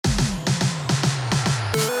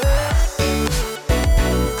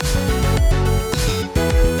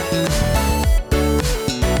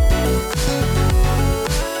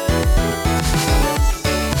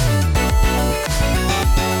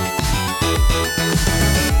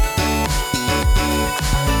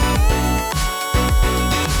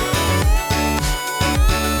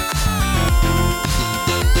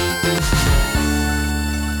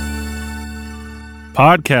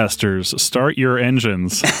Podcasters, start your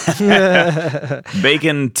engines.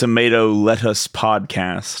 Bacon, tomato, lettuce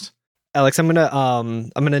podcast. Alex, I'm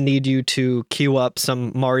gonna need you to cue up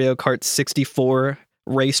some Mario Kart 64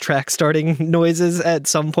 racetrack starting noises at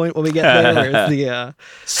some point when we get there. Where the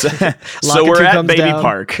so we're at Baby down.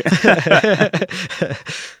 Park.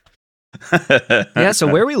 Yeah. So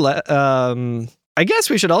where we I guess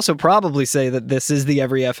we should also probably say that this is the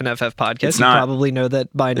Every F and FF podcast. You probably know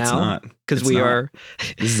that by now because we are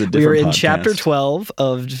in podcast. chapter 12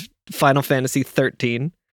 of Final Fantasy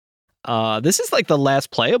 13. This is like the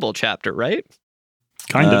last playable chapter, right?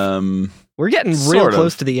 Kind of. We're getting real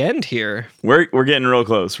close to the end here. We're getting real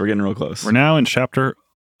close. We're now in chapter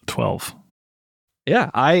 12.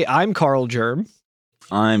 Yeah, I'm Carl Germ.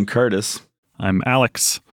 I'm Curtis. I'm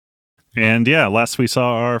Alex. And yeah, last we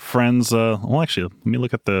saw our friends, well, actually, let me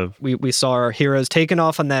look at the... We saw our heroes taking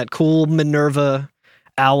off on that cool Minerva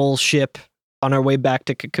owl ship on our way back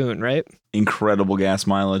to Cocoon, right? Incredible gas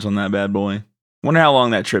mileage on that bad boy. Wonder how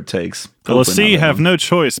long that trip takes. The Lassie have no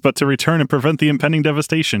choice but to return and prevent the impending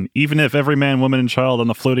devastation. Even if every man, woman, and child on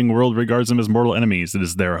the floating world regards them as mortal enemies, it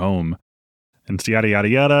is their home. And yada yada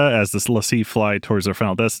yada, as the Lassie fly towards their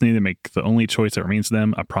final destiny, they make the only choice that remains to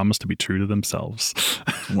them, a promise to be true to themselves.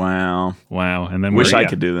 Wow. And then wish I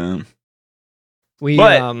could do that. We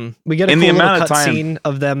get a cool little cutscene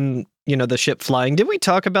of them, the ship flying. Did we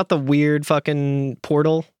talk about the weird fucking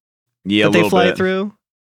portal that they fly through?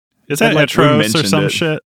 Is that Etros or some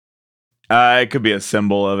shit? It could be a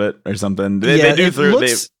symbol of it or something. They do through.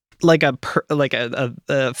 Looks like a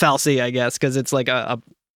fal'Cie, I guess, because it's like a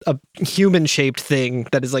human-shaped thing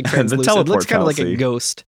that is like translucent. It looks kind of like a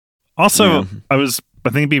ghost. Also, I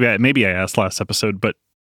think maybe I asked last episode, but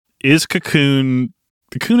is Cocoon,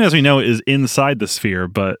 as we know, is inside the sphere,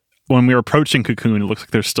 but when we're approaching Cocoon, it looks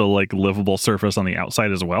like there's still like livable surface on the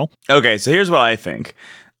outside as well. Okay, so here's what I think.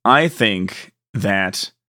 I think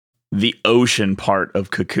that the ocean part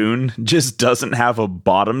of Cocoon just doesn't have a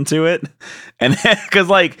bottom to it. And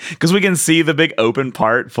because we can see the big open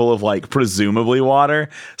part full of like presumably water.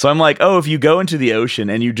 So I'm like, oh, if you go into the ocean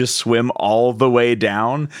and you just swim all the way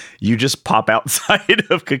down, you just pop outside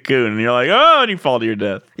of Cocoon and you're like, oh, and you fall to your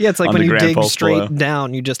death. Yeah, it's like when you dig straight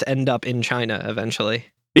down, you just end up in China eventually.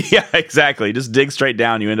 Yeah, exactly. Just dig straight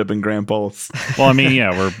down, you end up in Grand Pulse. Well, I mean,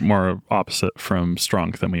 yeah, we're more opposite from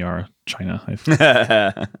Strong than we are China, I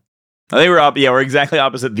think. We're exactly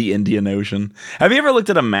opposite the Indian Ocean. Have you ever looked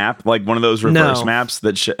at a map, like one of those reverse maps?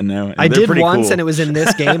 No, I did once, and it was in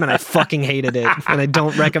this game, and I fucking hated it, and I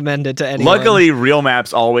don't recommend it to anyone. Luckily, real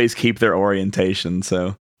maps always keep their orientation,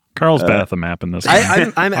 so... Carl's bad at the map in this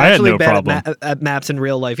game. I'm actually bad at maps in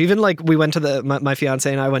real life. Even like we went to my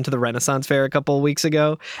fiance and I went to the Renaissance Fair a couple of weeks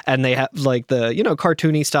ago, and they have like the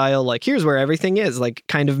cartoony style, like here's where everything is, like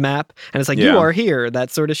kind of map, and it's like you are here,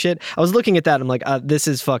 that sort of shit. I was looking at that, and I'm like, this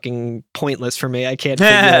is fucking pointless for me. I can't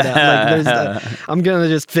figure it out. Like, I'm gonna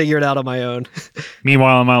just figure it out on my own.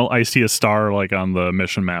 Meanwhile, I see a star like on the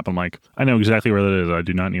mission map. I'm like, I know exactly where that is. I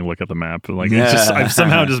do not need to look at the map. Like it's just I've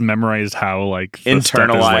somehow just memorized how like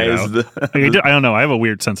internalized. I don't know. I have a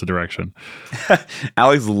weird sense of direction.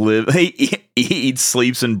 Alex he eats,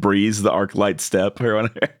 sleeps, and breathes the Arclight Step or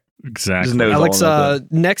whatever. Exactly. Alex,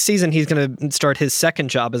 next season he's going to start his second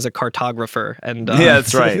job as a cartographer, and yeah,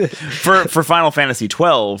 that's right. For Final Fantasy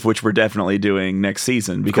XII, which we're definitely doing next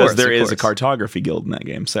season, because there is a cartography guild in that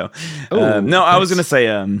game. So, I was going to say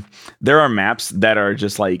there are maps that are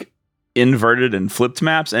just like inverted and flipped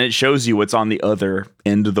maps, and it shows you what's on the other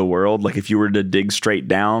end of the world, like if you were to dig straight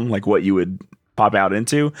down, like what you would pop out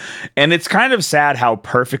into. And it's kind of sad how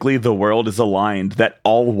perfectly the world is aligned, that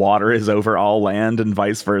all water is over all land and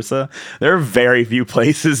vice versa. There are very few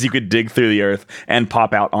places you could dig through the earth and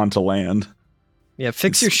pop out onto land. Yeah,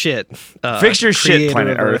 fix your shit. Fix your shit,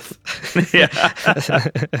 planet Earth. Yeah.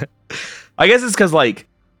 I guess it's because like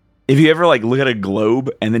if you ever like look at a globe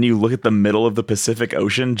and then you look at the middle of the Pacific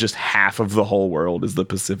Ocean, just half of the whole world is the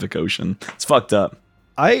Pacific Ocean. It's fucked up.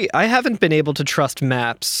 I haven't been able to trust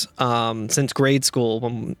maps since grade school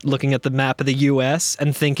when looking at the map of the U.S.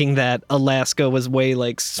 and thinking that Alaska was way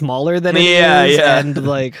like smaller than it is, and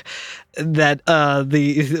like that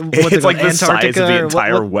it's like the Antarctica, size of the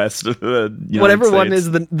entire what, west of the United whatever States. One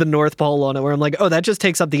is the North Pole on it, where I'm like, oh, that just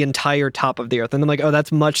takes up the entire top of the Earth, and I'm like, oh,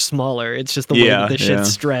 that's much smaller. It's just the way that this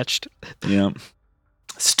shit's stretched. Yeah.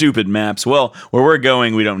 Stupid maps. Well, where we're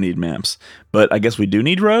going, we don't need maps, but I guess we do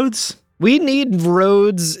need roads. We need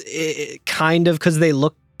roads, kind of, because they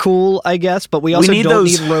look cool, I guess, but we also don't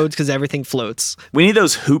need roads because everything floats. We need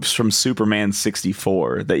those hoops from Superman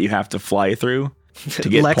 64 that you have to fly through. to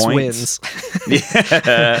get Lex points. wins.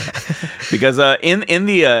 Yeah, because in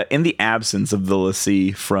the absence of the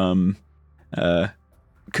Lassie from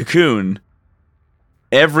Cocoon,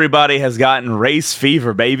 everybody has gotten race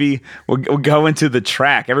fever, baby. We're going to the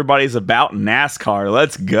track. Everybody's about NASCAR.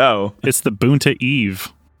 Let's go. It's the Boonta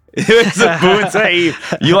Eve. It's a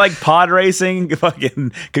Boonta. You like pod racing?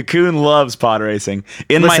 Fucking Cocoon loves pod racing.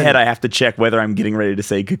 In my head, I have to check whether I'm getting ready to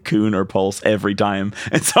say Cocoon or Pulse every time.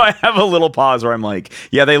 And so I have a little pause where I'm like,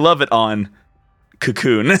 yeah, they love it on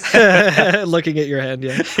Cocoon. Looking at your hand,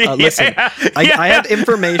 yeah. Listen, I have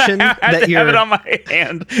information that you have it on my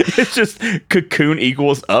hand. It's just Cocoon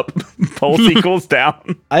equals up, Pulse equals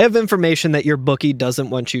down. I have information that your bookie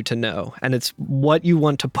doesn't want you to know, and it's what you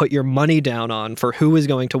want to put your money down on for who is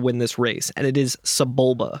going to win this race, and it is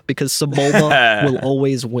Sebulba, because Sebulba will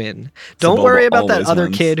always win. Don't Sebulba worry about that always other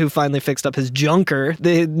wins. kid who finally fixed up his junker.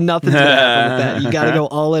 Nothing's gonna happen with that. You got to go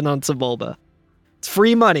all in on Sebulba. It's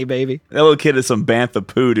free money, baby. That little kid is some bantha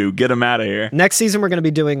poodoo. Get him out of here. Next season, we're going to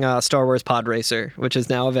be doing Star Wars Pod Racer, which is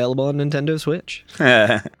now available on Nintendo Switch.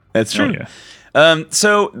 That's true. Oh, yeah.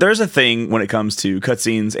 So there's a thing when it comes to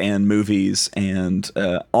cutscenes and movies and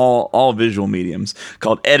all visual mediums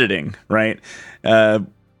called editing, right?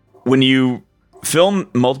 When you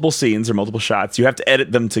film multiple scenes or multiple shots, you have to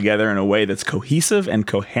edit them together in a way that's cohesive and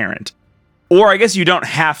coherent. Or I guess you don't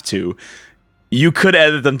have to. You could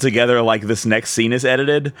edit them together like this next scene is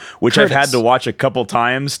edited, which Curtis. I've had to watch a couple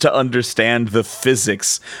times to understand the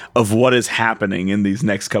physics of what is happening in these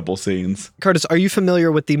next couple scenes. Curtis, are you familiar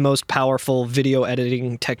with the most powerful video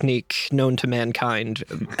editing technique known to mankind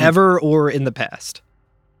ever or in the past?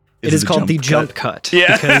 It is called the jump cut.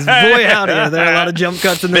 Yeah. Because boy howdy, there are a lot of jump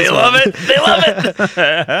cuts in this They one. love it. They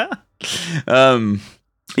love it.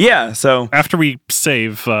 Yeah, so After we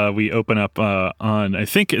save, we open up on, I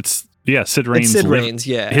think it's, Sid Raines. It's Sid Raines,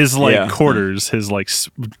 yeah. His quarters, his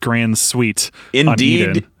grand suite. On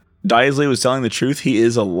indeed, Eden. Daisley was telling the truth. He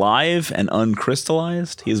is alive and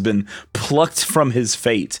uncrystallized. He has been plucked from his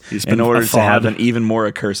fate in order to have an even more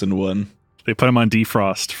accursed one. They put him on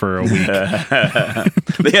defrost for a week.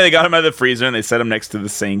 Yeah, they got him out of the freezer and they set him next to the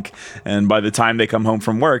sink. And by the time they come home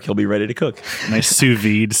from work, he'll be ready to cook. Nice sous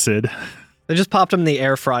vide, Sid. They just popped him in the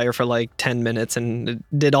air fryer for like 10 minutes and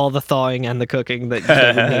did all the thawing and the cooking that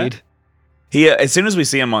you would need. As soon as we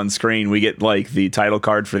see him on screen, we get like the title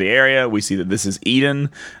card for the area. We see that this is Eden.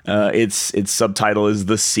 Its subtitle is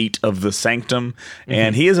The Seat of the Sanctum,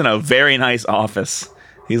 and he is in a very nice office.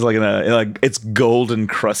 He's like it's gold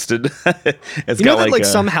encrusted. It's got that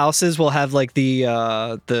some houses will have like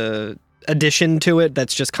the addition to it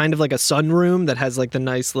that's just kind of like a sunroom that has like the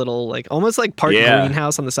nice little like almost like part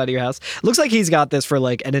greenhouse on the side of your house. It looks like he's got this for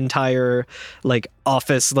like an entire like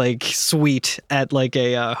office like suite at like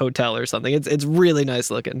a hotel or something. It's really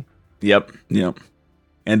nice looking. Yep.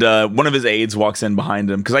 And one of his aides walks in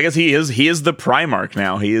behind him because I guess he is the Primarch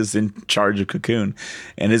now. He is in charge of Cocoon,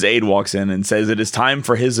 and his aide walks in and says it is time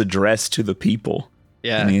for his address to the people.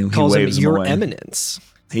 Yeah, he calls him waves Your away. Eminence.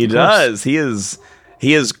 He does. He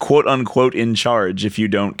is quote unquote in charge if you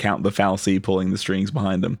don't count the Fal'Cie pulling the strings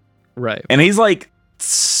behind him. Right. And he's like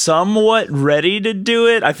somewhat ready to do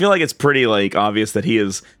it. I feel like it's pretty like obvious that he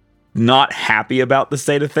is not happy about the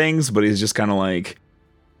state of things, but he's just kind of like,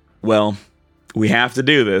 well, we have to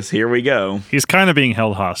do this. Here we go. He's kind of being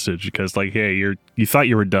held hostage because like, hey, you thought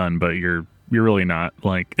you were done, but you're really not.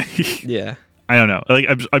 Like, yeah. I don't know. Like,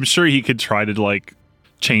 I'm sure he could try to like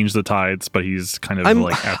change the tides, but he's kind of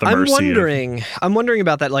like at the mercy. I'm wondering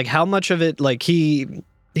about that. Like, how much of it, like he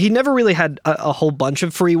never really had a whole bunch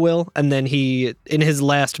of free will, and then he, in his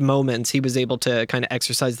last moments, he was able to kind of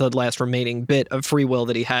exercise the last remaining bit of free will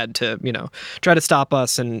that he had to, try to stop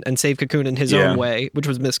us and save Cocoon in his own way, which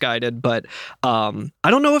was misguided. But I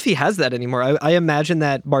don't know if he has that anymore. I imagine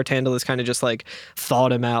that Bartandalis kind of just like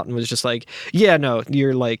thawed him out and was just like, yeah, no,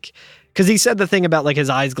 you're like. Because he said the thing about like his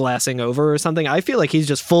eyes glassing over or something. I feel like he's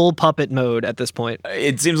just full puppet mode at this point.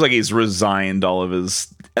 It seems like he's resigned all of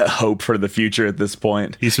his hope for the future at this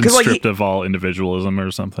point. He's been stripped of all individualism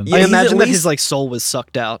or something. Yeah, I imagine that his like soul was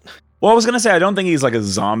sucked out. Well, I was going to say, I don't think he's like a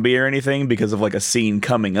zombie or anything because of like a scene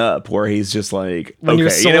coming up where he's just like, when your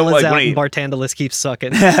soul is like, out and Bartandalis keeps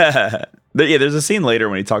sucking. Yeah, there's a scene later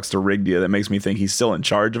when he talks to Rigdia that makes me think he's still in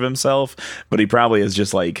charge of himself, but he probably is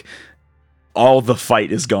just like, all the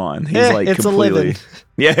fight is gone. He's like it's completely 11.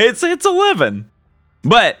 Yeah, it's 11.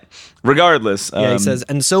 But regardless, he says,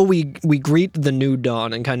 and so we greet the new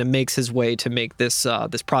dawn, and kind of makes his way to make this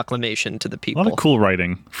this proclamation to the people. A lot of cool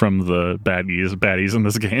writing from the baddies in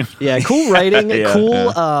this game. Yeah, cool writing,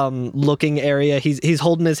 cool looking area. He's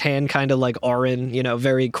holding his hand kind of like Auron,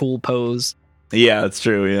 very cool pose. Yeah, that's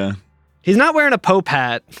true. Yeah. He's not wearing a Pope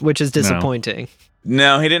hat, which is disappointing.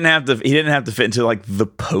 No, he didn't have to. He didn't have to fit into like the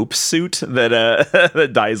Pope suit that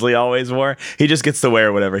that Daisley always wore. He just gets to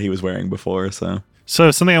wear whatever he was wearing before. So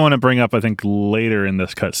something I want to bring up, I think later in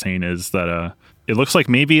this cutscene is that it looks like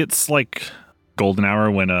maybe it's like golden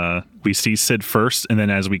hour when we see Sid first, and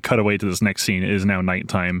then as we cut away to this next scene, it is now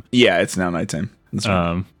nighttime. Yeah, it's now nighttime. That's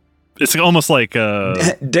right. It's almost like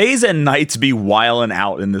days and nights be wiling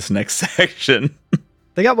out in this next section.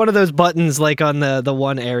 They got one of those buttons like on the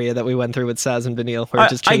one area that we went through with Saz and Vanille where it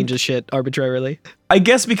just changes shit arbitrarily. I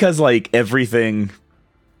guess because like everything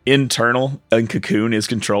internal in Cocoon is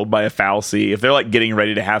controlled by a fallacy. If they're like getting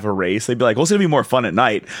ready to have a race, they'd be like, well, it's gonna be more fun at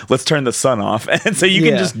night. Let's turn the sun off. And so you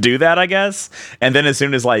can just do that, I guess. And then as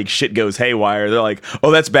soon as like shit goes haywire, they're like,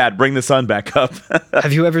 oh, that's bad. Bring the sun back up.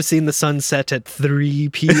 Have you ever seen the sun set at 3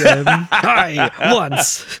 p.m.? Hi,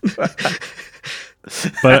 once.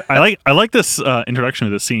 But I like this introduction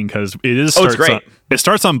of the scene because it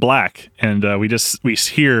starts on black, and we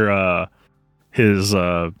hear his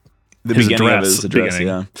address.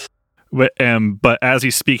 Yeah. But as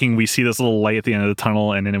he's speaking, we see this little light at the end of the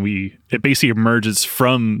tunnel, and then it basically emerges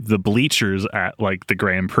from the bleachers at like the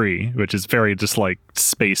Grand Prix, which is very just like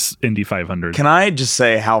space Indy 500. Can I just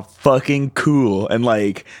say how fucking cool and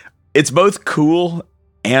like it's both cool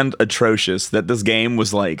and atrocious that this game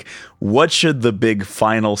was like, what should the big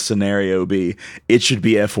final scenario be? It should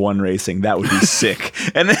be F1 racing. That would be sick.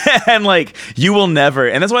 And like you will never,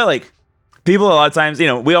 and that's why like people a lot of times,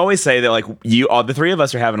 we always say that like the three of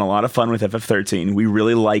us are having a lot of fun with FF13. We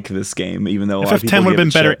really like this game, even though a lot of people FF10 would have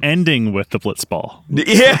been better shit. Ending with the Blitzball.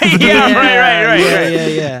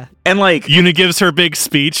 Right. And like Una gives her big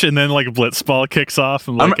speech, and then like Blitzball kicks off.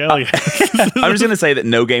 And like, I'm just gonna say that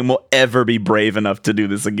no game will ever be brave enough to do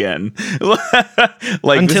this again.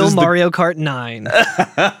 Like until Mario Kart 9.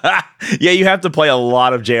 Yeah, you have to play a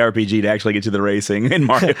lot of JRPG to actually get to the racing in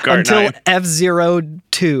Mario Kart until 9. F-Zero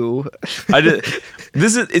 2.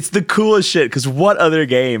 It's the coolest shit, because what other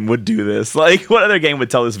game would do this? Like, what other game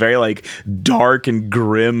would tell this very like dark and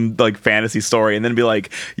grim like fantasy story and then be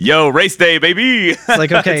like, yo, race day, baby? It's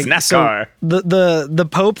like, okay, it's NASCAR. So the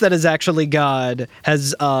Pope that is actually God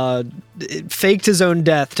has faked his own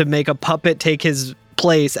death to make a puppet take his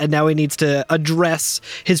place, and now he needs to address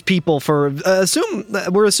his people for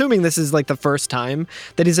we're assuming this is like the first time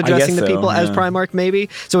that he's addressing the people as Primarch, maybe.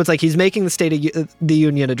 So it's like he's making the State of the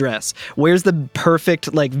Union address. Where's the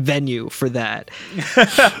perfect like venue for that?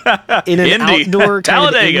 In an Indy. outdoor kind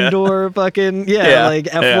of Talladega. indoor fucking like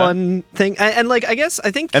F1 thing, and like I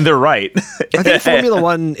think and they're right. I think Formula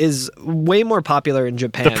One is way more popular in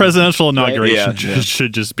Japan. The presidential inauguration right?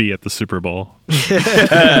 should just be at the Super Bowl.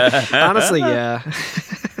 Honestly, yeah.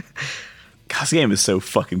 God, this game is so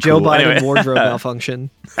fucking Joe cool. Biden wardrobe malfunction.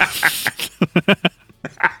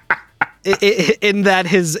 In that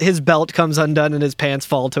his belt comes undone and his pants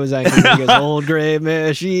fall to his ankles. And he goes, "Old gray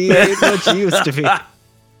man, she ain't what she used to be."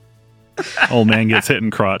 Old man gets hit in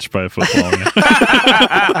crotch by a football.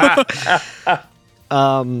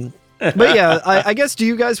 But yeah, I guess. Do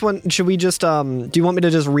you guys want? Should we just? Do you want me to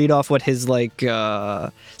just read off what his like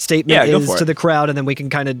statement is to the crowd, and then we can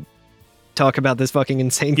kind of talk about this fucking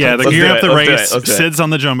insane. Yeah, they're gearing up the race. Sid's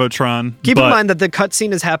on the Jumbotron. Keep in mind that the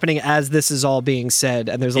cutscene is happening as this is all being said,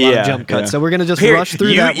 and there's a lot of jump cuts. So we're gonna just rush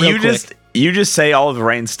through that real quick. You just say all of the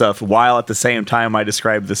rain stuff while at the same time I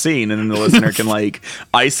describe the scene, and then the listener can like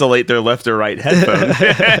isolate their left or right headphone.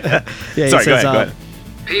 Sorry, go ahead.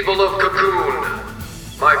 People of Cocoon,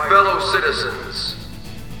 my fellow citizens,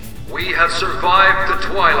 we have survived the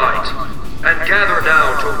twilight and gather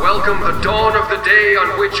now to welcome the dawn of the day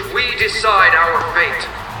on which we decide our fate.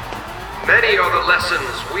 Many are the lessons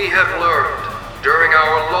we have learned during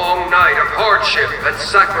our long night of hardship and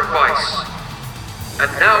sacrifice. And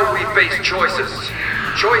now we face choices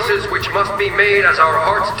which must be made as our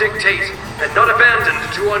hearts dictate and not abandoned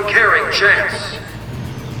to uncaring chance.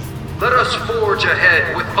 Let us forge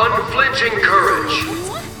ahead with unflinching courage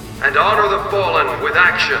and honor the fallen with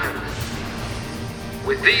action.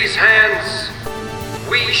 With these hands,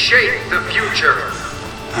 we shape the future.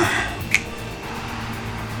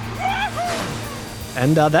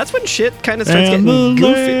 And that's when shit kind of starts getting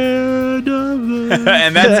goofy.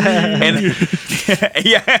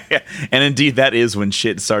 And indeed that is when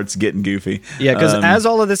shit starts getting goofy. Yeah, because as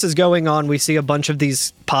all of this is going on, we see a bunch of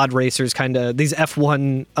these pod racers, kind of these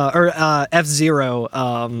F1 or F-Zero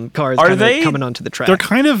cars coming onto the track. They're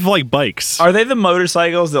kind of like bikes. Are they the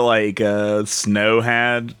motorcycles that like Snow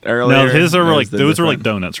had earlier? No, his are like those are like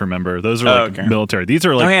donuts. Remember, those are like military. These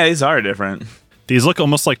are like these are different. These look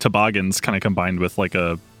almost like toboggans, kind of combined with like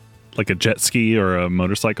a like a jet ski or a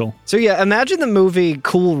motorcycle. So yeah, imagine the movie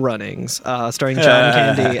Cool Runnings, starring John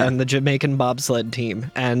Candy and the Jamaican bobsled team,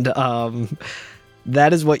 and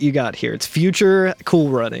that is what you got here. It's future Cool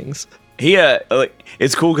Runnings.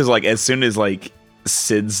 It's cool because like as soon as like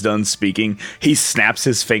Sid's done speaking, he snaps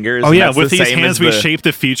his fingers. Oh yeah, with these hands we shape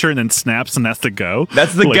the future and then snaps, and that's the go.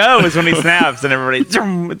 That's the go is when he snaps and everybody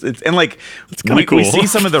and like it's kind of cool. We see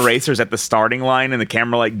some of the racers at the starting line and the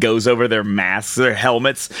camera like goes over their masks, their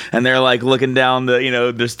helmets, and they're like looking down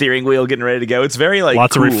the their steering wheel, getting ready to go. It's very like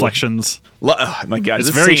lots cool. of reflections. Oh my god, it's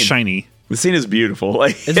very shiny. The scene is beautiful.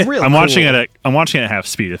 Like it's real. I'm watching it at half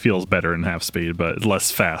speed. It feels better in half speed, but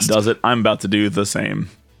less fast. Does it? I'm about to do the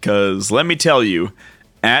same. Because let me tell you,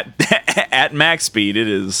 at max speed, it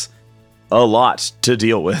is a lot to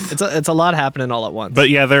deal with. It's a lot happening all at once. But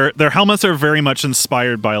yeah, their helmets are very much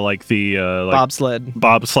inspired by like the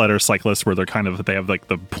bobsled or cyclists, where they have like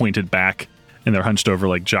the pointed back and they're hunched over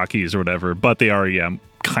like jockeys or whatever. But they are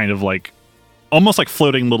kind of like almost like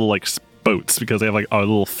floating little like boats because they have like a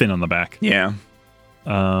little fin on the back. Yeah.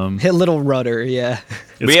 Hit little rudder, yeah.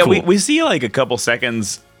 But yeah, cool. we see like a couple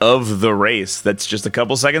seconds of the race. That's just a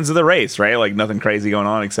couple seconds of the race, right? Like nothing crazy going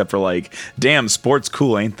on except for like, damn, sports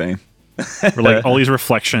cool, ain't they? Or like all these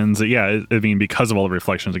reflections. Yeah, I mean, because of all the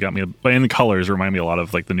reflections, it got me. And the colors remind me a lot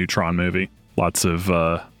of like the Neutron movie. Lots of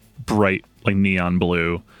bright like neon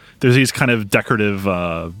blue. There's these kind of decorative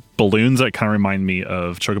balloons that kind of remind me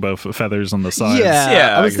of chocobo feathers on the sides.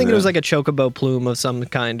 Yeah, I was thinking it was like a chocobo plume of some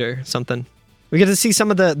kind or something. We get to see some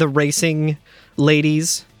of the racing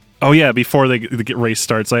ladies. Oh yeah, before the race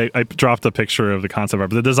starts, I dropped a picture of the concept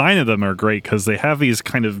art. But the design of them are great because they have these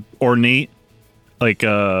kind of ornate, like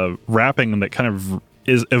wrapping that kind of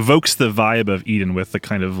evokes the vibe of Eden with the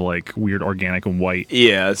kind of like weird organic and white.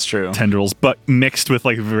 Yeah, that's true. Tendrils, but mixed with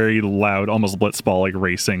like very loud, almost blitzball like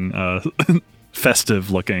racing,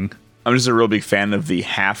 festive looking. I'm just a real big fan of the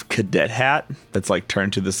half cadet hat that's like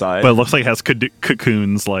turned to the side. But it looks like it has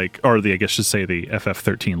cocoons, like, or I guess should say the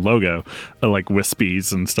FF13 logo, like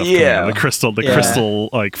wispies and stuff. Yeah, the crystal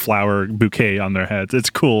like flower bouquet on their heads. It's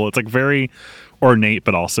cool. It's like very ornate,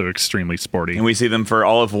 but also extremely sporty. And we see them for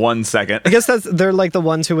all of 1 second. I guess they're like the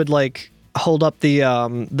ones who would like hold up the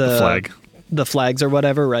flag, the flags or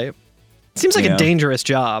whatever, right? Seems like a dangerous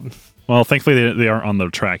job. Well, thankfully they aren't on the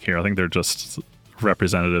track here. I think they're just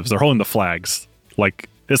representatives. They're holding the flags. Like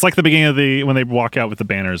it's like the beginning of when they walk out with the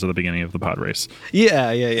banners at the beginning of the pod race.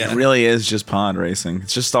 Yeah. It really is just pod racing.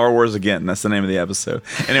 It's just Star Wars again. That's the name of the episode.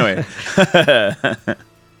 Anyway.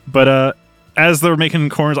 But as they're making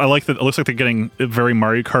corners, I like that it looks like they're getting very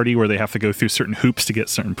Mario Karty where they have to go through certain hoops to get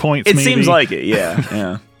certain points. It seems like it,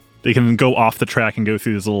 yeah. They can go off the track and go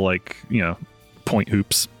through these little like, point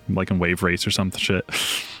hoops, like in Wave Race or some shit.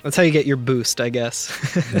 That's how you get your boost, I guess.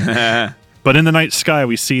 But in the night sky,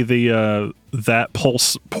 we see that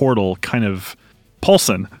pulse portal kind of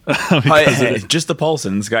pulsing. Just the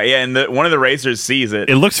pulsing in the sky. Yeah, and one of the racers sees it.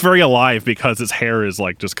 It looks very alive because his hair is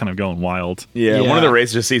like just kind of going wild. Yeah, one of the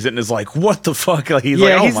racers sees it and is like, "What the fuck?" Like he's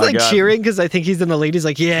like, "Oh he's my like God. cheering because I think he's in the lead. He's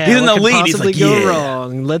like, "Yeah, he's in the lead. He's like, go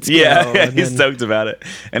wrong. Let's go." Yeah, he's stoked about it.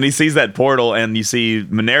 And he sees that portal, and you see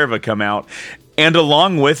Minerva come out. And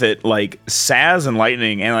along with it, like Saz and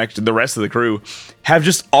Lightning and like the rest of the crew have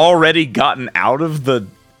just already gotten out of the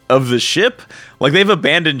ship. Like they've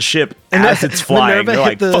abandoned ship as it's flying. Minerva They're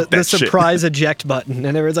hit like, fuck that the surprise eject button,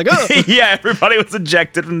 and everyone's like, "Oh!" Yeah, everybody was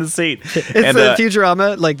ejected from the seat. It's the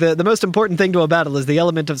Futurama. Like the most important thing to a battle is the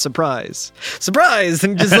element of surprise. Surprise,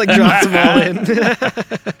 and just like drops them all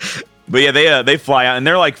in. But yeah, they fly out and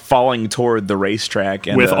they're like falling toward the racetrack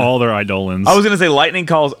and, with all their Eidolons. I was gonna say Lightning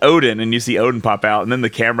calls Odin, and you see Odin pop out, and then the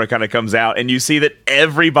camera kind of comes out, and you see that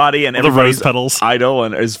everybody and everybody's the rose petals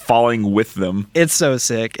Eidolon is falling with them. It's so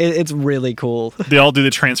sick. It's really cool. They all do the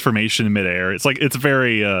transformation in midair. It's like it's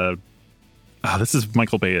very. This is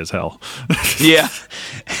Michael Bay as hell. Yeah,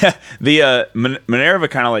 the Minerva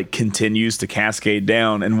kind of like continues to cascade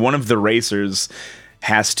down, and one of the racers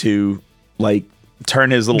has to like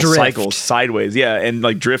turn his little cycle sideways, and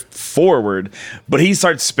like drift forward, but he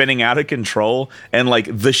starts spinning out of control, and like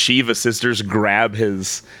the Shiva sisters grab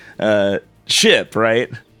his ship,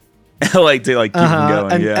 right? Like to like keep him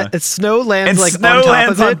going, and Snow lands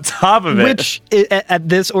on top of it, which at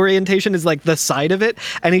this orientation is like the side of it,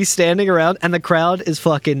 and he's standing around, and the crowd is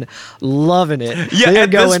fucking loving it. Yeah, at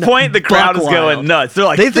this point, the crowd is going nuts. They're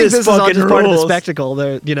like, they think this is all just part of the rules. spectacle.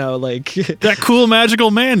 They're like that cool magical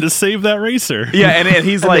man to save that racer. Yeah, and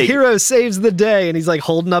he's and like, the hero saves the day, and he's like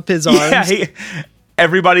holding up his arms. Yeah,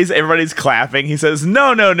 everybody's clapping. He says,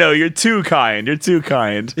 no, you're too kind. You're too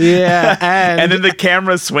kind. Yeah. And then the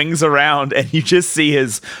camera swings around and you just see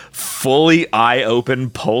his fully eye-open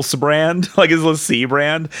Pulse brand, like his LaCie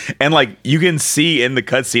brand. And like you can see in the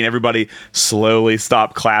cutscene, everybody slowly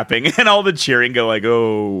stop clapping and all the cheering go like,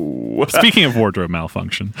 oh. Speaking of wardrobe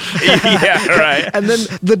malfunction. Yeah, right. And then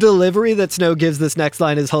the delivery that Snow gives this next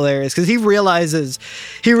line is hilarious because he realizes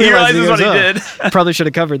what he did. Probably should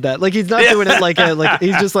have covered that. Like he's not doing it like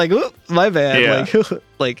he's just like, "Ooh, my bad." Yeah.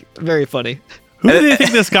 Like very funny. Who do they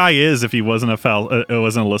think this guy is if he wasn't it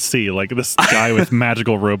wasn't a LaCie? Like this guy with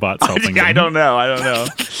magical robots helping him. I don't know.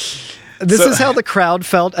 This is how the crowd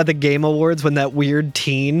felt at the Game Awards when that weird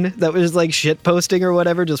teen that was like shit posting or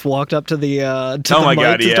whatever just walked up to the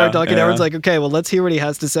mic to start talking. Everyone's like, okay, well, let's hear what he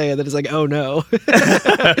has to say. And then it's like, oh no.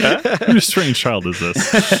 Whose strange child is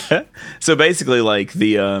this? So basically, like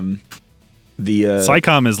the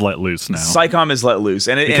Psycom is let loose now. Psycom is let loose,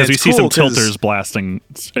 and because we see cool some tilters blasting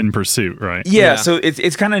in pursuit, right? Yeah. So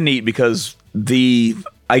it's kind of neat because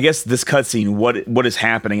I guess this cutscene, what is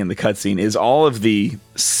happening in the cutscene is all of the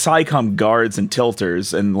Psycom guards and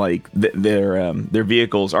tilters and like their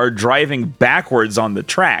vehicles are driving backwards on the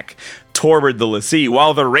track toward the LaCie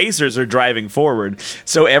while the racers are driving forward.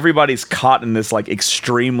 So everybody's caught in this like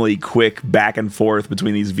extremely quick back and forth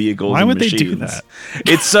between these vehicles. Why and would machines. they do that?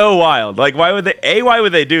 It's so wild. Like why would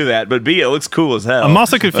they do that? But B, it looks cool as hell. I'm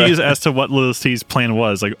also confused as to what LaCie's plan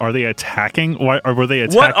was. Like, are they attacking? Or were they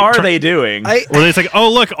attacking? What are they doing? Were they like,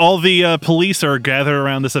 oh look, all the police are gathered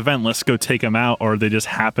around this event. Let's go take them out. Or they just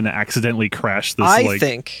happen to accidentally crash this. I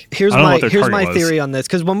think here's my theory on this,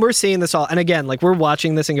 because when we're seeing this all, and again, like we're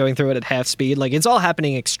watching this and going through it at half speed, like it's all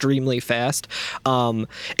happening extremely fast. It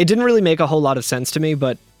didn't really make a whole lot of sense to me,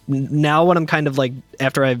 but now when I'm kind of like,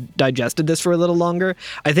 after I've digested this for a little longer,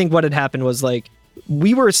 I think what had happened was like,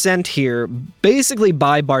 we were sent here basically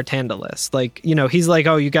by Bartandalis. Like, you know, he's like,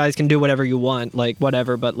 oh, you guys can do whatever you want, like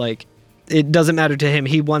whatever, but like it doesn't matter to him.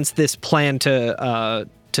 He wants this plan to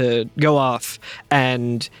go off,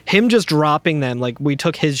 and him just dropping them, like we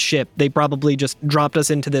took his ship, they probably just dropped us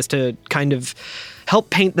into this to kind of help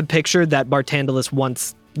paint the picture that Bartandalis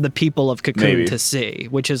wants the people of Cocoon to see,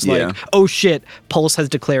 which is like, oh shit, Pulse has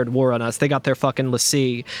declared war on us. They got their fucking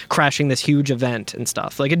LaCie crashing this huge event and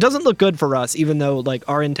stuff. Like, it doesn't look good for us, even though like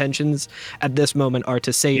our intentions at this moment are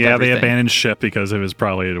to save everything. They abandoned ship because it was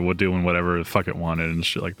probably doing whatever the fuck it wanted and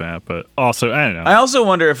shit like that. But also, I don't know. I also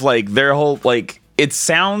wonder if like their whole like, it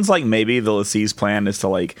sounds like maybe the LaCie's plan is to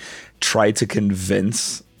like try to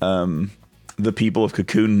convince the people of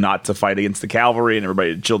Cocoon not to fight against the cavalry and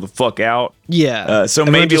everybody to chill the fuck out. Yeah. So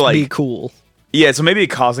maybe just like be cool. Yeah, so maybe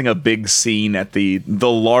causing a big scene at the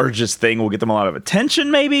largest thing will get them a lot of attention,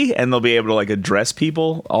 maybe, and they'll be able to like address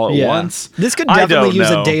people all at once. This could definitely use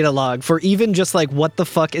a data log for even just like what the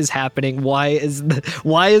fuck is happening. Why is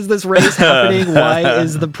this race happening? Why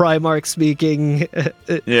is the Primarch speaking?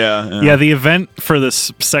 Yeah. The event for this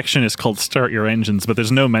section is called "Start Your Engines," but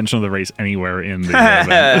there's no mention of the race anywhere in the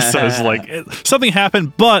event. So it's like something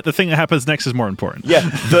happened, but the thing that happens next is more important. Yeah,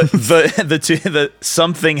 the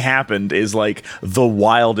something happened is like the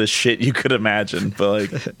wildest shit you could imagine,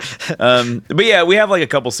 but yeah, we have like a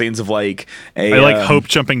couple scenes of like I like Hope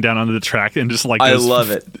jumping down onto the track and just like I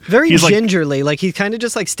love it very gingerly, like he kind of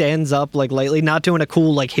just like stands up like lightly, not doing a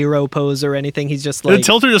cool like hero pose or anything. He's just like, the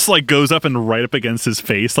tilter just like goes up and right up against his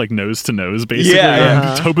face, like nose to nose, basically.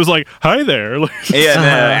 And Hope is like, hi there. And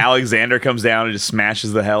then Alexander comes down and just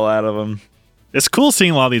smashes the hell out of him. It's cool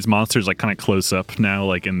seeing a lot of these monsters like kind of close up now,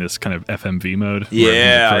 like in this kind of FMV mode.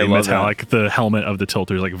 Yeah, I love metallic. That. The helmet of the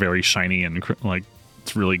tilter is like very shiny and like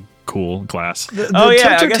it's really cool glass. The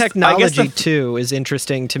tilter technology too is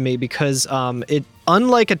interesting to me because it,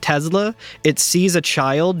 unlike a Tesla, it sees a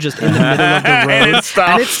child just in the middle of the road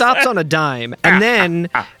and it stops on a dime. And then,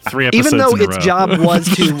 3 episodes even though in a its row. job was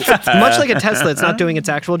to, much like a Tesla, it's not doing its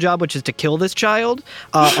actual job, which is to kill this child,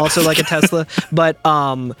 also like a Tesla, but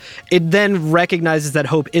it then recognizes that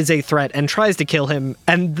Hope is a threat and tries to kill him,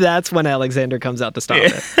 and that's when Alexander comes out to stop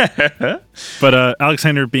it. But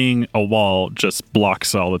Alexander, being a wall, just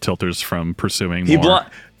blocks all the tilters from pursuing more.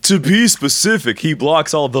 To be specific, he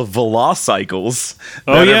blocks all the Velocicycles.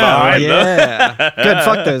 Oh yeah, good.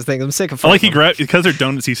 Fuck those things. I'm sick of. I like because they're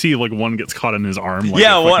donuts. You see, like one gets caught in his arm.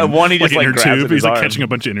 Like one he just like grabs tube. He's like arm. catching a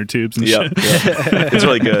bunch of inner tubes and shit. It's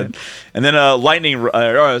really good. And then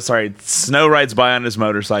Snow rides by on his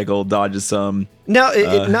motorcycle, dodges some. No,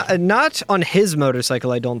 not on his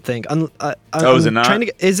motorcycle. I don't think. Is it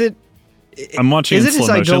not? I'm watching is in it slow his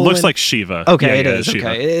motion. It Eidolon? looks like Shiva. Okay, it yeah, is. Shiva.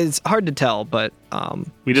 Okay, it's hard to tell, but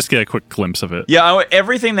We just get a quick glimpse of it. Yeah,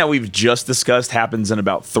 everything that we've just discussed happens in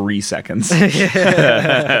about 3 seconds.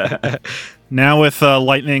 Now with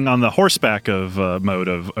lightning on the horseback of mode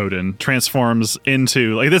of Odin transforms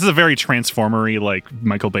into like this is a very transformery like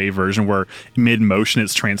Michael Bay version where mid motion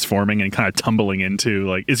it's transforming and kind of tumbling into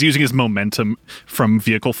like it's using his momentum from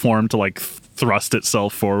vehicle form to like thrust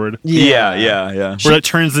itself forward. Yeah. Where it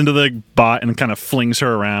turns into the bot and kind of flings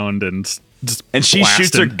her around and just she blasting.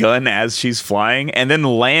 shoots her gun as she's flying and then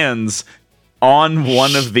lands on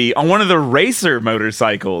one of the racer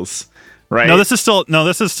motorcycles. Right? No, this is still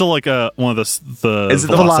like one of the is it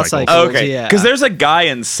the Velocicycles? Oh, okay, Yeah. because there's a guy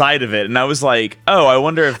inside of it, and I was like, oh, I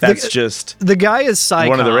wonder if that's just the guy is Psycom.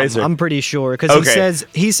 One of the racers. I'm pretty sure because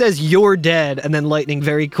he says you're dead, and then Lightning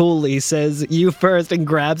very coolly says you first and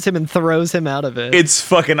grabs him and throws him out of it. It's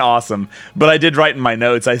fucking awesome. But I did write in my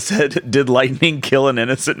notes. I said, "Did Lightning kill an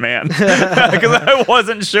innocent man?" Because I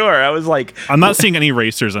wasn't sure. I was like, I'm not seeing any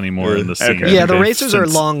racers anymore in the scene. Okay. Yeah, the racers are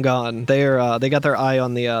long gone. They got their eye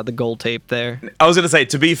on the gold tape there. I was gonna say,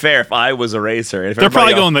 to be fair, if I was a racer, if they're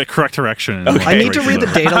probably else, going the correct direction. Okay. I need to read the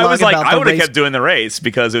data log I was like, about I the would have race. kept doing the race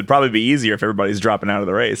because it would probably be easier if everybody's dropping out of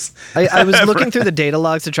the race. I was looking through the data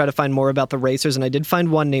logs to try to find more about the racers, and I did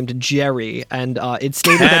find one named Jerry, and it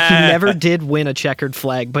stated that he never did win a checkered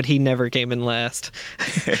flag, but he never came in last.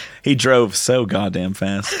 He drove so goddamn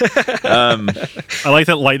fast. I like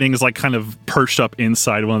that Lightning is like kind of perched up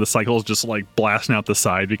inside one of the cycles, just like blasting out the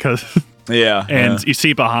side because. Yeah, and you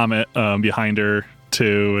see Bahamut behind her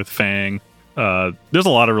too with Fang. There's a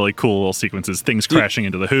lot of really cool little sequences. Things crashing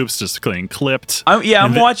into the hoops, just getting clipped.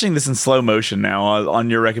 I'm watching this in slow motion now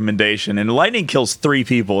on your recommendation, and Lightning kills 3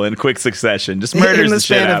 people in quick succession. Just murders the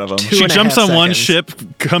shit out of them. She jumps on one ship,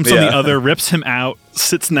 comes on Yeah. the other, rips him out,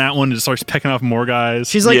 sits in that one, and just starts pecking off more guys.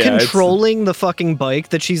 She's like Yeah, controlling the fucking bike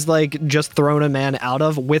that she's like just thrown a man out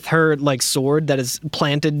of with her like sword that is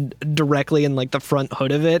planted directly in like the front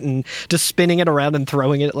hood of it and just spinning it around and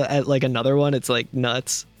throwing it at like another one. It's like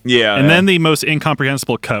nuts. Yeah, and then the most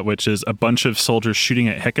incomprehensible cut, which is a bunch of soldiers shooting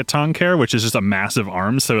at Hecatoncheir, which is just a massive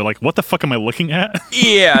arm. So, like, what the fuck am I looking at?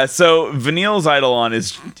 Yeah, so Vanille's Eidolon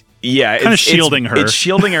is kind of shielding her. It's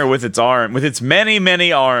shielding her with its arm, with its many,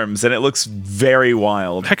 many arms, and it looks very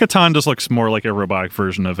wild. Hecaton just looks more like a robotic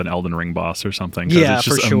version of an Elden Ring boss or something. Yeah, it's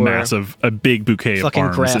just for sure. a big bouquet Fucking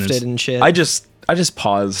of arms. grafted and shit. I just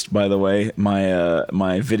paused, by the way,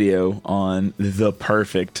 my video on the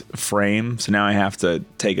perfect frame. So now I have to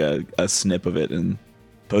take a snip of it and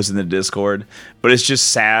post it in the Discord. But it's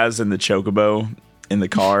just Saz and the Chocobo in the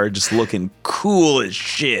car just looking cool as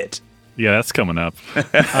shit. Yeah, that's coming up.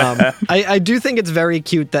 I do think it's very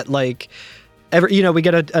cute that like we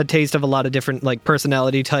get a taste of a lot of different like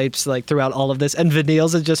personality types like throughout all of this, and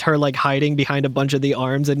Vanille's is just her like hiding behind a bunch of the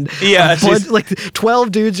arms, and like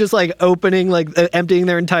 12 dudes just like opening like emptying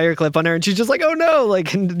their entire clip on her, and she's just like, oh no,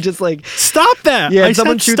 like, and just like stop that. Yeah, and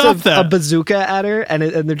someone shoots a bazooka at her, and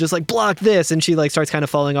they're just like, block this, and she like starts kind of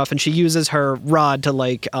falling off, and she uses her rod to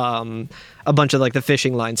like a bunch of like the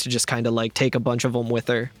fishing lines to just kind of like take a bunch of them with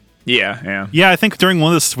her. Yeah. I think during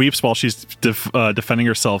one of the sweeps while she's defending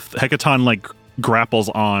herself, Hecaton like grapples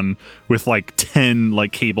on with like 10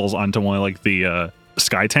 like cables onto one of like the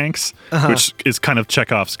sky tanks, which is kind of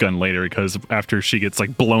Chekhov's gun later, because after she gets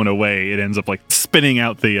like blown away, it ends up like spinning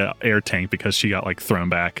out the air tank because she got like thrown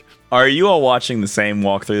back. Are you all watching the same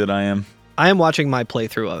walkthrough that I am? I am watching my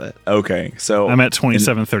playthrough of it. Okay, so I'm at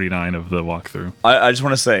 27:39 of the walkthrough. I just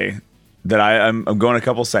want to say that I'm going a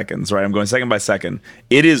couple seconds, right? I'm going second by second.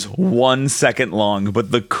 It is 1 second long,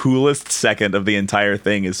 but the coolest second of the entire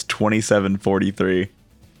thing is 27:43.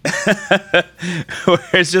 Where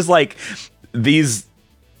it's just like these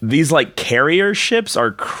like carrier ships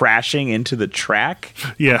are crashing into the track.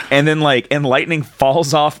 Yeah. And then and Lightning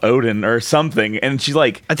falls off Odin or something, and she's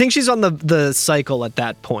like, I think she's on the cycle at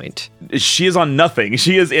that point. she is on nothing.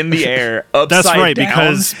 She is in the air upside That's right, down,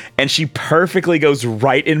 because and she perfectly goes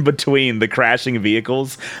right in between the crashing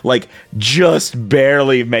vehicles, like just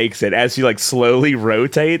barely makes it as she like slowly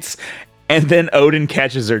rotates. And then Odin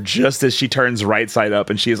catches her just as she turns right side up,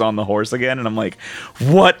 and she is on the horse again. And I'm like,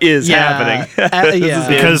 what is happening? Yeah.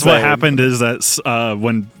 Because what happened is that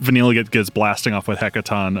when Vanilla gets blasting off with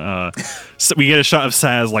Hecaton, so we get a shot of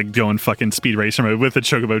Saz like going fucking speed racer mode with the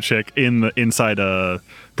Chocobo chick inside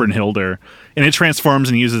Brynhildr, and it transforms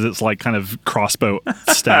and uses its like kind of crossbow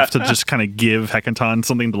staff to just kind of give Hecaton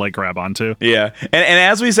something to like grab onto. Yeah, and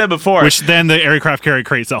as we said before, which then the aircraft carrier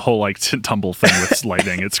creates a whole like tumble thing with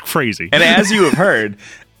lightning. It's crazy. And as you have heard,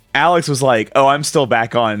 Alex was like, "Oh, I'm still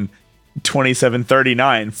back on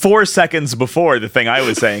 2739, 4 seconds before the thing I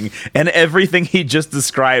was saying, and everything he just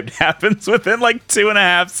described happens within like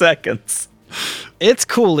 2.5 seconds. It's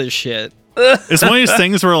cool as shit. It's one of these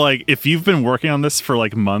things where, like, if you've been working on this for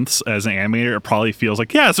like months as an animator, it probably feels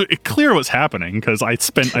like, yeah, it's clear what's happening because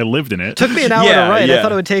I lived in it. Took me an hour to write. I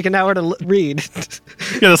thought it would take an hour to read.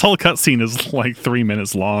 Yeah, this whole cutscene is like 3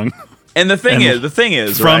 minutes long. And the thing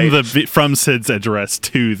is, from right? from Sid's address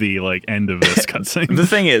to the like end of this cutscene. The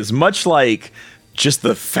thing is, much like just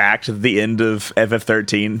the fact that the end of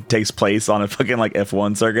FF13 takes place on a fucking like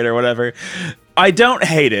F1 circuit or whatever, I don't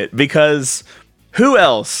hate it because who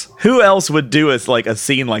else would do a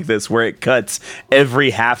scene like this where it cuts every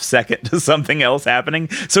half second to something else happening?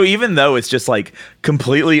 So even though it's just like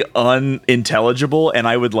completely unintelligible and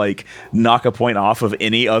I would like knock a point off of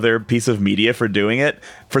any other piece of media for doing it,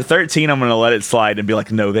 for 13 I'm going to let it slide and be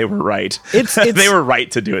like, no, they were right. It's they were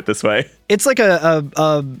right to do it this way. It's like a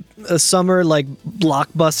summer like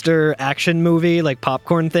blockbuster action movie, like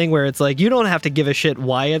popcorn thing, where it's like you don't have to give a shit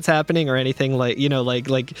why it's happening or anything. Like, you know, like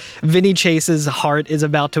Vinny Chase's heart is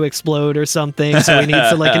about to explode or something, so he needs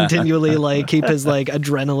to like continually like keep his like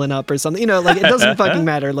adrenaline up or something. You know, like it doesn't fucking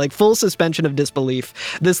matter. Like full suspension of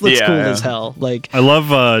disbelief. This looks cool as hell. Like I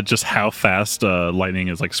love just how fast Lightning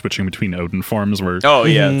is like switching between Odin forms. Where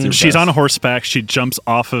she's on a horseback, she jumps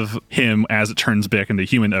off of him as it turns back into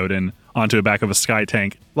human Odin onto the back of a sky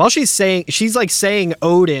tank. While she's saying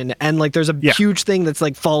Odin, and like there's a huge thing that's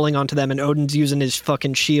like falling onto them, and Odin's using his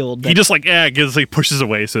fucking shield. He just like pushes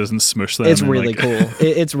away so it doesn't smush them. It's really cool.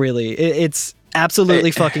 It's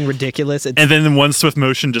absolutely fucking ridiculous. And then one swift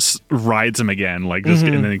motion just rides him again, like just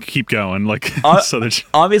and then keep going. Like so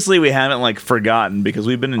obviously we haven't like forgotten because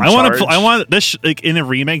we've been in charge. I want this like in a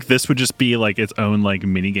remake. This would just be like its own like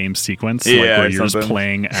mini game sequence, like where you're just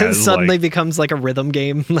playing as it suddenly becomes like a rhythm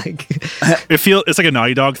game. Like it's like a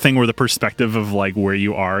Naughty Dog thing where the perspective of like where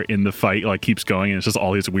you are in the fight like keeps going, and it's just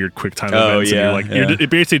all these weird quick time events. And you're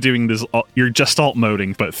basically doing this. You're just alt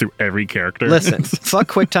moding, but through every character. Listen, fuck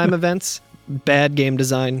quick time events. Bad game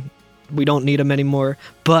design. We don't need them anymore.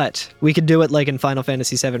 But we could do it like in Final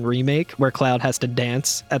Fantasy VII Remake, where Cloud has to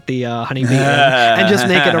dance at the honeybee and just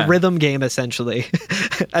make it a rhythm game, essentially.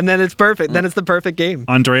 And then it's perfect. Then it's the perfect game.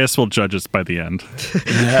 Andreas will judge us by the end.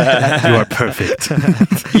 You are perfect.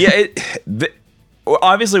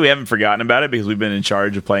 Obviously, we haven't forgotten about it because we've been in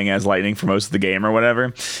charge of playing as Lightning for most of the game or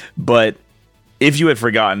whatever. But if you had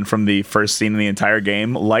forgotten from the first scene in the entire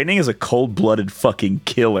game, Lightning is a cold-blooded fucking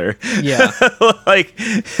killer. Yeah. Like,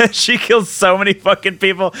 she kills so many fucking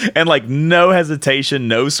people and, like, no hesitation,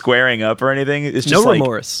 no squaring up or anything. It's just, no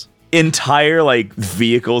remorse. Entire, like,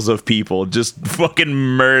 vehicles of people just fucking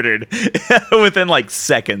murdered within, like,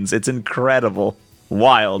 seconds. It's incredible.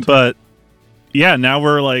 Wild. But, yeah, now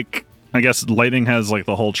we're, like, I guess Lightning has, like,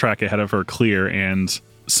 the whole track ahead of her clear, and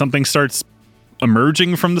something starts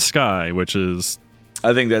emerging from the sky, which is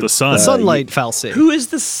I think that's the sun. The sunlight falsy. Who is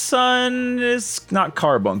the sun? It's not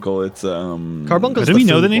Carbuncle. It's Carbuncle's do we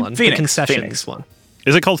know the name? One. Phoenix. The concessions Phoenix. one.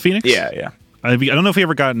 Is it called Phoenix? Yeah. I don't know if we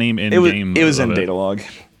ever got a name in game. It was in data log.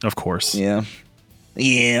 Of course. Yeah.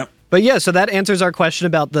 But yeah, so that answers our question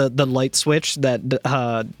about the light switch that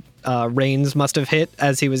Reigns must have hit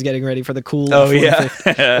as he was getting ready for the cool. Oh yeah.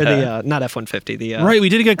 Or the not F-150. The right. We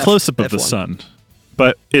did get close up of the F1. sun.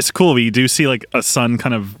 But it's cool. We do see like a sun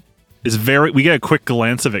kind of we get a quick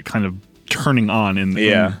glance of it kind of turning on in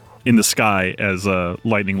the sky as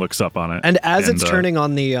Lightning looks up on it. And as it's turning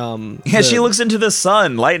on the she looks into the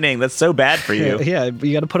sun. Lightning, that's so bad for you. Yeah,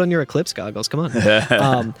 you got to put on your eclipse goggles. Come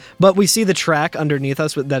on. But we see the track underneath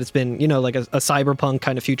us that it's been, like a cyberpunk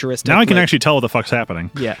kind of futuristic. Now I can actually tell what the fuck's happening.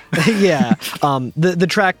 Yeah. Yeah. The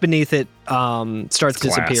track beneath it starts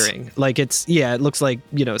disappearing. Like it looks like,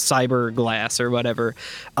 cyber glass or whatever.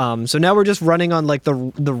 So now we're just running on like the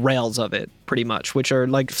rails of it pretty much, which are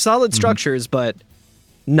like solid structures, but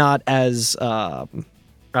not as I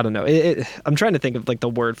don't know. I'm trying to think of like the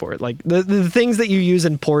word for it. Like the things that you use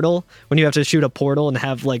in Portal when you have to shoot a portal and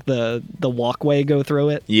have like the walkway go through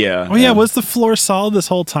it. Yeah. Oh yeah, was the floor solid this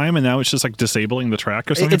whole time and now it's just like disabling the track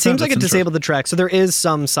or something? It seems like it disabled the track. So there is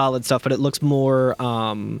some solid stuff, but it looks more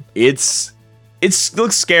it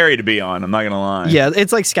looks scary to be on, I'm not gonna lie. Yeah,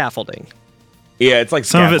 it's like scaffolding. Yeah, it's like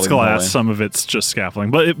some of it's glass, some of it's just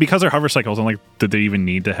scaffolding. But because they're hover cycles, I'm like, did they even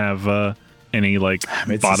need to have any like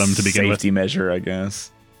bottom to begin with? Safety measure, I guess.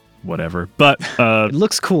 Whatever. But it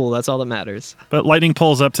looks cool. That's all that matters. But Lightning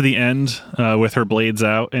pulls up to the end with her blades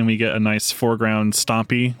out, and we get a nice foreground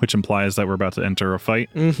stompy, which implies that we're about to enter a fight.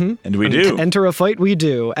 Mm-hmm. And we do enter a fight. We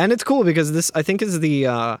do, and it's cool because this I think is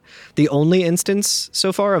the only instance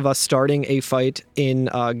so far of us starting a fight in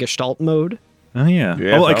Gestalt mode. Oh yeah.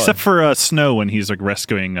 Probably. Except for Snow when he's like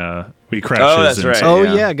rescuing. He crashes. Oh, that's right. Oh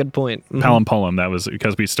yeah, good point. Palim. That was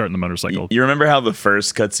because we start in the motorcycle. You remember how the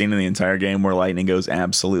first cutscene in the entire game where Lightning goes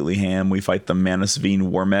absolutely ham? We fight the Manasveen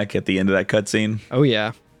war mech at the end of that cutscene. Oh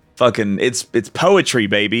yeah. Fucking, it's poetry,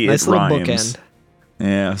 baby. Nice it little rhymes. bookend.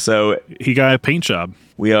 Yeah. So he got a paint job.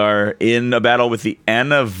 we are in a battle with the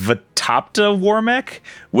Anavatapta war mech,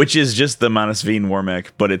 which is just the Manasveen war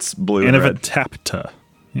mech, but it's blue and red. Anavatapta.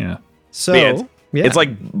 Yeah. So yeah, it's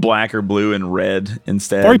like black or blue and red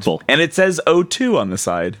instead. Purple. And it says O2 on the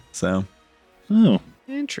side. So,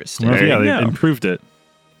 interesting. Well, yeah, you they go. improved it.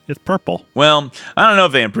 It's purple. well, I don't know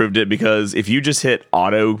if they improved it because if you just hit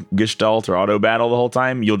auto gestalt or auto battle the whole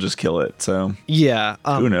time, you'll just kill it. So, Yeah.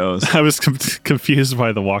 who knows? I was confused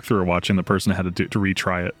by the walkthrough we're watching. The person had to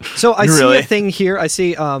retry it. So I see Really? a thing here. I see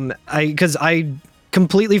because I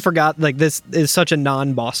completely forgot, like, this is such a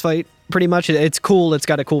non-boss fight. Pretty much, it's cool. It's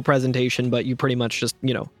got a cool presentation, but you pretty much just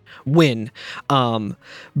win.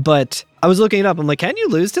 But I was looking it up. I'm like, can you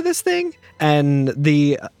lose to this thing? And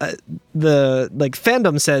the like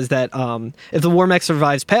fandom says that if the war mech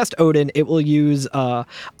survives past Odin, it will use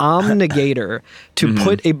Omnigator to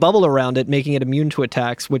put a bubble around it, making it immune to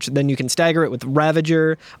attacks. Which then you can stagger it with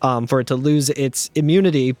Ravager for it to lose its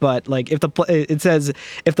immunity. But like if it says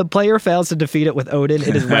if the player fails to defeat it with Odin,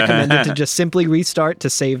 it is recommended to just simply restart to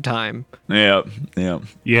save time. Yeah.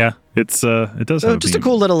 Yeah, it's it does. So have just a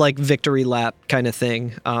cool little like victory lap kind of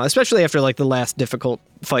thing, especially after like the last difficult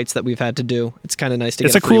fights that we've had to do. It's kind of nice to get.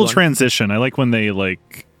 It's a free cool one. transition. I like when they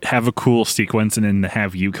like have a cool sequence and then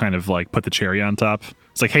have you kind of like put the cherry on top.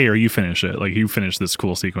 It's like, hey, or you finish it. Like you finish this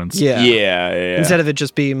cool sequence. Yeah. Instead of it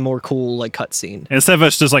just being more cool like cutscene. Instead of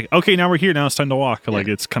us just like, okay, now we're here. Now it's time to walk. Like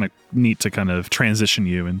it's kind of neat to kind of transition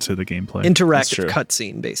you into the gameplay. Interactive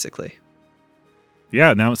cutscene, basically.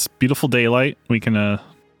 Yeah, now it's beautiful daylight. We can.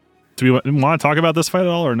 Do we want to talk about this fight at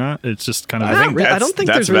all or not? It's just kind of. I don't think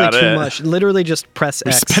there's really too much. Literally, just press We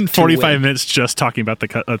X. spent 45 minutes just talking about the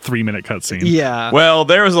 3-minute cutscene. Yeah. Well,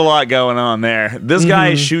 there was a lot going on there. This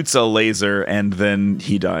guy shoots a laser and then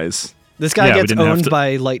he dies. This guy we gets didn't have owned to-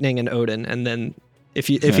 by Lightning and Odin, and then if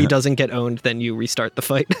he doesn't get owned, then you restart the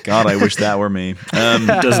fight. God, I wish that were me.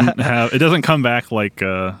 It doesn't come back like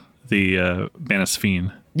the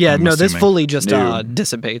Manasveen. Yeah, I'm no, this assuming. fully just No.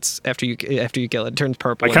 dissipates after you kill it. It turns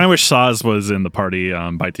purple. I kind of wish Saz was in the party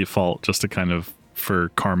by default, just to kind of for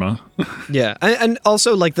karma. Yeah, and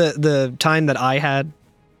also like the time that I had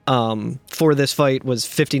for this fight was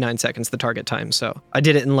 59 seconds, the target time. So I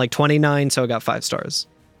did it in like 29, so I got 5 stars.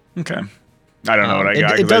 Okay. I don't know what I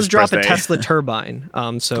got. It 'cause I does just drop a pressed Tesla turbine,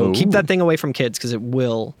 so keep Ooh. that thing away from kids because it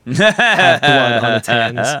will have blood on its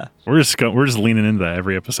hands. We're just leaning into that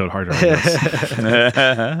every episode harder. I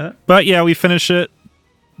guess. But yeah, we finish it.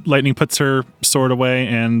 Lightning puts her sword away,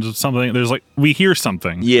 and something. There's like we hear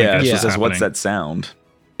something. Yeah, Like, it it's says, "What's happening. that sound?"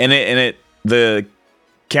 And the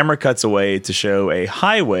camera cuts away to show a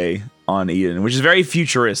highway on Eden, which is very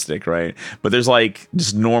futuristic, right? But there's like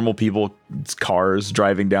just normal people, cars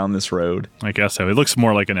driving down this road. I guess so. It looks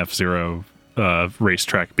more like an F-Zero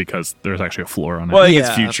racetrack because there's actually a floor on it. Well, I think it's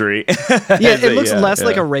Yeah. futury. Yeah, it looks less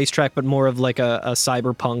like yeah. a racetrack, but more of like a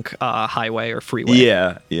cyberpunk highway or freeway.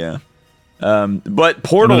 Yeah. But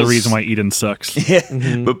portals. Another reason why Eden sucks.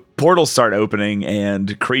 But portals start opening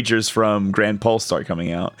and creatures from Grand Pulse start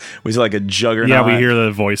coming out. We see like a juggernaut. Yeah, we hear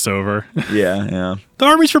the voiceover. Yeah. The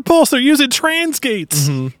army's repulsed. They're using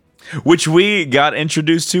transgates. Which we got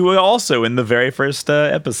introduced to also in the very first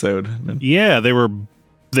episode. Yeah, they were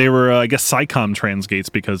I guess Psycom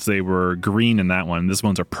transgates because they were green in that one. This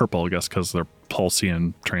ones are purple, I guess, because they're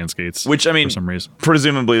Pulsian transgates. Which, I mean, for some reason.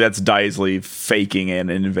 presumably that's Daisley faking an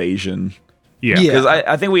invasion. Yeah. Because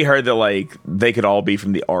I think we heard that like they could all be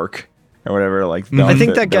from the Ark or whatever. Like I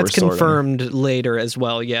think that they were gets sorting. confirmed later as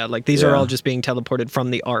well. Yeah, like these are Yeah. all just being teleported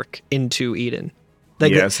from the Ark into Eden.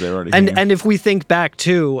 Like, Yes, they're already and here. and if we think back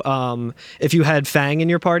to if you had Fang in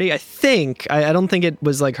your party, I don't think it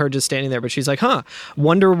was like her just standing there, but she's like,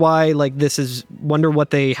 wonder why wonder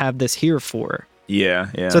what they have this here for. Yeah.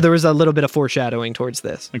 So there was a little bit of foreshadowing towards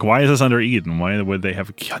this. Like, why is this under Eden? Why would they have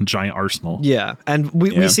a giant arsenal? Yeah, and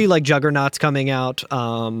we Yeah. see like juggernauts coming out,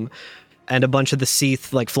 and a bunch of the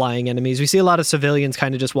Seath like flying enemies. We see a lot of civilians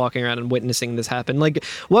kind of just walking around and witnessing this happen, like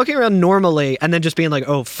walking around normally, and then just being like,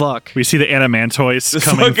 "Oh fuck." We see the Adamantoise This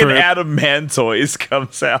coming fucking through. Adamantoise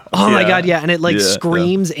comes out. Oh my god, yeah, and it like Yeah,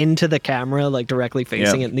 screams into the camera, like directly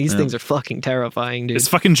facing Yeah, it. And these yeah. things are fucking terrifying, dude. It's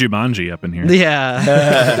fucking Jumanji up in here.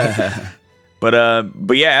 Yeah. But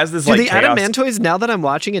yeah, as this Dude, like the chaos... Adamantoids, now that I'm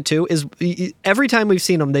watching it too, is every time we've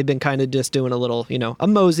seen them, they've been kind of just doing a little, a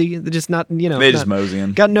mosey. They're just not, They're just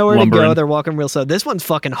moseying. Got nowhere Lumbering. to go. They're walking real slow. This one's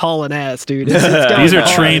fucking hauling ass, dude. These are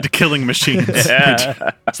trained killing machines. This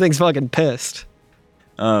thing's fucking pissed.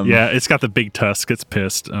 Yeah, it's got the big tusk. It's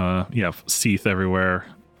pissed. Seeth everywhere.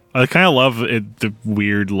 I kind of love the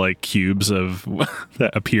weird like cubes of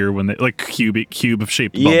that appear when they like cube of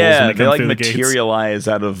shaped bubbles. Yeah, when they like the materialize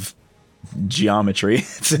out of geometry.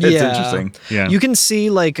 It's interesting. Yeah, you can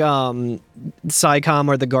see like SciComm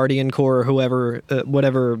or the Guardian Corps or whoever,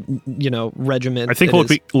 whatever regiment. I think we'll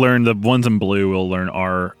learn the ones in blue. We'll learn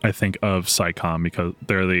of SciComm because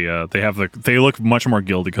they're they look much more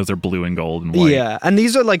guilty because they're blue and gold and white. Yeah, and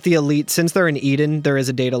these are like the elite. Since they're in Eden, there is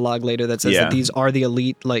a data log later that says that these are the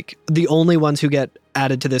elite. Like the only ones who get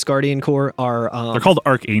added to this Guardian Corps are they're called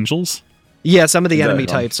Archangels. Yeah, some of the enemy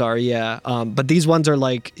types are, but these ones are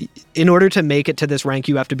like, in order to make it to this rank,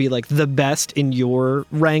 you have to be like the best in your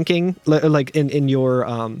ranking, like in your,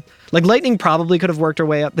 like Lightning probably could have worked her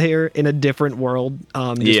way up there in a different world,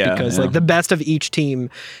 because like the best of each team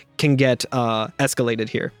can get escalated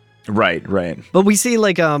here. Right. But we see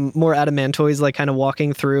like more Adamantoids like kind of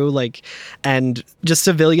walking through like, and just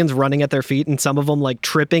civilians running at their feet, and some of them like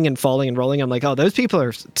tripping and falling and rolling. I'm like, oh, those people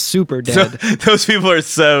are super dead. Those people are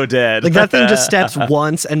so dead. Like that thing just steps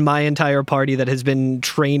once, and my entire party that has been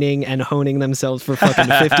training and honing themselves for fucking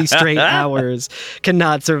 50 straight hours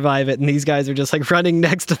cannot survive it, and these guys are just like running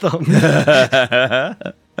next to them.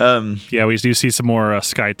 We do see some more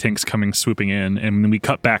sky tanks swooping in, and then we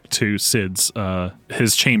cut back to Sid's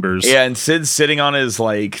his chambers. Yeah, and Sid's sitting on his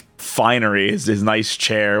like finery, his nice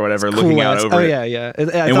chair, or whatever, looking out over. Yeah.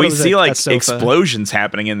 And we see like explosions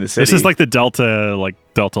happening in the city. This is like the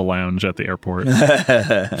Delta Lounge at the airport.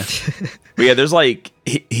 But yeah, there's like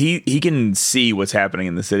he can see what's happening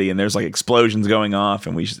in the city, and there's like explosions going off,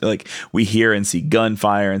 and we hear and see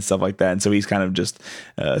gunfire and stuff like that. And so he's kind of just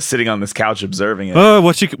sitting on this couch observing it.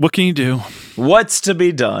 What can you do? What's to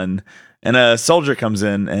be done? And a soldier comes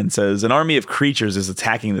in and says, an army of creatures is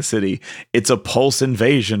attacking the city. It's a pulse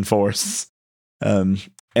invasion force. And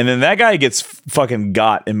then that guy gets fucking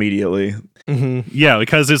got immediately. Mm-hmm. Yeah,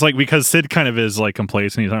 because Sid kind of is like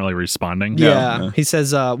complacent. He's not really responding. Yeah. He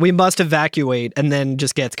says, we must evacuate, and then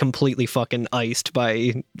just gets completely fucking iced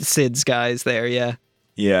by Sid's guys there. Yeah.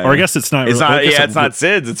 Yeah. Or I guess it's not. It's not. Yeah, it's not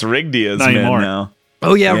Sid's. It's Rigdia's men now.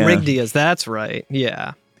 Oh yeah, Rigdia's. That's right.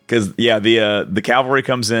 Yeah. Because the cavalry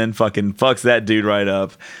comes in, fucking fucks that dude right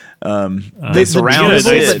up. They surround it.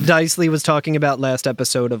 That Dicely was talking about last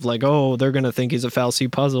episode of like, oh, they're gonna think he's a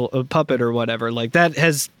Falsey puppet or whatever. Like that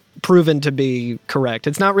has proven to be correct.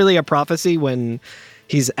 It's not really a prophecy when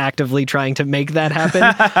he's actively trying to make that happen,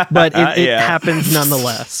 but it happens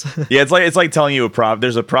nonetheless. Yeah, it's like telling you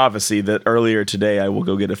there's a prophecy that earlier today I will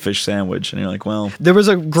go get a fish sandwich, and you're like, well, there was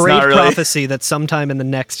a great prophecy that sometime in the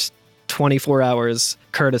next 24 hours,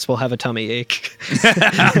 Curtis will have a tummy ache.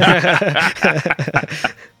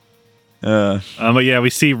 But yeah, we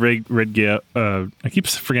see Rigdia. I keep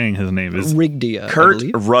forgetting his name. Is Rigdia. Kurt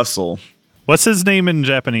Russell. What's his name in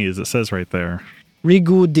Japanese? It says right there.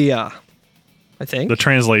 Rigudia, I think. The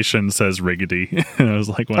translation says Riggedy. I was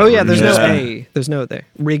like, oh yeah, there's no A. There's no there.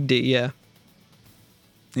 Rigdi, yeah.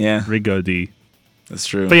 Yeah. Rigodi. That's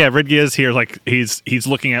true. But yeah, Rigdia is here. Like he's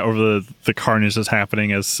looking at over the carnage that's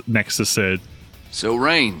happening as next to Sid. So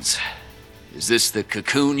Reigns, is this the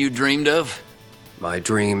cocoon you dreamed of? My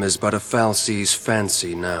dream is but a Falsey's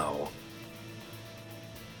fancy now.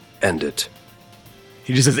 End it.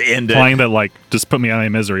 He just says end it. Implying that like just put me out of my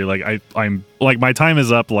misery. Like I'm like my time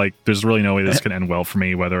is up. Like there's really no way this can end well for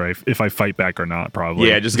me, whether if I fight back or not. Probably.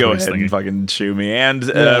 Yeah, just go ahead and fucking shoot me. And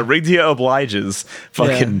Rigdia obliges.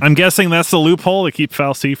 Fucking. I'm guessing that's the loophole to keep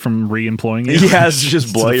Falsey from re-employing you. Yeah, it's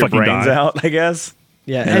just blow your brains out, I guess.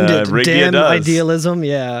 Yeah, and damn idealism.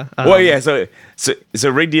 Yeah. Well, yeah. So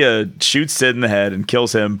Rigdia shoots Sid in the head and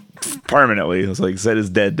kills him permanently. It's like Sid is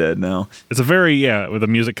dead now. It's a very where the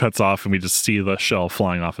music cuts off and we just see the shell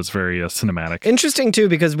flying off. It's very cinematic. Interesting too,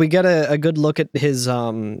 because we get a good look at his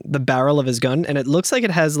the barrel of his gun, and it looks like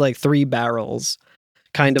it has like 3 barrels,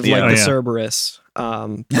 kind of like the Cerberus.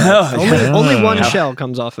 Only one shell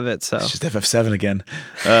comes off of it, so it's just FF7 again.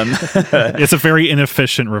 It's a very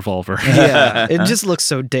inefficient revolver. Yeah, it just looks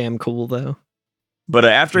so damn cool though. But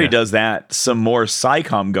after he does that, some more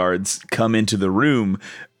SciComm guards come into the room,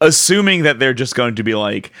 assuming that they're just going to be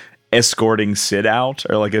like, escorting Sid out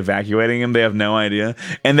or like evacuating him. They have no idea,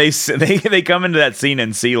 and they come into that scene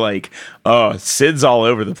and see like, oh, Sid's all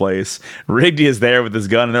over the place. Rigby is there with his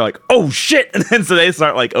gun, and they're like, oh shit, and then so they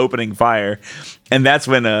start like opening fire, and that's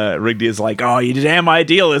when Rigby is like, oh, you damn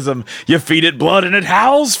idealism, you feed it blood and it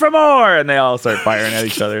howls for more, and they all start firing at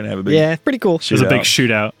each other and have a big pretty cool. There's a big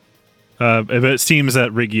shootout. It seems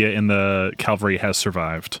that Rigia in the cavalry has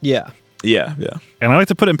survived. Yeah. And I like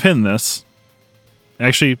to put in pin this,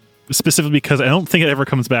 actually, specifically because I don't think it ever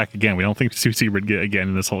comes back again. We don't think we see Rigia again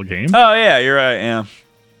in this whole game. Oh, yeah, you're right, yeah.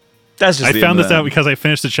 That's just I found this out because I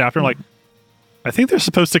finished the chapter. I'm like, I think they're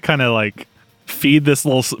supposed to kind of like feed this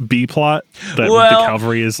little B plot that the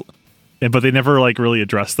cavalry is, but they never like really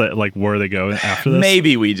address that, like where they go after this.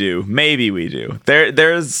 Maybe we do.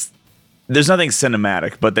 There's nothing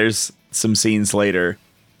cinematic, but there's some scenes later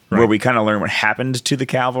where we kind of learn what happened to the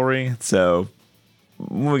cavalry. So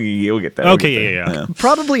we'll get that. Okay, yeah.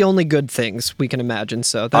 Probably only good things we can imagine.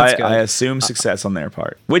 So that's good. I assume success on their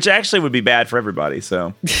part, which actually would be bad for everybody.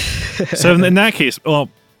 So, so in that case, well,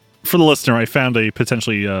 for the listener, I found a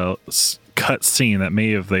potentially cut scene that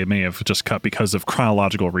they may have just cut because of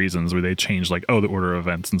chronological reasons, where they changed like the order of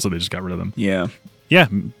events, and so they just got rid of them. Yeah.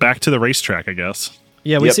 Back to the racetrack, I guess.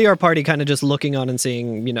 Yeah, we see our party kind of just looking on and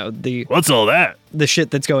seeing, what's all that? The shit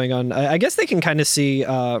that's going on. I guess they can kind of see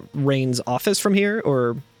Rain's office from here,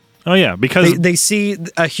 or... Oh, yeah, because... They see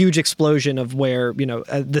a huge explosion of where,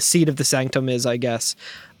 the seat of the sanctum is, I guess.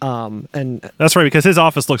 And that's right, because his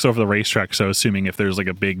office looks over the racetrack, so assuming if there's like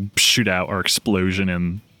a big shootout or explosion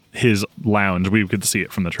in his lounge, we could see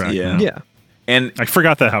it from the track. Yeah. And I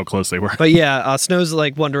forgot how close they were. But yeah, Snow's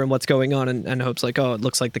like wondering what's going on, and Hope's like, oh, it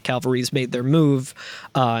looks like the cavalry's made their move.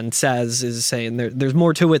 And Saz is saying there's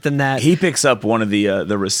more to it than that. He picks up one of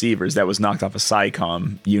the receivers that was knocked off a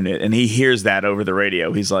SciComm unit, and he hears that over the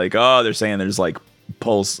radio. He's like, oh, they're saying there's like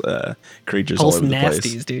pulse creatures all over the place.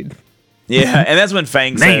 Nasties, dude. Yeah, and that's when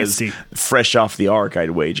Fang says, fresh off the arc,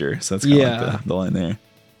 I'd wager. So that's kind of like the line there.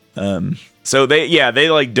 So they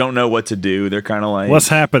like don't know what to do. They're kind of like, what's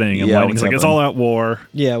happening? And Lightning's like, it's all out war.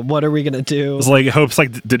 Yeah, what are we gonna do? It's like Hope's like,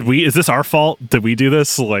 is this our fault? Did we do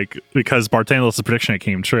this? Like, because Barthalos' prediction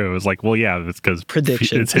came true. It's like, well, yeah, it's because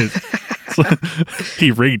prediction. It's his. He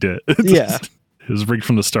rigged it. Yeah. It was rigged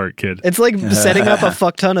from the start, kid. It's like setting up a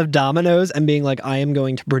fuck ton of dominoes and being like, I am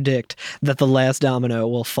going to predict that the last domino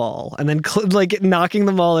will fall, and then like knocking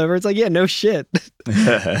them all over. It's like, yeah, no shit.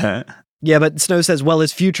 Yeah, but Snow says, well,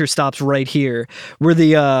 his future stops right here. We're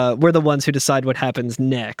the ones who decide what happens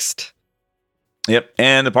next. Yep,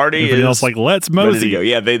 and the party Everybody else like, let's mosey. Go.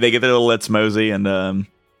 Yeah, they get their little let's mosey, and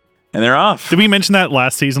they're off. Did we mention that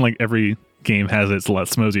last season? Like every game has its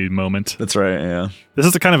let's mosey moment. That's right. Yeah, this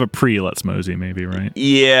is a kind of a pre-let's mosey, maybe, right?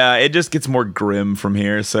 Yeah, it just gets more grim from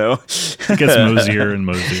here. So it gets mosier and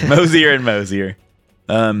mosier, mosier and mosier.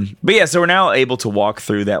 But yeah, so we're now able to walk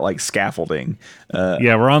through that like scaffolding.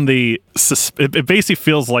 Yeah, we're on the. It basically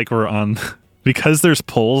feels like we're on, because there's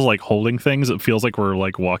poles like holding things. It feels like we're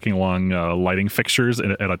like walking along lighting fixtures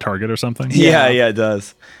at a Target or something. Yeah, it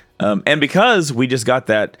does. And because we just got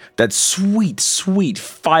that sweet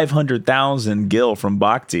 500,000 gil from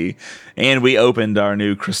Bhakti, and we opened our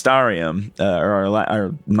new Crystarium, or our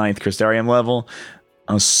 9th Crystarium level.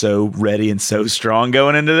 I was so ready and so strong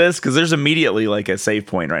going into this, because there's immediately like a save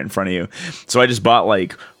point right in front of you. So I just bought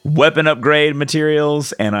like weapon upgrade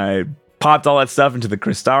materials, and I popped all that stuff into the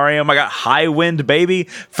Crystarium. I got high wind, baby.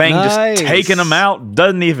 Fang just taking them out,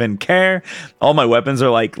 doesn't even care. All my weapons are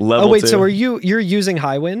like level 2. Oh wait, so you're using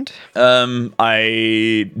high wind?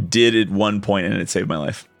 I did at one point, and it saved my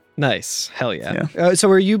life. Nice. Hell yeah. So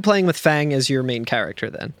are you playing with Fang as your main character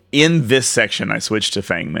then? In this section, I switched to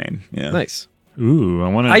Fang main. Yeah. Nice. Ooh,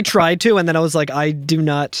 I tried to, and then I was like, I do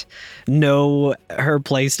not know her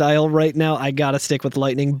playstyle right now. I gotta stick with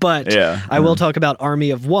Lightning, but I will talk about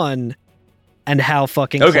Army of One and how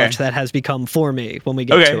fucking clutch that has become for me when we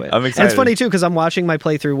get to it. I'm excited. And it's funny too, because I'm watching my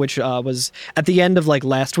playthrough, which was at the end of like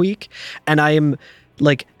last week, and I am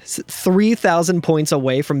like 3,000 points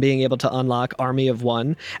away from being able to unlock Army of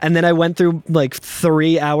One. And then I went through like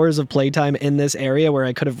 3 hours of playtime in this area where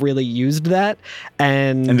I could have really used that.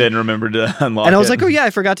 And then remembered to unlock it. And I was like, oh yeah, I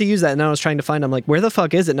forgot to use that. And I was trying to find, I'm like, where the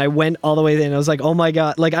fuck is it? And I went all the way there, and I was like, oh my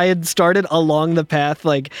God. Like I had started along the path,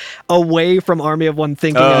 like away from Army of One,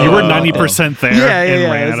 thinking you were 90% there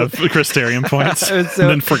and ran out of Crystarium points and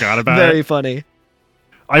then forgot about it. Very funny.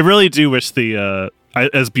 I really do wish the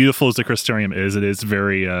as beautiful as the Crystarium is, it is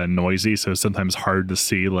very noisy, so it's sometimes hard to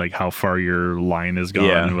see like how far your line is gone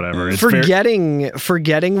and whatever. It's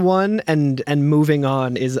forgetting one and moving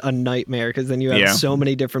on is a nightmare, because then you have so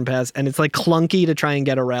many different paths, and it's like clunky to try and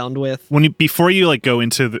get around with. Before you like go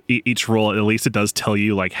into each roll, at least it does tell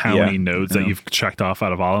you like how many nodes that you've checked off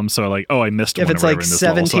out of all of them. So like, I missed one. If it's like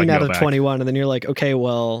 17 out of 21, and then you're like, okay,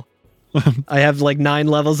 well, I have like 9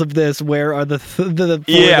 levels of this. Where are the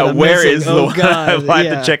where missing? is the one? I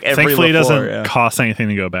have to check every Thankfully, it doesn't floor, cost anything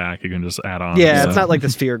to go back. You can just add on. Yeah, it's not like the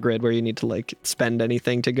sphere grid where you need to like spend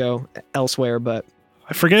anything to go elsewhere. But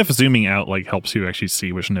I forget if zooming out like helps you actually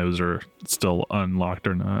see which nodes are still unlocked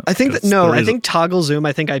or not. I think I think toggle zoom.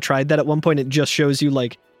 I think I tried that at one point. It just shows you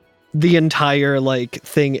like the entire like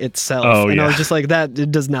thing itself. I was just like, that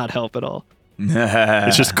it does not help at all.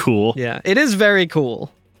 It's just cool. Yeah, it is very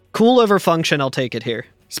cool. Cool over function, I'll take it here.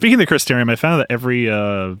 Speaking of the Crystarium, I found that every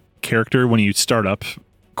character, when you start up,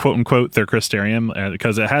 quote unquote, their Crystarium,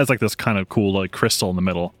 because it has like this kind of cool like crystal in the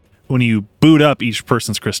middle. When you boot up each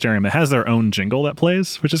person's Crystarium, it has their own jingle that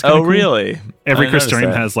plays, which is kind of cool. Really? Every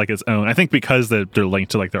Crystarium has like its own. I think because they're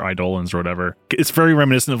linked to like their Eidolons or whatever. It's very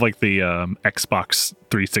reminiscent of like the Xbox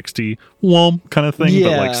 360 kind of thing,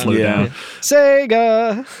 but like slowed down.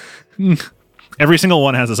 Sega! Every single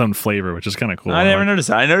one has its own flavor, which is kind of cool. I never noticed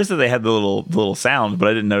that. I noticed that they had the little sound, but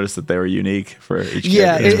I didn't notice that they were unique for each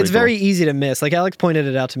Yeah, character. it's very easy to miss. Like, Alex pointed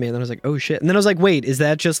it out to me, and then I was like, oh shit. And then I was like, wait, is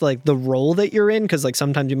that just like the role that you're in? Because like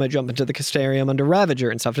sometimes you might jump into the Crystarium under Ravager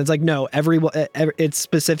and stuff. And it's like, no, it's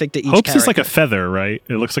specific to each Hope's character. is like a feather, right?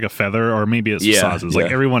 It looks like a feather, or maybe it's Saz's.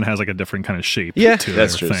 Like everyone has like a different kind of shape to that's their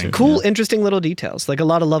true. thing. Cool, interesting little details. Like a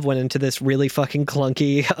lot of love went into this really fucking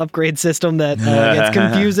clunky upgrade system that gets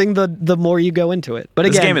confusing the more you go into it. But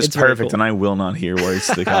again, this game is perfect, and I will not hear words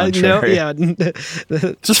to the contrary.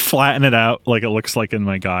 Just flatten it out like it looks like in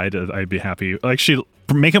my guide. I'd be happy. Actually,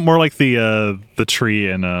 make it more like the tree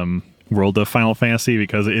in World of Final Fantasy,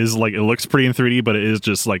 because it is like, it looks pretty in 3D, but it is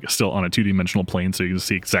just like still on a 2-dimensional plane, so you can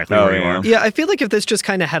see exactly where you are. Yeah, I feel like if this just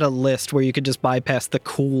kind of had a list where you could just bypass the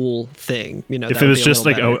cool thing, if it was just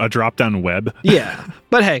like a drop-down web. Yeah,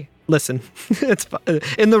 but hey. Listen, it's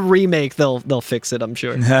in the remake. They'll fix it. I'm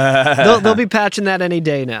sure. they'll be patching that any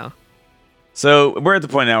day now. So we're at the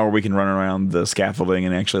point now where we can run around the scaffolding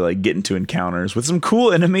and actually like get into encounters with some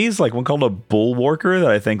cool enemies, like one called a Bullwalker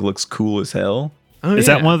that I think looks cool as hell. Is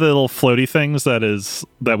that one of the little floaty things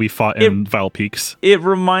that we fought in Vile Peaks? It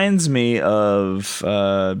reminds me of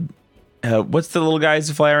what's the little guys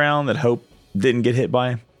who fly around that Hope didn't get hit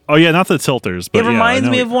by? Oh yeah, not the tilters. But it reminds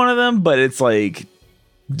me of one of them, but it's like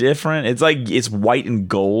different. It's like it's white and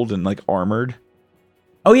gold and like armored.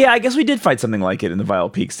 Oh yeah, I guess we did fight something like it in the Vile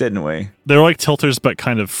Peaks, didn't we? They're like tilters, but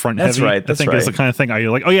kind of front heavy. That's right. I think is the kind of thing I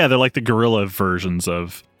like. Oh yeah, they're like the gorilla versions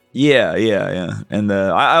of. Yeah. And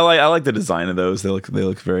I like the design of those. They look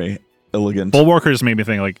very elegant. Bullwalkers made me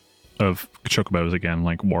think like of chocobos again,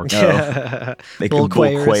 like war. They can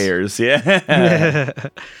bullquayers. Yeah.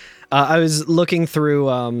 I was looking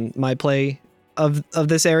through my play of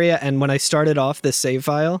this area, and when I started off this save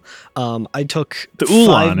file, I took the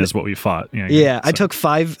Ulan is what we fought. I took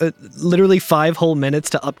literally 5 whole minutes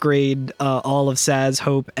to upgrade all of Saz,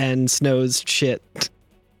 Hope, and Snow's shit.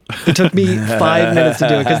 It took me 5 minutes to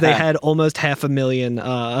do it because they had almost 500,000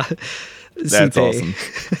 That's awesome.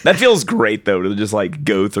 That feels great though, to just like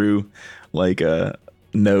go through like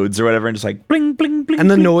nodes or whatever and just like bling bling bling, and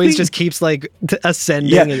the bling, noise bling. just keeps like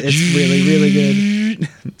ascending. Yeah. It's really, really good.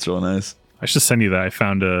 It's real nice. I should send you that. I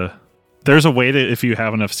found there's a way to, if you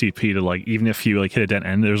have enough CP to like, even if you like hit a dead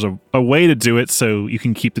end, there's a way to do it so you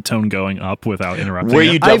can keep the tone going up without interrupting. Where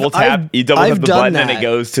you double tap the button and it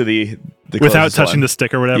goes to the without touching the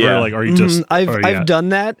stick or whatever. Yeah. Like, or you just I've done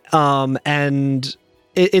that, and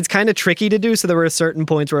it's kind of tricky to do. So there were certain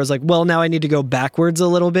points where I was like, well, now I need to go backwards a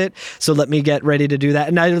little bit. So let me get ready to do that.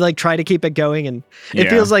 And I like try to keep it going, and it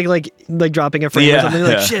feels like dropping a frame or something.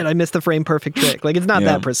 Like shit, I missed the frame perfect trick. Like it's not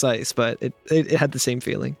that precise, but it had the same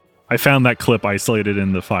feeling. I found that clip isolated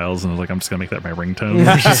in the files, and I was like, I'm just gonna make that my ringtone.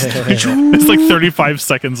 It's like 35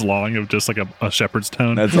 seconds long of just like a shepherd's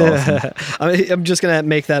tone. That's awesome. I'm just gonna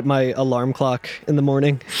make that my alarm clock in the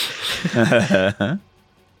morning.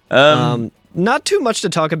 Not too much to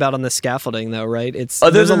talk about on the scaffolding, though, right? It's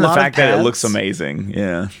other than the fact that it looks amazing.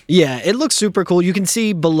 Yeah, it looks super cool. You can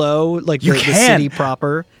see below, like the city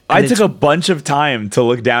proper. I took a bunch of time to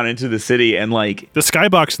look down into the city, and like the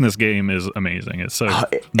skybox in this game is amazing. It's so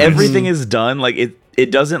everything is done. Like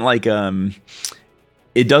it doesn't like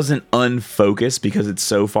it doesn't unfocus because it's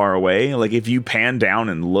so far away. Like if you pan down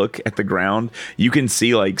and look at the ground, you can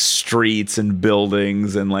see like streets and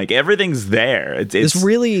buildings and like everything's there. This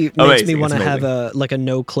really makes me want to have a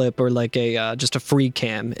no clip or like a just a free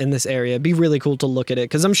cam in this area. It'd be really cool to look at it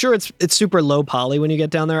because I'm sure it's super low poly when you get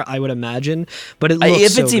down there. I would imagine, but it looks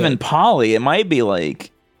if it's even poly, it might be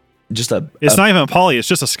like. It's not even a poly, it's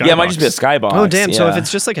just a skybox. Yeah, it might just be a skybox. Oh damn, yeah. so if it's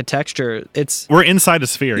just like a texture, we're inside a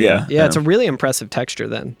sphere. Yeah, it's a really impressive texture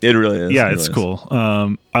then. It really is. Yeah, it's cool.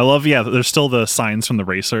 I love there's still the signs from the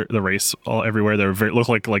race all everywhere. They're look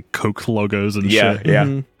like Coke logos and shit.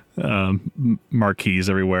 Yeah. Marquees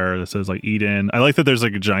everywhere that says like Eden. I like that there's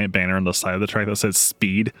like a giant banner on the side of the track that says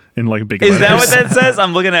speed in like big letters. Is that what that says?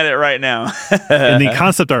 I'm looking at it right now. In the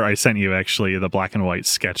concept art I sent you, actually, the black and white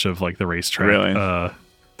sketch of like the racetrack. Really?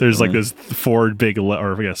 There's like those 5 big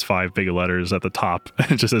letters at the top.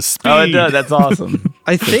 It just says speed. Oh, it does. That's awesome.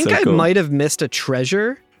 I think I might have missed a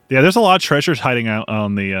treasure. Yeah, there's a lot of treasures hiding out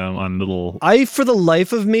on the on little. For the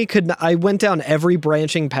life of me, I went down every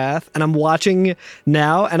branching path, and I'm watching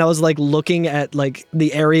now, and I was like looking at like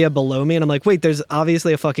the area below me, and I'm like, wait, there's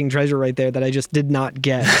obviously a fucking treasure right there that I just did not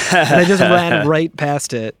get, and I just ran right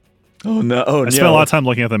past it. Oh no! Oh, I spent a lot of time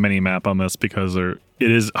looking at the mini map on this because it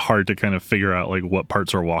is hard to kind of figure out like what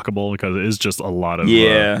parts are walkable because it is just a lot of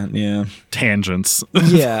tangents.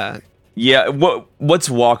 Yeah. Yeah, what's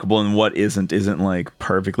walkable and what isn't like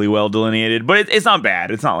perfectly well delineated, but it's not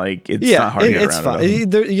bad. It's not like not hard to get around.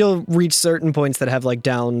 It's fine. You'll reach certain points that have like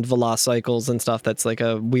downed velocicycles and stuff. That's like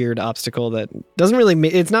a weird obstacle that doesn't really.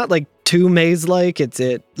 It's not like too maze-like.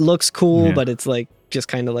 It looks cool, but it's like just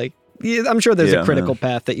kind of like. I'm sure there's a critical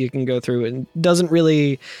path that you can go through and doesn't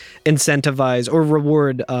really incentivize or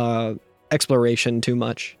reward exploration too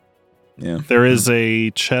much. Yeah, there is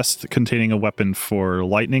a chest containing a weapon for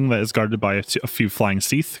lightning that is guarded by a few flying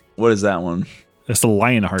Seath. What is that one? It's the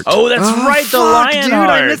Lionheart. Oh, that's right, the Lionheart. Dude,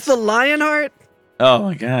 I missed the Lionheart. Oh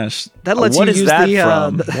my gosh, that lets you use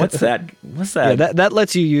from? What's that? What's that? Yeah, that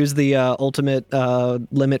lets you use the ultimate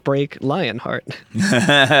limit break Lionheart.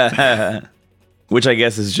 Which I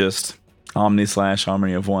guess is just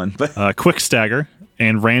Omni/Harmony of One. Quick Stagger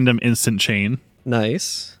and Random Instant Chain.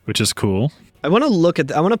 Nice. Which is cool. I want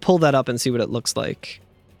to pull that up and see what it looks like.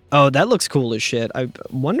 Oh, that looks cool as shit. I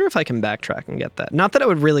wonder if I can backtrack and get that. Not that I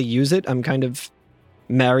would really use it. I'm kind of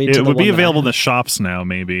married to the one. It would be available in the shops now,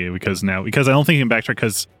 maybe, because I don't think you can backtrack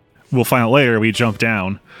because we'll find out later we jump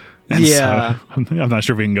down. Yeah. So I'm not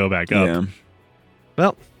sure if we can go back up.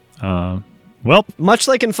 Well. Well, much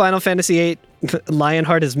like in Final Fantasy VIII,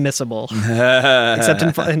 Lionheart is missable. Except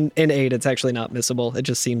in 8, it's actually not missable. It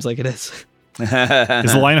just seems like it is. Is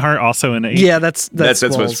the Lionheart also in 8? Yeah, that's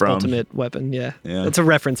what's from ultimate weapon. Yeah, it's a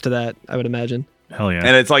reference to that, I would imagine. Hell yeah!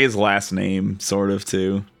 And it's like his last name, sort of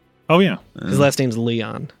too. Oh yeah, his last name's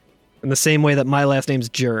Leon, in the same way that my last name's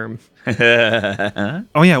Germ.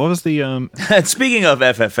 Oh yeah, what was the? Speaking of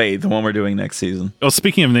FF8, the one we're doing next season. Oh,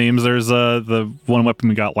 speaking of names, there's the one weapon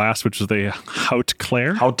we got last, which is the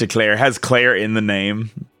Haute-Claire. Haute-Claire has Claire in the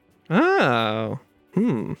name. Oh,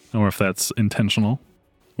 I wonder if that's intentional.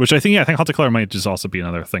 Which I think Haute-Claire might just also be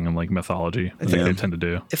another thing in like mythology. I think they tend to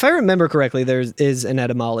do. If I remember correctly, there is an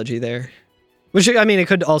etymology there. Which, I mean, it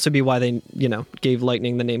could also be why they, gave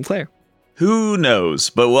Lightning the name Claire. Who knows?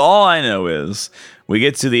 But all I know is we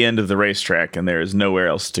get to the end of the racetrack and there is nowhere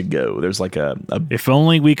else to go. There's like a If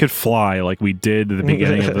only we could fly like we did at the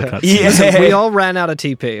beginning of the cutscene. Yeah. Listen, we all ran out of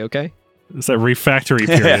TP, okay? It's a refactory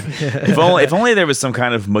period. If only there was some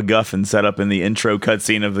kind of MacGuffin set up in the intro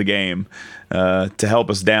cutscene of the game to help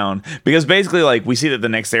us down. Because basically, like, we see that the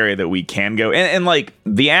next area that we can go, and like,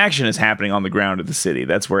 the action is happening on the ground of the city.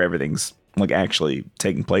 That's where everything's, like, actually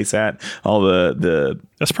taking place at. All the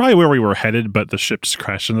That's probably where we were headed, but the ship just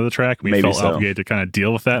crashed into the track. We felt obligated to kind of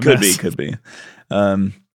deal with that mess. Could be.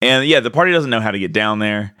 And yeah, the party doesn't know how to get down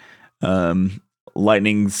there.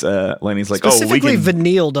 Lightning's like, specifically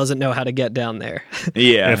Vanille doesn't know how to get down there.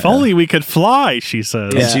 Yeah. If only we could fly, she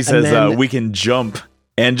says. And she says, we can jump.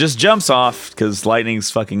 And just jumps off because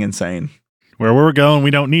Lightning's fucking insane. Where we're going,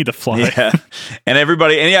 we don't need to fly. Yeah. And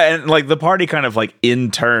everybody, and like the party kind of like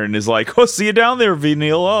in turn is like, oh, see you down there,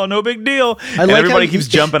 Vanille. Oh, no big deal. And like everybody keeps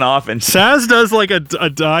jumping off. And Saz does like a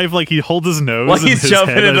dive, like he holds his nose. Like he's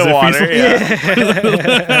jumping into water.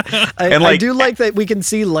 I do like that we can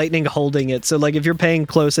see Lightning holding it. So like if you're paying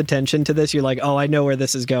close attention to this, you're like, oh, I know where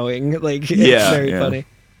this is going. Like, it's very funny.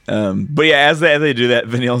 But yeah, as they do that,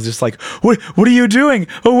 Vanille's just like, what are you doing?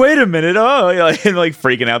 Oh, wait a minute. Oh, and like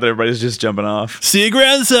freaking out that everybody's just jumping off. See you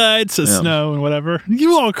outside, says Snow and whatever.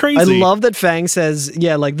 You all crazy. I love that Fang says,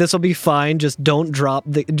 yeah, like this will be fine. Just don't drop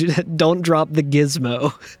the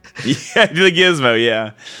gizmo. Yeah, the gizmo.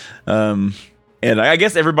 Yeah. And I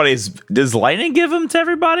guess does Lightning give them to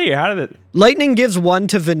everybody, or how did it? Lightning gives one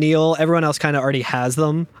to Vanille. Everyone else kind of already has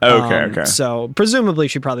them. Okay. So presumably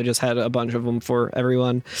she probably just had a bunch of them for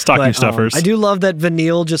everyone. Stocking stuffers. I do love that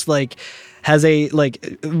Vanille just like has a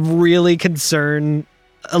like really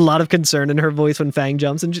a lot of concern in her voice when Fang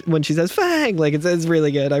jumps and when she says Fang. Like it's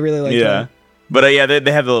really good. I really like that. But they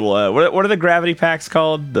have the little what are the gravity packs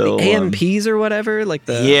called? The AMPs or whatever. Like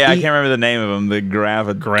the I can't remember the name of them. The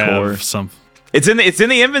Grav something. It's in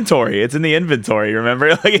the inventory. It's in the inventory.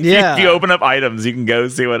 Remember, like if you open up items, you can go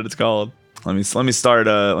see what it's called. Let me start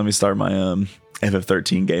my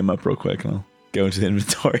FF13 game up real quick, and I'll go into the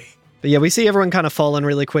inventory. But yeah, we see everyone kind of falling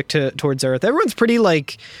really quick towards Earth. Everyone's pretty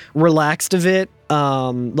like relaxed of it.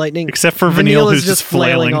 Lightning, except for Vanille, who's just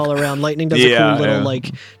flailing all around. Lightning does a cool little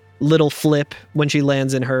little flip when she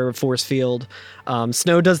lands in her force field.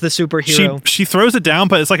 Snow does the superhero. She throws it down,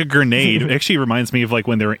 but it's like a grenade. It actually reminds me of like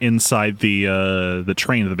when they were inside the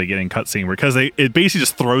train at the beginning cutscene, because it basically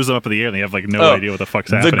just throws them up in the air and they have like no idea what the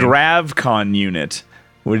fuck's happening. The GravCon unit,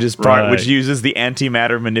 which uses the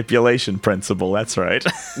antimatter manipulation principle. That's right.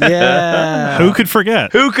 Yeah. Who could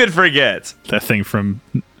forget? That thing from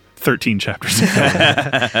 13 chapters ago.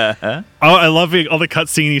 I love all the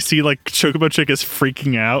cutscene. You see like Chocobo Chick is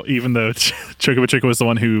freaking out, even though Chocobo Chick was the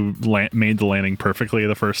one who made the landing perfectly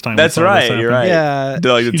the first time. That's right. You're right. Yeah.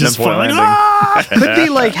 The just landing. Could be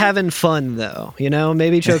like having fun though. You know,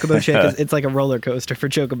 maybe Chocobo Chick it's like a roller coaster for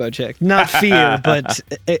Chocobo Chick. Not fear, but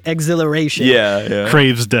exhilaration. Yeah.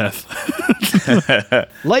 Craves death.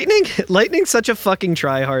 Lightning's such a fucking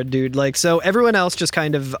tryhard, dude. Like, so everyone else just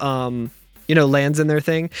kind of lands in their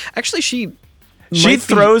thing. Actually, she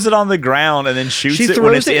throws it on the ground and then shoots it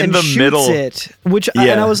when it's in the middle.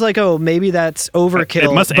 And I was like, oh, maybe that's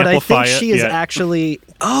overkill. It must but I think amplify she is actually.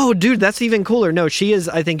 Oh, dude, that's even cooler. No, she is.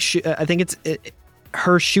 I think it's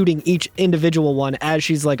her shooting each individual one as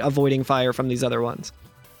she's like avoiding fire from these other ones.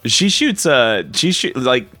 She shoots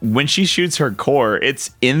like when she shoots her core, it's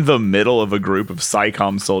in the middle of a group of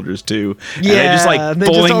PsyCom soldiers too. Yeah, and they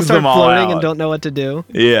just all start them all floating out and don't know what to do.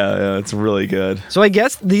 Yeah, it's really good. So I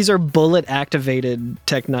guess these are bullet activated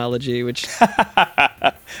technology, which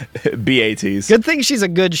BATs. Good thing she's a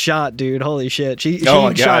good shot, dude. Holy shit. She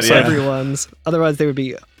shots everyone's. Otherwise they would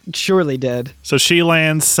be surely dead. So she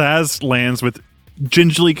lands, Saz lands with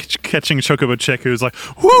gingerly catching Chocobo Chick, who's like,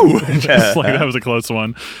 whoo! Just like that was a close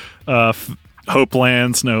one. Hope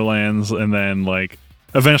lands, Snow lands, and then like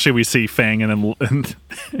eventually we see Fang and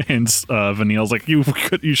Vanille's like, you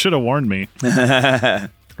should have warned me.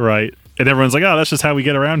 Right. And everyone's like, oh, that's just how we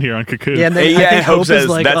get around here on Cocoon. Yeah, and then I think Hope says is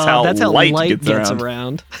like, that's how light gets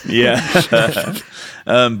around. Yeah.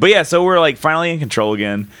 But yeah, so we're like finally in control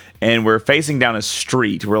again, and we're facing down a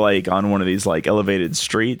street. We're like on one of these like elevated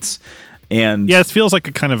streets. And yeah, it feels like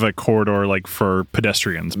a kind of a corridor like for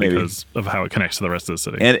pedestrians because of how it connects to the rest of the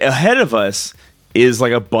city. And ahead of us is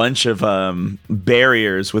like a bunch of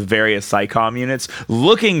barriers with various PsyCom units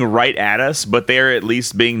looking right at us, but they're at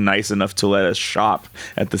least being nice enough to let us shop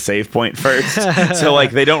at the save point first. So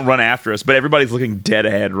like they don't run after us, but everybody's looking dead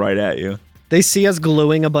ahead right at you. They see us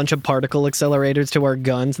gluing a bunch of particle accelerators to our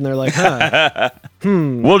guns, and they're like,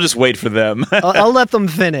 We'll just wait for them. I'll let them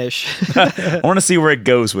finish. I want to see where it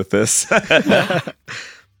goes with this.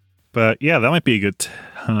 But yeah, that might be a good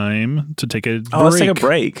time to take a break. Let's take a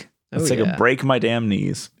break. Let's take a break my damn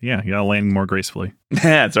knees. Yeah, you gotta land more gracefully.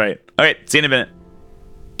 That's right. All right, see you in a minute.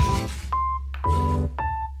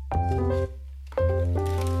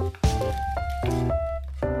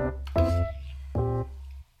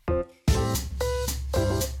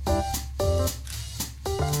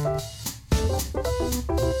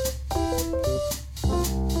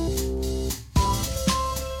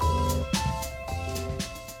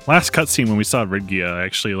 Last cutscene when we saw Ridgia,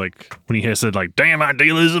 actually, like when he said like "damn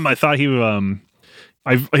idealism," I thought he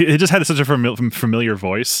it just had such a familiar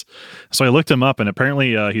voice, so I looked him up, and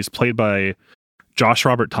apparently he's played by Josh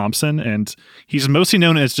Robert Thompson, and he's mostly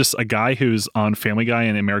known as just a guy who's on Family Guy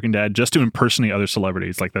and American Dad just to impersonate other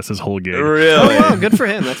celebrities. Like that's his whole gig. Really? Oh wow, good for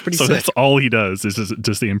him. That's pretty so sick. That's all he does is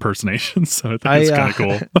just the impersonation. So I think it's kind of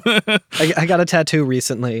cool. I got a tattoo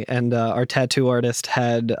recently, and our tattoo artist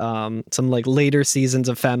had some like later seasons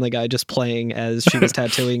of Family Guy just playing as she was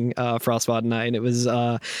tattooing Frostbot and I, and it was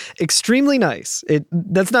extremely nice.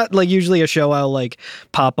 That's not like usually a show I'll like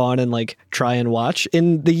pop on and like try and watch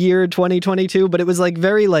in the year 2022, but it was like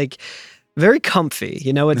very comfy.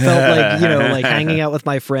 You know, it felt like, you know, like hanging out with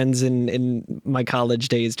my friends in my college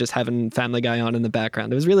days, just having Family Guy on in the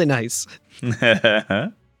background. It was really nice.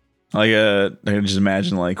 Like I can just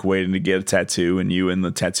imagine like waiting to get a tattoo, and you and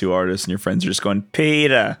the tattoo artist and your friends are just going,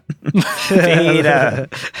 Peter, Peter.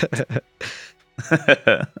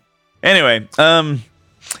 Anyway,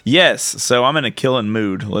 yes. So I'm in a killing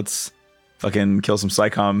mood. Let's fucking kill some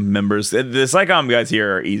Psycom members. The Psycom guys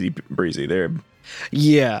here are easy breezy.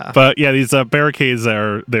 Yeah. But yeah, these barricades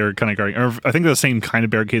they're kind of guarding. Or I think they're the same kind of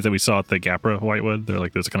barricades that we saw at the Gapra Whitewood. They're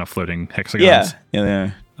like those kind of floating hexagons. Yeah,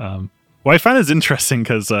 they are. Well, I find this interesting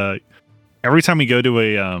because every time we go to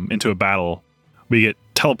into a battle, we get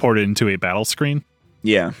teleported into a battle screen.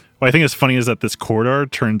 Yeah. What I think is funny is that this corridor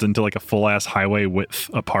turns into like a full ass highway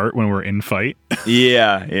width apart when we're in fight.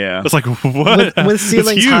 Yeah, yeah. It's like, what? With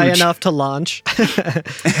ceilings high enough to launch. I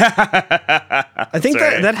think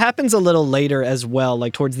that happens a little later as well,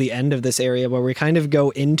 like towards the end of this area where we kind of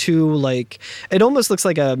go into like, it almost looks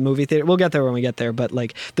like a movie theater. We'll get there when we get there, but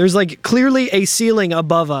like there's like clearly a ceiling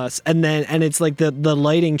above us, and it's like the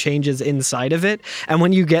lighting changes inside of it. And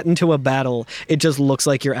when you get into a battle, it just looks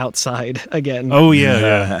like you're outside again. Oh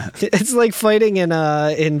yeah. It's like fighting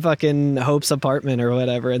in fucking Hope's apartment or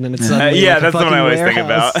whatever, and then it's suddenly yeah, like that's what I always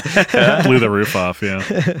warehouse. think about. Blew the roof off. Yeah,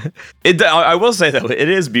 I will say though, it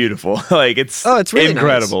is beautiful. Like it's really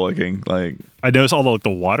incredible nice. looking. Like I noticed all the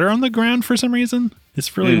water on the ground for some reason.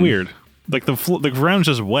 It's really weird. Like the ground's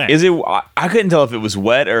just wet. Is it? I couldn't tell if it was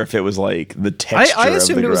wet or if it was like the texture. I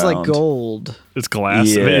assumed of the it was ground. like gold. It's glass.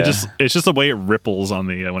 Yeah. It's just the way it ripples on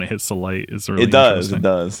the when it hits the light. It's really It does.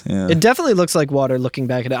 interesting. Yeah. It definitely looks like water looking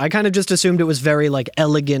back at it. I kind of just assumed it was very like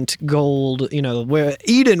elegant gold, you know, where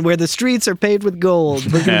Eden, where the streets are paved with gold.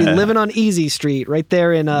 We're going to be living on Easy Street right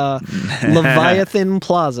there in Leviathan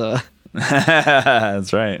Plaza.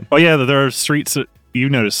 That's right. Oh yeah, there are streets. You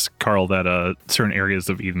noticed, Carl, that certain areas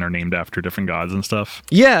of Eden are named after different gods and stuff.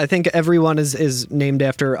 Yeah, I think everyone is named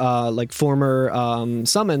after like former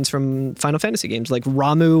summons from Final Fantasy games, like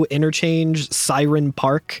Ramu Interchange, Siren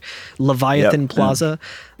Park, Leviathan Plaza,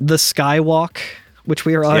 the Skywalk, which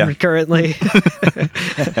we are on currently.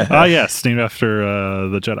 Yes, named after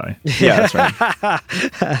the Jedi. Yeah, that's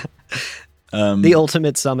right. The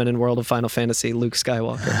ultimate summon in World of Final Fantasy, Luke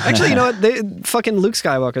Skywalker. Actually, you know what? Fucking Luke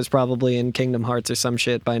Skywalker's probably in Kingdom Hearts or some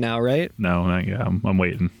shit by now, right? No, not yet. I'm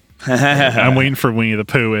waiting. I'm waiting for Winnie the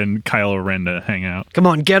Pooh and Kylo Ren to hang out. Come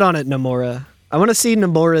on, get on it, Nomura. I want to see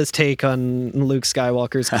Nomura's take on Luke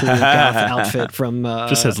Skywalker's cool goth outfit from...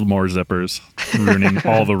 just has more zippers, ruining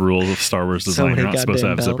all the rules of Star Wars design. You're not supposed to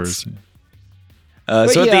have belts. zippers.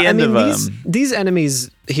 So at the end of... these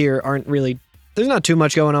enemies here aren't really... There's not too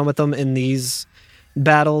much going on with them in these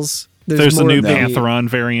battles. There's the new Pantheron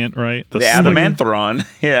variant, right? The Adamantheron,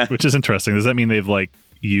 yeah. Which is interesting. Does that mean they've like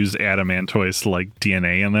used adamantoise like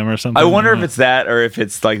DNA in them or something? I wonder if it's that or if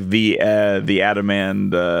it's like the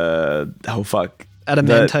adamant.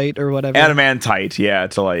 Adamantite or whatever. Adamantite, yeah,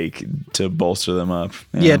 to bolster them up.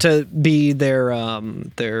 Yeah, to be their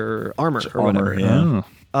armor or whatever. Yeah.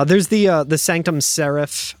 There's the Sanctum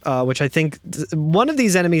Seraph, which I think one of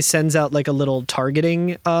these enemies sends out like a little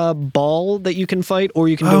targeting ball that you can fight, or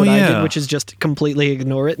you can do what I did, which is just completely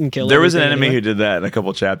ignore it and kill it. There was an enemy who did that a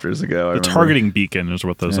couple chapters ago. The targeting beacon is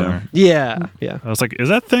what those are. Yeah. I was like, is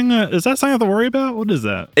that something I have to worry about? What is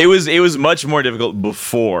that? It was much more difficult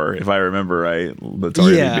before, if I remember right, the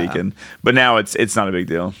targeting beacon. But now it's not a big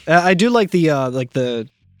deal. I do like the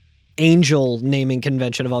angel naming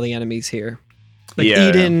convention of all the enemies here. Like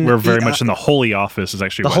Eden, we're very much in the Holy Office. Is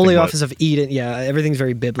actually the Holy Office of Eden. Yeah, everything's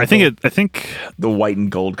very biblical. I think the white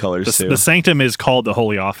and gold colors too. The Sanctum is called the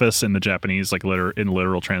Holy Office in the Japanese, like in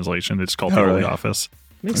literal translation. It's called the Holy Office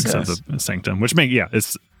instead of the Sanctum, which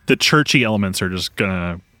it's the churchy elements are just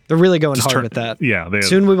gonna. They're really going hard with that. Yeah.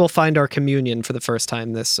 Soon we will find our communion for the first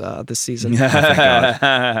time this season.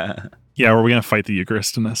 Yeah, are we going to fight the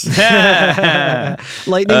Eucharist in this?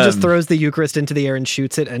 Lightning just throws the Eucharist into the air and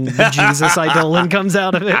shoots it, and the Jesus Eidolon comes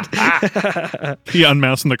out of it. He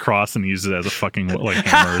unmounts the cross and uses it as a fucking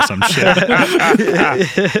hammer or some shit.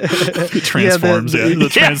 He transforms, he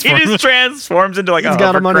just transforms into like a hovercraft. He's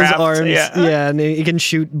got him on his arms. Yeah, and he can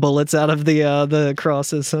shoot bullets out of the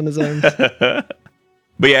crosses on his arms.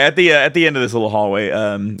 But yeah, at the end of this little hallway,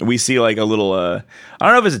 we see like a little I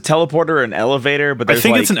don't know if it's a teleporter or an elevator, but I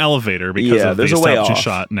think it's an elevator because of the establishing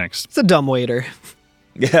shot next. It's a dumbwaiter.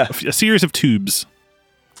 Yeah, a series of tubes.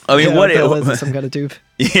 I mean, what is some kind of tube?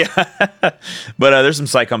 Yeah, but there's some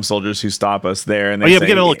Psycom soldiers who stop us there, and we get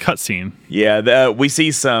a little cutscene. Yeah, we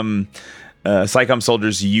see some Psychom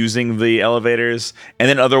soldiers using the elevators, and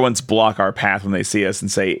then other ones block our path when they see us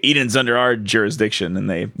and say, Eden's under our jurisdiction, and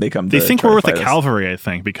they come to They think we're with the us. cavalry, I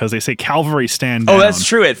think, because they say cavalry stand down. Oh, that's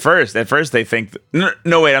true at first. At first they think...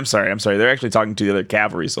 No, wait, I'm sorry. They're actually talking to the other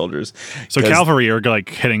cavalry soldiers. So cavalry are like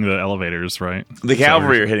hitting the elevators, right? The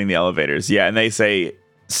cavalry are hitting the elevators, yeah, and they say...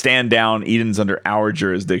 stand down, Eden's under our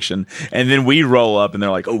jurisdiction, and then we roll up and they're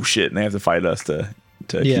like, oh shit, and they have to fight us to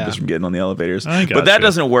keep us from getting on the elevators. But that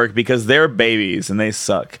doesn't work because they're babies and they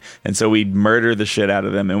suck, and so we murder the shit out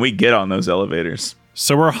of them and we get on those elevators.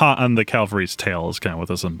 So we're hot on the cavalry's tail is kind of what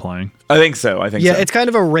this is implying. I think so. Yeah, it's kind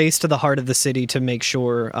of a race to the heart of the city to make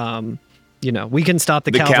sure we can stop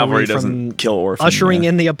the cavalry doesn't from kill orphans, ushering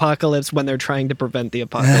in the apocalypse when they're trying to prevent the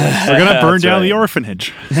apocalypse. They're gonna burn down the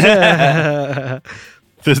orphanage.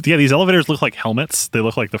 These elevators look like helmets. They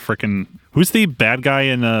look like the frickin' who's the bad guy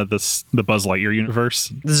in the Buzz Lightyear universe?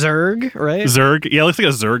 Zurg, right? Zurg. Yeah, it looks like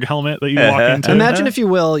a Zurg helmet that you walk into. Imagine, if you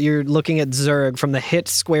will, you're looking at Zurg from the hit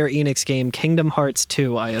Square Enix game Kingdom Hearts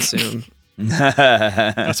 2, I assume.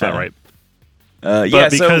 That's about right.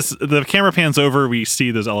 Because the camera pans over, we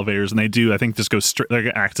see those elevators, and they do, I think, just go straight, like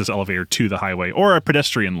an access elevator to the highway, or a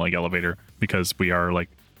pedestrian like elevator, because we are like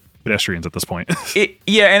pedestrians at this point. And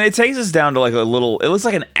it takes us down to like it looks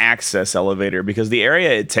like an access elevator, because the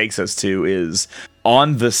area it takes us to is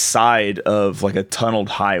on the side of like a tunneled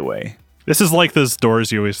highway. This is like those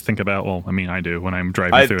doors you always think about. Well, I mean, I do when I'm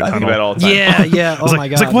driving through a tunnel. Think about it all the time. Yeah. Oh my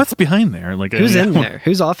god. It's like, what's behind there? Like, who's in there?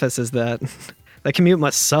 Whose office is that? That commute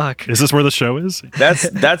must suck. Is this where the show is?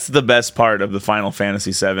 That's the best part of the Final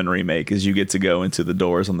Fantasy VII remake, is you get to go into the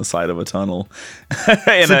doors on the side of a tunnel.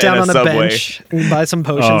 Sit down on a bench and buy some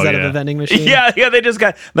potions out of a vending machine. Yeah, they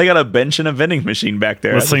got a bench and a vending machine back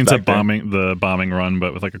there. Listening to the bombing run,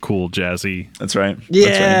 but with like a cool jazzy. That's right.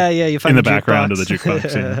 Yeah. You find in the background of the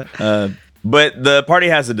jukebox. But the party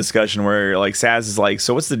has a discussion where like Saz is like,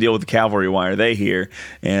 so what's the deal with the cavalry? Why are they here?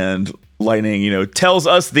 And Lightning, tells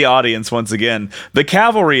us, the audience, once again, the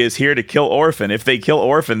cavalry is here to kill Orphan. If they kill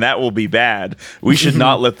Orphan, that will be bad. We should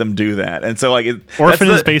not let them do that. And so, like, Orphan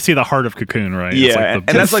is basically the heart of Cocoon, right? Yeah, and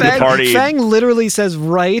that's like the party. Fang literally says,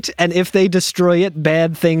 right, and if they destroy it,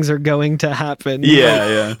 bad things are going to happen.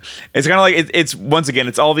 Yeah. It's kind of like, it's once again,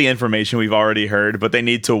 it's all the information we've already heard, but they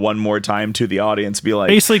need to one more time to the audience be like,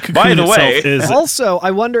 basically, Cocoon by the way. Also,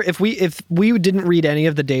 I wonder if we didn't read any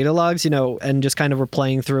of the data logs, and just kind of were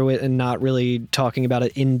playing through it and not really talking about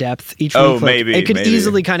it in depth each week. Maybe it could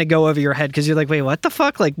easily kind of go over your head, because you're like, wait, what the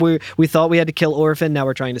fuck? Like we thought we had to kill Orphan, now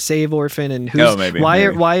we're trying to save Orphan, and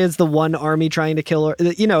why is the one army trying to kill Orphan?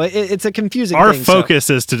 It's a confusing Our thing. Our focus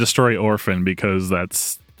is to destroy Orphan, because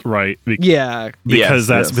that's right. Because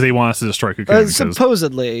they want us to destroy Cocoon.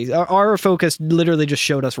 Supposedly, our focus literally just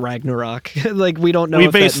showed us Ragnarok. Like, we don't know. We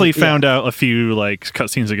basically found out a few like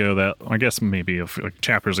cutscenes ago that, I guess maybe a few, like,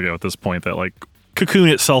 chapters ago at this point, that like Cocoon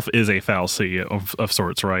itself is a fallacy of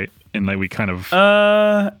sorts, right? And like we kind of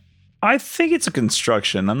I think it's a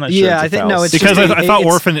construction. I'm not sure. Yeah, I think no. It's because I thought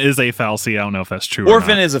Orphan is a fallacy. I don't know if that's true.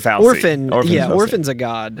 Orphan is a fallacy. Orphan's a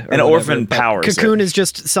god. And Orphan powers. Cocoon is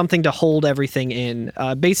just something to hold everything in.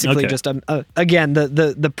 Basically, just again,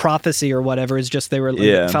 the prophecy or whatever is just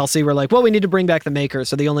fallacy. We're like, well, we need to bring back the Maker,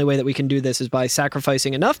 so the only way that we can do this is by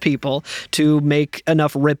sacrificing enough people to make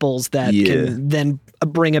enough ripples that can then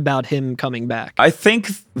bring about him coming back. I think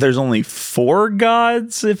there's only 4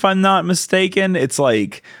 gods, if I'm not mistaken. It's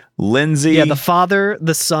like Lindsay. Yeah, the Father,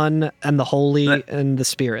 the Son, and the Holy, and the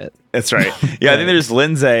Spirit. That's right. Yeah, I think there's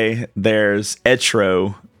Lindsay, there's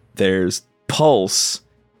Etro, there's Pulse,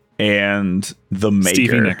 and the Maker.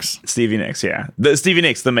 Stevie Nicks, yeah. Stevie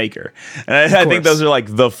Nicks, the Maker. And I think those are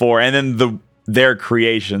like the 4. And then their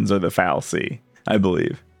creations are the fallacy, I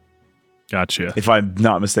believe. Gotcha. If I'm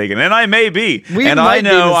not mistaken. And I may be. I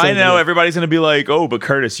know everybody's going to be like, oh, but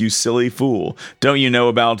Curtis, you silly fool. Don't you know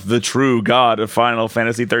about the true god of Final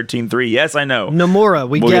Fantasy 13-3? Yes, I know. Nomura,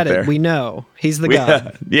 we'll get it. We know. He's the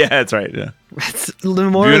god. Yeah, that's right. Yeah.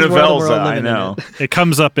 Nomora's world, I know. It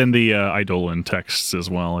comes up in the Eidolon texts as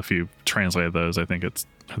well. If you translate those, I think it's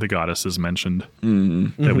the goddess is mentioned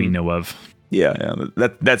that we know of. Yeah.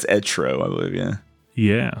 That's Etro, I believe, yeah.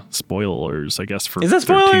 Yeah, spoilers, I guess, for Is that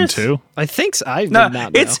spoilers? 13-2. I think so. I did not know.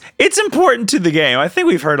 It's important to the game. I think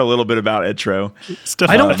we've heard a little bit about Etro.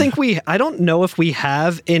 I don't know if we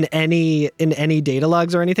have in any data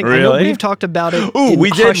logs or anything. Really? I know we've talked about it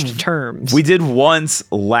in hushed terms. We did once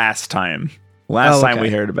last time. Time we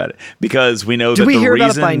heard about it, because we know that the reason... Did we hear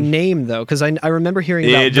about it by name, though? Because I remember hearing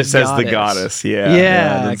about it just says the goddess.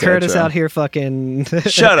 Yeah, Curtis out here fucking...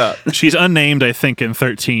 Shut up. She's unnamed, I think, in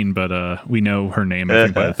 13, but we know her name, I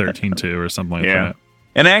think, by 13-2 or something like that.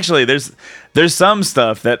 And actually, there's some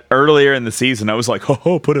stuff that earlier in the season I was like,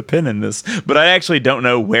 oh, put a pin in this. But I actually don't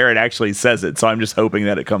know where it actually says it. So I'm just hoping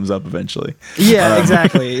that it comes up eventually. Yeah,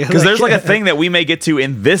 exactly. Because there's like a thing that we may get to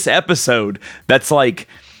in this episode that's like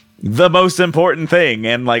the most important thing.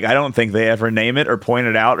 And like, I don't think they ever name it or point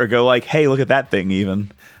it out or go like, hey, look at that thing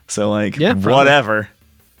even. So like, whatever.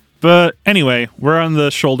 But anyway, we're on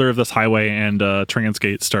the shoulder of this highway and trans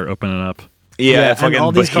gates start opening up. Yeah, and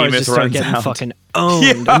all these cars just start getting fucking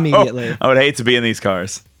owned immediately. I would hate to be in these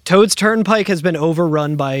cars. Toad's Turnpike has been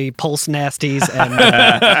overrun by pulse nasties,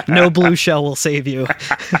 and no blue shell will save you.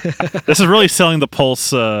 This is really selling the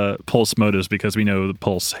pulse motives because we know the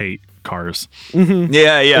pulse hate cars. Mm-hmm.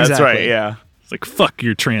 Yeah, exactly. That's right. Yeah. Like, fuck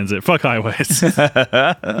your transit, fuck highways.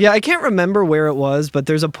 Yeah, I can't remember where it was, but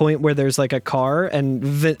there's a point where there's like a car, and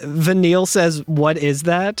Vanille says, "What is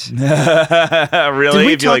that?" Really? Did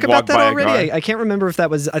we talk about that already? I can't remember if that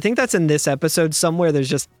was. I think that's in this episode somewhere. There's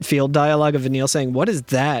just field dialogue of Vanille saying, "What is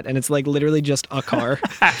that?" And it's like literally just a car.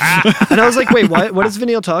 And I was like, "Wait, what is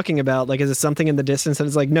Vanille talking about? Like, is it something in the distance?" And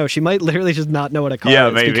it's like, no, she might literally just not know what a car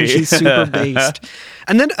is maybe. because she's super based.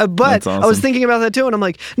 And then, but awesome. I was thinking about that too, and I'm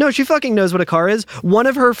like, no, she fucking knows what a car is. One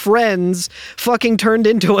of her friends fucking turned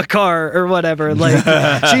into a car or whatever. Like,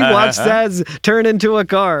 she watched Saz turn into a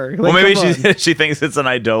car. Like, well, maybe she thinks it's an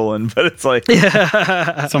Eidolon, but it's like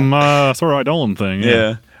some sort of Eidolon thing.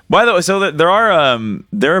 Yeah. By the way, so there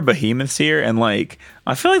are behemoths here, and like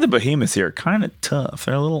I feel like the behemoths here are kind of tough.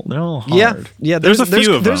 They're a little hard. Yeah. There's a few of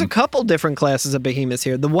them. There's a couple different classes of behemoths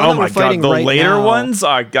here. The one that we're fighting right now. The later ones,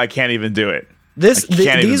 I can't even do it.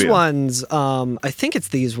 These ones, I think it's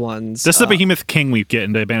these ones. This is a Behemoth King we get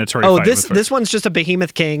into a mandatory fight with. This one's just a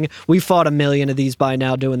Behemoth King. We fought 1 million of these by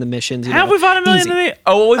now doing the missions. Have we fought 1 million of these?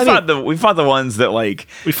 Oh, well, we fought the ones that like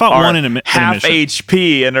we fought one in a half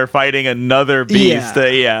HP and are fighting another beast.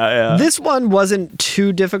 Yeah. This one wasn't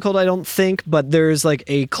too difficult, I don't think, but there's like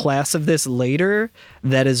a class of this later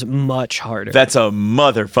that is much harder. That's a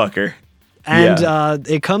motherfucker. And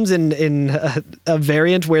it comes in a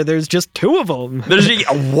variant where there's just 2 of them. There's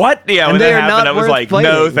what? Yeah, when that happened, I was like,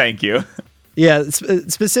 fighting. No, thank you. Yeah,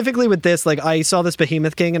 specifically with this, like I saw this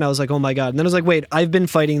Behemoth King and I was like, oh my god. And then I was like, wait, I've been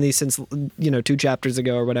fighting these since 2 chapters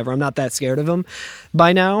ago or whatever. I'm not that scared of them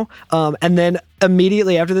by now. And then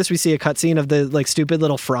immediately after this, we see a cutscene of the like stupid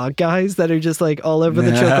little frog guys that are just like all over the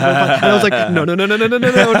chocobo. And I was like, no.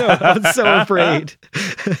 I was so afraid.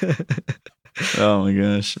 Oh my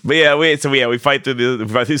gosh! But yeah, we fight through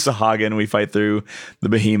Sahagin, we fight through the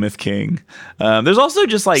Behemoth King. There's also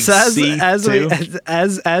just like Saz,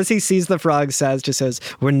 as he sees the frog, Saz just says,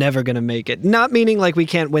 "We're never gonna make it." Not meaning like we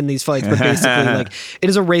can't win these fights, but basically like it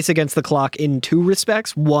is a race against the clock in 2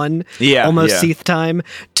 respects. 1, almost Seath time.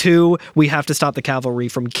 2, we have to stop the cavalry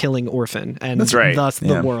from killing Orphan, and that's right. Thus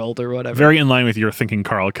the world or whatever. Very in line with your thinking,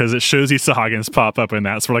 Carl, because it shows these Sahagins pop up in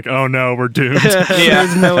that, so we're like, oh no, we're doomed.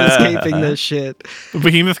 There's no escaping this shit.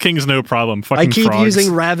 Behemoth King's no problem. Fucking I keep frogs.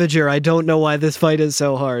 using Ravager. I don't know why this fight is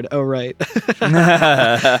so hard. Oh, right.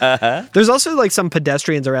 There's also like some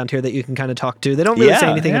pedestrians around here that you can kind of talk to. They don't really say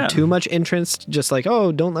anything of too much interest. Just like,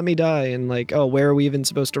 oh, don't let me die. And like, oh, where are we even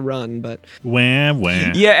supposed to run? But wah.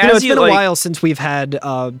 Yeah, it's been a while since we've had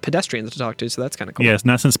pedestrians to talk to. So that's kind of cool. Yeah, it's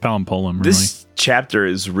not since Palimpolum, really. This chapter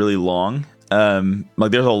is really long.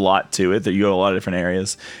 Like there's a lot to it that you go to a lot of different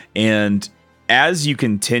areas. And as you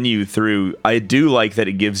continue through, I do like that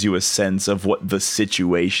it gives you a sense of what the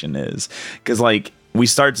situation is. Because, like, we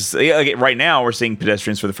start to see, like, right now, we're seeing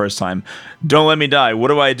pedestrians for the first time. Don't let me die. What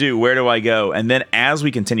do I do? Where do I go? And then as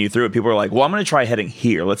we continue through it, people are like, well, I'm going to try heading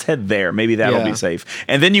here. Let's head there. Maybe that'll be safe.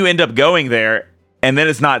 And then you end up going there. And then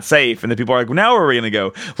it's not safe. And then people are like, well, now where are we going to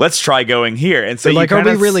go? Let's try going here. And so they're like, are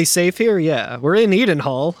we really safe here? Yeah. We're in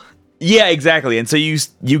Edenhall. Yeah, exactly. And so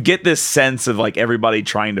you get this sense of like everybody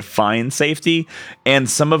trying to find safety, and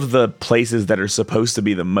some of the places that are supposed to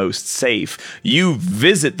be the most safe, you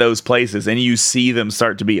visit those places and you see them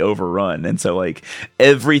start to be overrun. And so like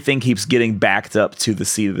everything keeps getting backed up to the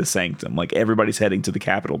seat of the sanctum. Like everybody's heading to the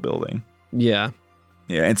Capitol building. Yeah.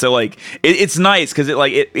 Yeah, and so like it's nice because there's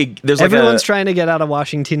like everyone's trying to get out of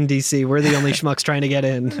Washington D.C. We're the only schmucks trying to get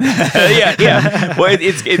in. yeah. Well,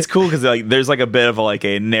 it's cool because like there's like a bit of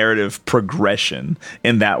a narrative progression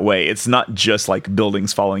in that way. It's not just like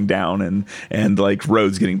buildings falling down and like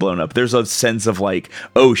roads getting blown up. There's a sense of like,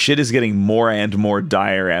 oh, shit is getting more and more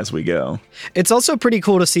dire as we go. It's also pretty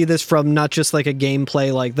cool to see this from not just like a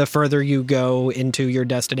gameplay, like the further you go into your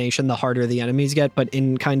destination, the harder the enemies get, but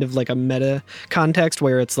in kind of like a meta context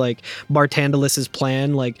where it's like Bartandalis'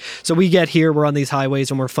 plan. Like, so we get here, we're on these highways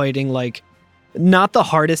and we're fighting like not the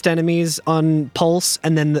hardest enemies on Pulse,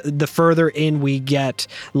 and then the further in we get,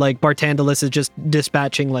 like, Bartandalis is just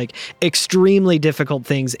dispatching, like, extremely difficult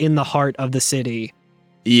things in the heart of the city.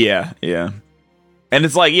 Yeah. And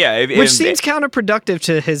it's like, which seems counterproductive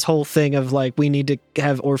to his whole thing of, like, we need to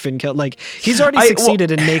have Orphan killed. Like, he's already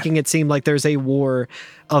succeeded in making it seem like there's a war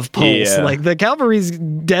of Pulse. Yeah. Like, the cavalry's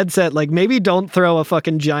dead set. Like, maybe don't throw a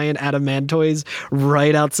fucking giant adamantoids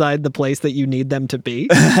right outside the place that you need them to be.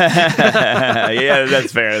 Yeah,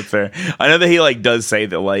 that's fair. I know that he, like, does say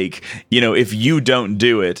that, like, you know, if you don't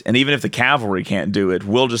do it, and even if the cavalry can't do it,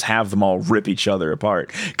 we'll just have them all rip each other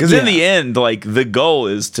apart. Because in the end, like, the goal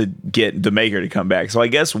is to get the Maker to come back. So I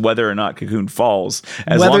guess whether or not Cocoon falls,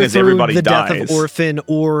 as long as everybody the dies, death of Orphan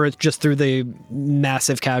or just through the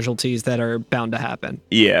massive casualties that are bound to happen.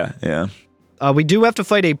 Yeah. We do have to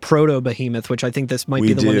fight a proto-behemoth, which I think this might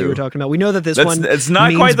be the one that you were talking about. We know that it's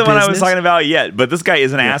not quite the one I was business. talking about yet, but this guy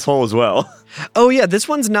is an asshole as well. Oh yeah, this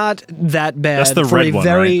one's not that bad. That's the red one,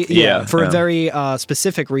 right? A very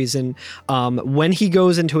specific reason. When he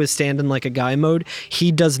goes into his stand-in like a guy mode,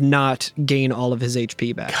 he does not gain all of his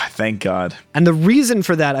HP back. God, thank God. And the reason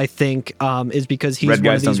for that, I think, is because he's one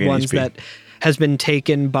of these ones HP. that has been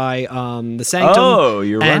taken by the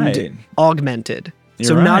Sanctum and augmented.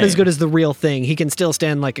 So not as good as the real thing. He can still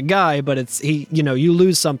stand like a guy, but you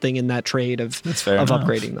lose something in that trade of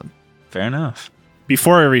upgrading them. Fair enough.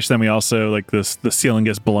 Before I reach them, we also, like, the ceiling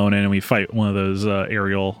gets blown in and we fight one of those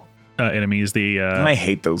aerial enemies. I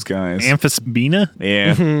hate those guys. Amphisbena?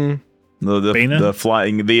 Yeah. Mm-hmm. The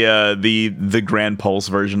flying the Grand Pulse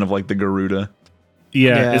version of, like, the Garuda.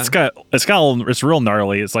 Yeah. It's real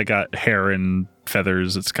gnarly. It's like got hair and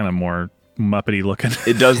feathers. It's kind of more Muppety looking.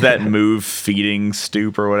 It does that move, feeding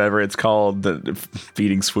stoop or whatever it's called, the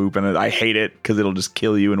feeding swoop, and I hate it because it'll just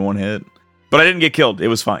kill you in one hit. But I didn't get killed. It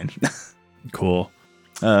was fine. Cool.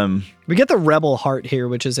 We get the Rebel Heart here,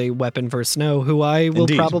 which is a weapon for Snow, who I will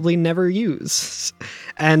probably never use.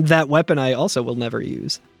 And that weapon I also will never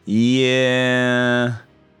use. Yeah.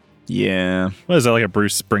 What is that, like a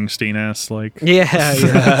Bruce Springsteen-ass, like?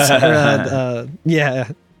 Yeah.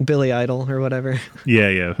 Billy Idol or whatever.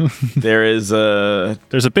 Yeah. There's a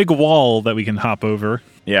big wall that we can hop over.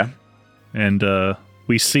 Yeah. And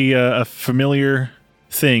we see a familiar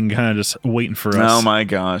thing kind of just waiting for us. Oh my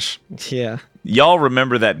gosh. Yeah. Y'all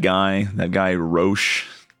remember that guy Roche?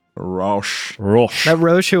 That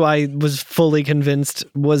Roche, who I was fully convinced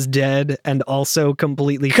was dead and also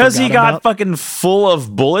completely because he got about. fucking full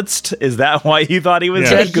of bullets. Is that why you thought he was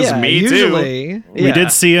dead? Because me too. We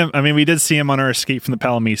did see him. I mean, we did see him on our escape from the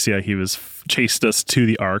Palamecia. He was chased us to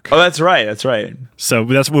the Ark. Oh, that's right. So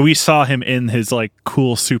that's where we saw him in his, like,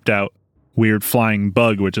 cool souped out weird flying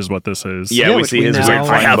bug, which is what this is. Yeah, we see his weird flying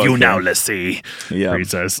bug. I have you now, let's see. Yeah, he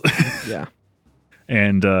says. Yeah.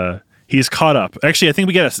 And he's caught up. Actually, I think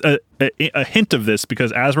we get a hint of this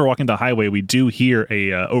because as we're walking the highway, we do hear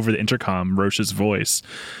over the intercom Roche's voice.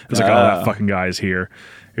 It's like, oh, that fucking guy's here.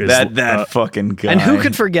 That fucking guy. And who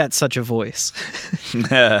could forget such a voice?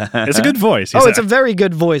 It's a good voice. It's a very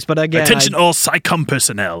good voice, but again... Attention all SciComm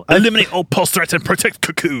personnel. Eliminate all pulse threats and protect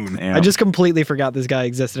Cocoon. Yeah. I just completely forgot this guy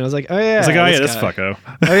existed. I was like, oh yeah. It's like, oh yeah, this fucko.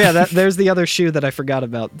 Oh yeah, there's the other shoe that I forgot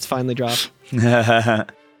about. It's finally dropped.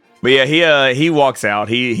 But yeah, he walks out.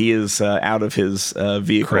 He is out of his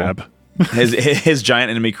vehicle. Crab. his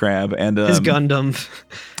giant enemy crab and his Gundam.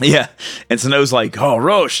 Yeah, and Snow's like, "Oh,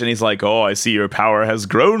 Roche," and he's like, "Oh, I see your power has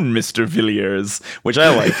grown, Mr. Villiers," which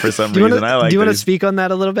I like for some reason. Do you want to speak on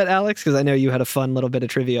that a little bit, Alex? Because I know you had a fun little bit of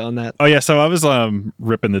trivia on that. Oh yeah, so I was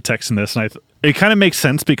ripping the text in this, and it kind of makes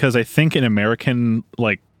sense because I think in American,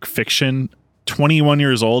 like, fiction, 21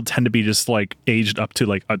 years old tend to be just, like, aged up to,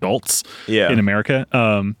 like, adults. Yeah. In America.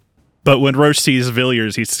 But when Roche sees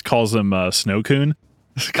Villiers, he calls him Snowcoon.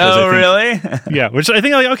 Oh, really? Yeah, which I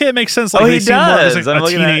think, like, okay, it makes sense. Like, he does. More a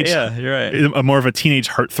teenage, yeah, you're right. More of a teenage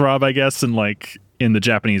heartthrob, I guess, and, like, in the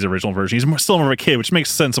Japanese original version, he's still more of a kid, which makes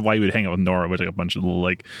sense of why you would hang out with Nora, with, like, a bunch of little,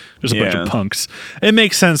 like, just a bunch of punks. It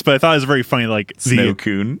makes sense, but I thought it was very funny, like,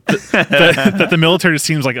 Snowcoon. that the military just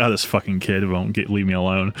seems like, oh, this fucking kid won't leave me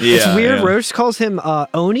alone. Yeah, it's weird. Yeah. Roche calls him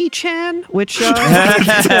Oni-chan, which.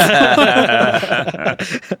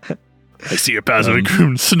 I see your powers of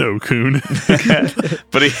Coon, Snowcoon.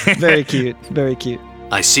 But very cute, very cute.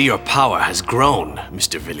 I see your power has grown,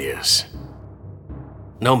 Mr. Villiers.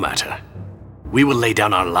 No matter. We will lay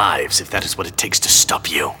down our lives if that is what it takes to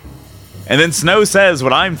stop you. And then Snow says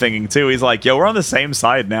what I'm thinking too. He's like, "Yo, we're on the same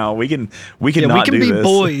side now. We can not do this. We can be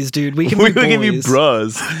boys, dude. We can be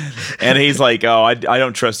bros." And he's like, "Oh, I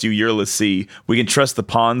don't trust you. You're Lassie. We can trust the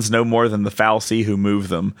pawns no more than the fal'Cie who move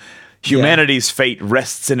them. Humanity's fate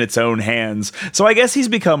rests in its own hands." So I guess he's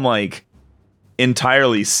become, like,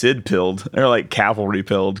 entirely Sid pilled or like cavalry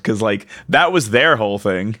pilled, because like that was their whole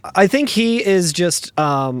thing. I think he is just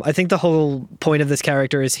I think the whole point of this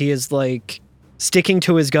character is he is like sticking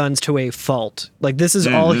to his guns to a fault. Like this is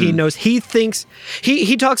all he knows. He thinks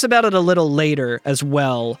he talks about it a little later as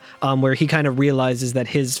well, where he kind of realizes that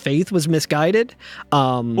his faith was misguided.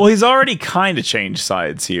 Well, he's already kind of changed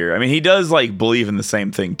sides here. I mean, he does like believe in the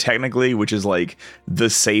same thing technically, which is like the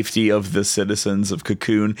safety of the citizens of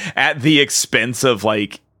Cocoon at the expense of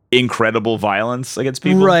like incredible violence against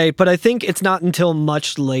people. Right, but I think it's not until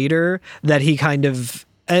much later that he kind of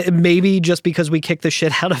maybe just because we kicked the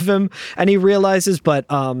shit out of him and he realizes, but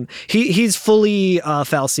he's fully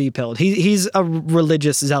Fal'Cie pilled. He's a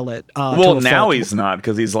religious zealot. Well, now he's not,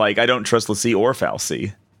 because he's like, I don't trust Lassie or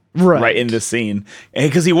Fal'Cie. Right in this scene,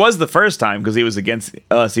 because he was the first time, because he was against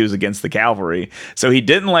us, he was against the cavalry, so he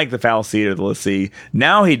didn't like the Fal'Cie or the Lassie.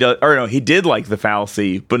 Now he does, or no, he did like the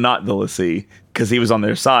Fal'Cie but not the Lassie, because he was on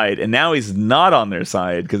their side, and now he's not on their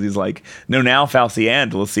side because he's like, no, now Fal'Cie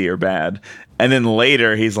and Lassie are bad. And then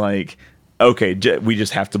later he's like, okay, we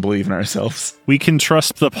just have to believe in ourselves. We can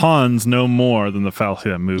trust the pawns no more than the Fal'Cie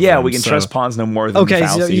that move. Yeah, we can trust pawns no more than the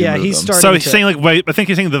Fal'Cie. So, yeah, he's starting. So he's saying like, wait, I think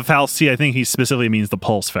he's saying the Fal'Cie. I think he specifically means the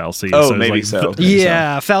pulse Fal'Cie. Oh, so maybe like, so.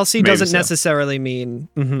 Yeah, Fal'Cie doesn't necessarily mean.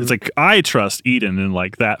 It's like I trust Eden and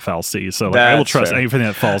like that Fal'Cie. So like, I will trust anything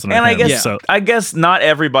that falls in. And our I guess not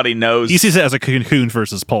everybody knows. He sees it as a Cocoon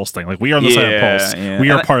versus Pulse thing. Like we are on the side of Pulse. Yeah. We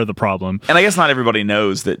are part of the problem. And I guess not everybody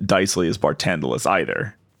knows that Dicely is Bartendalus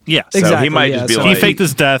either. Yeah, so exactly, he might just be like, he faked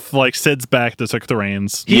his death, like Sid's back to took the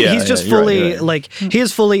reins. He's just fully like he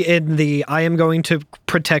is fully in the I am going to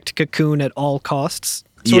protect Cocoon at all costs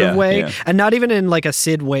sort of way, and not even in like a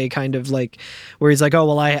Sid way, kind of like where he's like, oh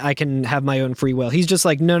well, I can have my own free will. He's just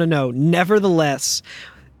like, no, nevertheless,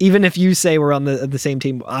 even if you say we're on the same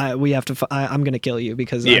team, we have to. I'm going to kill you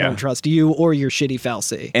because I don't trust you or your shitty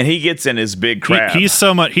Fal'Cie. And he gets in his big crab.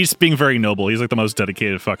 He's being very noble. He's like the most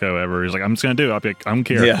dedicated fucko ever. He's like, I'm just going to do it. I don't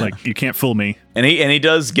care. Yeah. Like you can't fool me. And he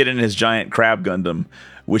does get in his giant crab Gundam,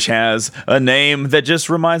 which has a name that just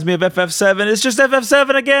reminds me of FF7. It's just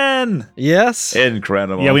FF7 again. Yes.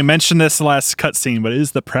 Incredible. Yeah, we mentioned this last cutscene, but it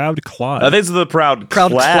is the Proud Clad. I think it's the Proud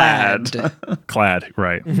Clad. Clad,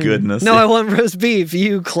 right. Goodness. No, I want roast beef.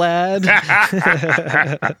 You Clad.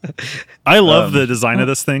 I love the design of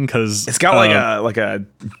this thing because it's got like a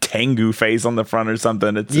Tengu face on the front or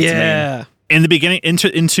something. It's yeah. In the beginning,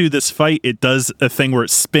 into this fight, it does a thing where it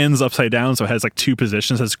spins upside down, so it has like two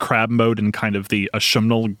positions. It has crab mode and kind of the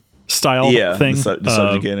Ashumnal style thing. The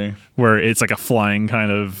subjugator. Where it's like a flying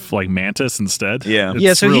kind of like mantis instead. Yeah.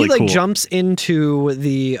 It's so really he like cool. jumps into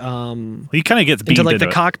the he kind of gets into like the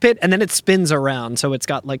cockpit, and then it spins around, so it's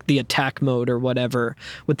got like the attack mode or whatever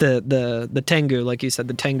with the Tengu, like you said,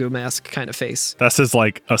 the Tengu mask kind of face. That's his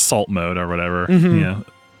like assault mode or whatever. Yeah.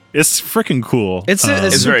 It's freaking cool. It's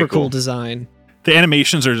a super cool design. The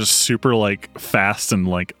animations are just super like fast and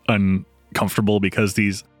like uncomfortable because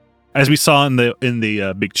these, as we saw in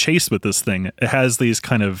the big chase with this thing, it has these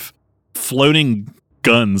kind of floating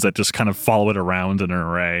guns that just kind of follow it around in an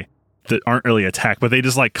array that aren't really attack, but they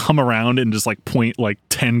just like come around and just like point like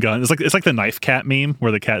 10 guns. It's like the knife cat meme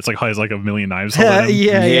where the cat's like has like a million knives. Yeah.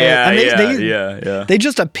 They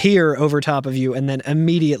just appear over top of you and then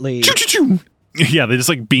immediately. Yeah, they just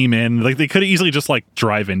like beam in. Like they could easily just like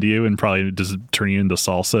drive into you and probably just turn you into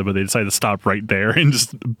salsa, but they decided to stop right there and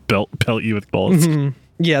just pelt you with bullets. Mm-hmm.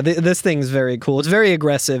 Yeah, this thing's very cool. It's very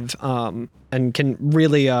aggressive, and can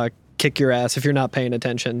really kick your ass if you're not paying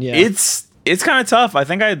attention. Yeah, it's kind of tough. I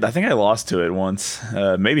think I lost to it once,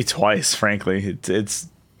 maybe twice. Frankly, it's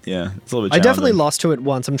a little bit challenging. I definitely lost to it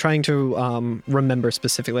once. I'm trying to remember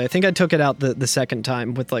specifically. I think I took it out the second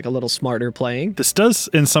time with like a little smarter playing. This does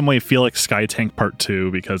in some way feel like Sky Tank Part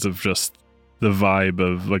 2 because of just the vibe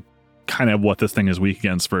of like kind of what this thing is weak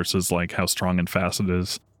against versus like how strong and fast it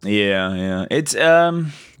is. Yeah. It's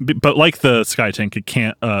but like the Sky Tank, it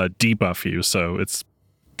can't debuff you, so it's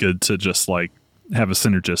good to just like have a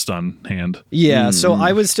synergist on hand. Yeah, so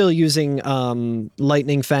I was still using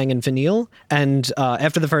Lightning Fang and Vanille, and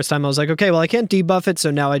after the first time I was like, okay, well I can't debuff it, so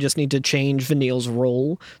now I just need to change Vanille's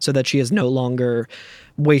role so that she is no longer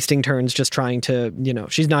wasting turns just trying to,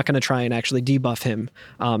 she's not going to try and actually debuff him,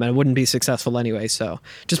 and it wouldn't be successful anyway, so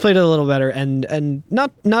just played it a little better and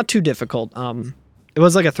not too difficult. It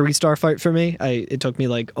was like a 3-star fight for me. It took me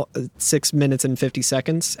like 6 minutes and 50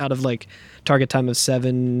 seconds out of like target time of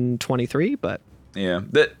 7:23, but yeah,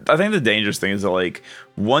 I think the dangerous thing is that like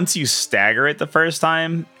once you stagger it the first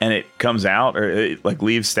time and it comes out or it like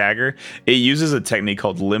leaves stagger, it uses a technique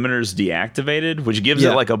called Limiters Deactivated, which gives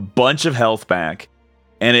it like a bunch of health back,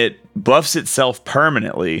 and it buffs itself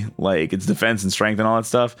permanently, like its defense and strength and all that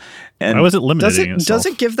stuff. And why was it limiting itself? Does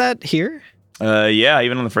it give that here? Yeah,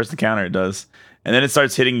 even on the first encounter it does. And then it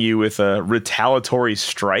starts hitting you with a retaliatory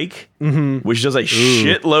strike, which does a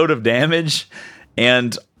shitload of damage.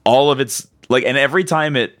 And all of its like, and every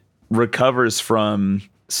time it recovers from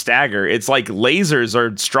stagger, it's like lasers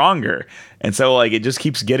are stronger, and so like it just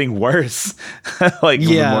keeps getting worse. Like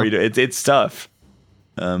the more you do it's tough.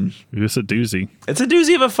 It's a doozy. It's a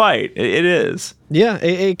doozy of a fight. It is. Yeah,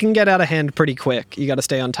 it can get out of hand pretty quick. You got to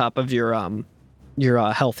stay on top of your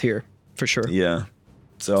health here for sure. Yeah.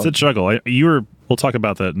 So it's a juggle. We'll talk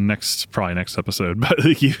about that next episode.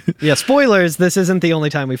 But yeah, spoilers. This isn't the only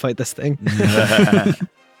time we fight this thing.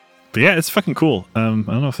 But yeah, it's fucking cool. I don't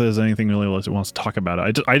know if there's anything really else that wants to talk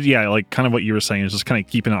about it. Yeah, like kind of what you were saying is just kind of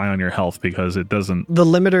keep an eye on your health because it doesn't. The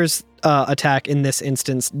limiter's attack in this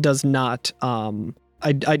instance does not.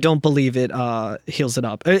 I don't believe it heals it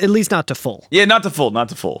up. At least not to full. Yeah, not to full. Not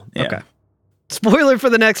to full. Yeah. Okay. Spoiler for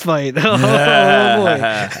the next fight. Oh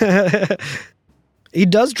boy. He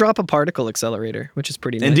does drop a particle accelerator, which is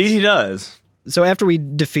pretty nice. Indeed, he does. So after we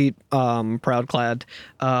defeat Proudclad,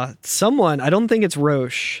 someone, I don't think it's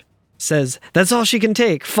Roche, says, "That's all she can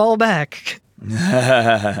take. Fall back."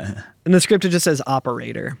 And the script it just says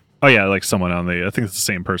operator. Oh yeah, like someone on I think it's the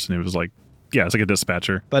same person who was like, yeah, it's like a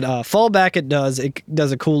dispatcher. But fall back it does. It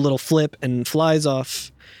does a cool little flip and flies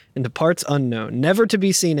off into parts unknown, never to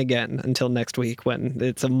be seen again until next week when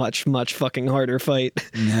it's a much, much fucking harder fight.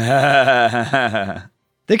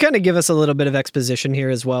 They kind of give us a little bit of exposition here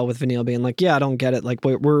as well with Vanille being like, yeah, I don't get it. Like,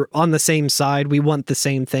 we're on the same side. We want the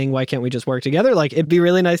same thing. Why can't we just work together? Like, it'd be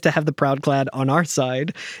really nice to have the Proudclad on our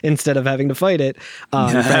side instead of having to fight it.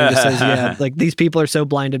 Frank just says, yeah, like, these people are so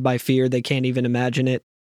blinded by fear, they can't even imagine it.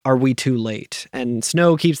 Are we too late? And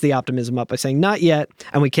Snow keeps the optimism up by saying, not yet,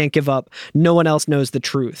 and we can't give up. No one else knows the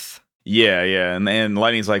truth. Yeah. And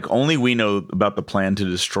Lightning's like, only we know about the plan to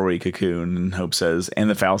destroy Cocoon, and Hope says, and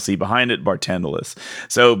the fallacy behind it, Bartendalis.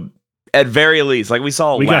 So, at very least, like we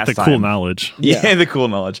saw last time. We got the cool knowledge. Yeah, the cool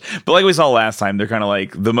knowledge. But like we saw last time, they're kind of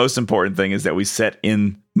like, the most important thing is that we set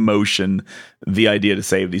in motion the idea to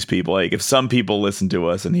save these people. Like, if some people listen to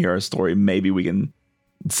us and hear our story, maybe we can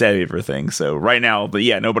save everything. So right now, but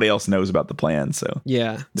yeah, nobody else knows about the plan. So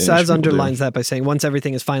yeah, Saz underlines that by saying once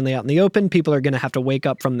everything is finally out in the open, people are going to have to wake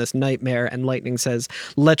up from this nightmare. And Lightning says,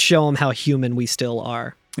 let's show them how human we still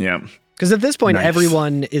are. Yeah. Because at this point,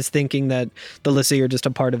 everyone is thinking that the Lissi are just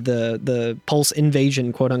a part of the Pulse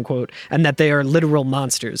invasion, quote unquote, and that they are literal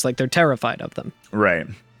monsters. Like, they're terrified of them. Right.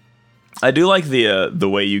 I do like the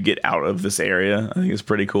way you get out of this area. I think it's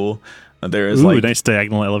pretty cool. There is a nice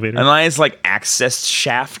diagonal elevator. A nice like access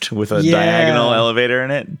shaft with a diagonal elevator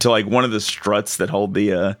in it to like one of the struts that hold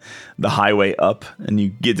the highway up, and you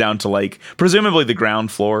get down to like presumably the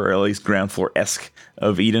ground floor, or at least ground floor-esque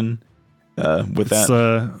of Eden. With that,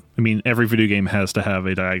 I mean, every video game has to have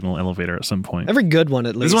a diagonal elevator at some point. Every good one,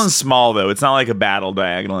 at least. This one's small though; it's not like a battle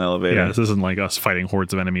diagonal elevator. Yeah, this isn't like us fighting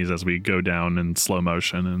hordes of enemies as we go down in slow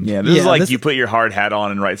motion. And this is like you put your hard hat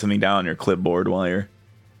on and write something down on your clipboard while you're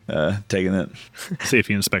taking it.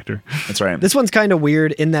 Safety inspector. That's right. This one's kind of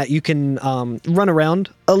weird in that you can run around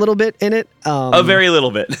a little bit in it. A very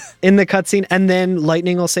little bit. In the cutscene, and then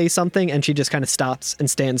Lightning will say something, and she just kind of stops and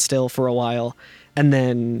stands still for a while. And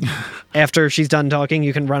then after she's done talking,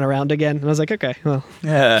 you can run around again. And I was like, okay, well.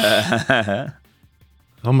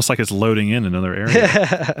 Almost like it's loading in another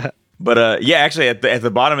area. But yeah, actually, at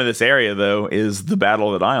the bottom of this area, though, is the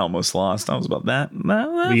battle that I almost lost. I was about that.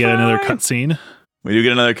 We get another cutscene. We do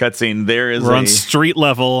get another cutscene. We're on street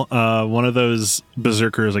level. One of those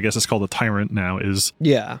berserkers, I guess it's called a tyrant now, is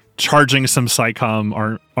charging some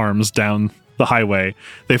Psycom arms down the highway.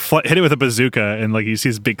 They hit it with a bazooka, and like you see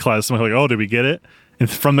this big cloud of smoke. Like, oh, did we get it? And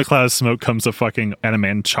from the cloud of smoke comes a fucking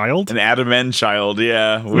adamant child. An adamant child,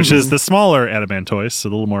 yeah. Which is the smaller Adamantoise, so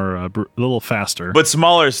a little more, a little faster. But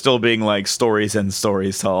smaller, still being like stories and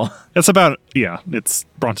stories tall. It's about, it's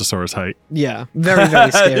Brontosaurus height. Yeah, very,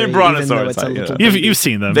 very scary. Brontosaurus height, You've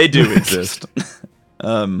seen them. They do exist.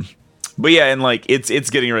 But yeah, and like it's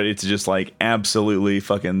getting ready to just like absolutely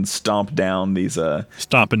fucking stomp down these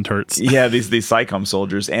stomping turts. Yeah, these Psycom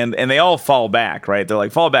soldiers, and they all fall back, right? They're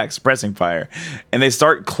like fall back, suppressing fire, and they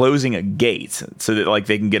start closing a gate so that like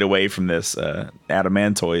they can get away from this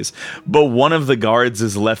Adamantoise. But one of the guards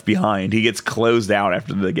is left behind. He gets closed out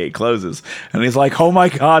after the gate closes, and he's like, "Oh my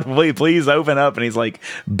god, please open up!" And he's like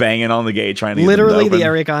banging on the gate trying to literally get them to open. the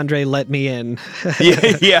Eric Andre let me in.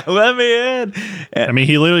 yeah, let me in. I mean,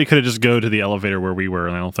 he literally could have just go to the elevator where we were,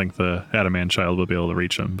 and I don't think the Adamant child will be able to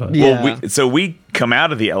reach him. But Yeah. Well, we come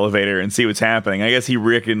out of the elevator and see what's happening. I guess he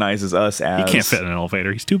recognizes us as... he can't fit in an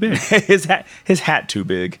elevator. He's too big. his hat too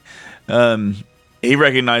big. He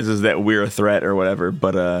recognizes that we're a threat or whatever,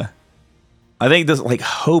 but I think this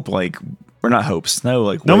Hope or not Hope,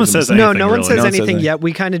 Snow no one says anything. No one says No one anything says yet.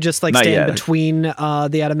 We kind of just Not stand yet. between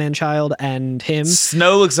the Adamant child and him.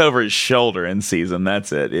 Snow looks over his shoulder and sees him.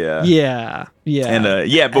 That's it. Yeah. Yeah. And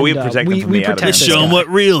we protect him from the protect Adamant this Show guy. them what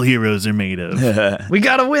real heroes are made of. We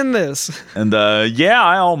gotta win this. And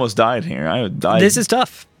I almost died here. This is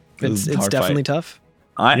tough. was a It's hard definitely fight. tough.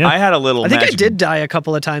 I had a little... I think magic- I did die a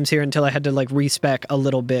couple of times here until I had to respec a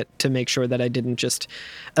little bit to make sure that I didn't just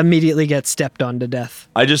immediately get stepped on to death.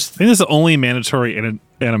 I I think this is the only mandatory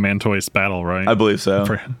Adamantoise battle, right? I believe so.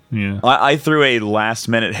 Yeah. I threw a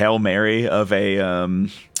last-minute Hail Mary of a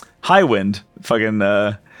High Wind fucking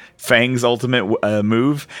Fang's ultimate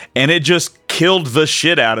move, and it just killed the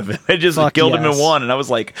shit out of him. It just killed him in one, and I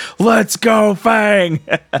was like, let's go, Fang!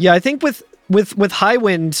 Yeah, I think with High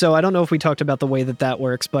Wind, so I don't know if we talked about the way that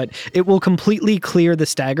works, but it will completely clear the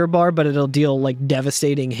stagger bar, but it'll deal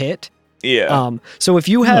devastating hit. Yeah. So if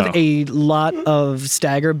you have a lot of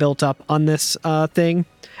stagger built up on this thing,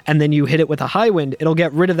 and then you hit it with a High Wind, it'll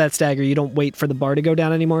get rid of that stagger. You don't wait for the bar to go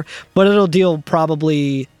down anymore, but it'll deal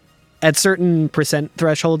probably at certain percent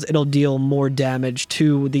thresholds, it'll deal more damage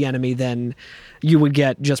to the enemy than you would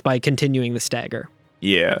get just by continuing the stagger.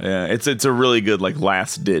 Yeah. It's a really good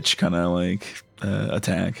last ditch kind of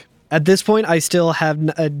attack. At this point, I still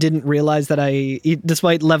didn't realize that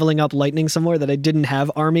despite leveling up lightning somewhere, that I didn't have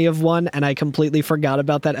Army of One, and I completely forgot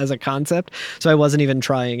about that as a concept, so I wasn't even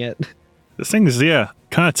trying it. This thing is,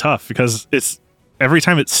 kind of tough because it's every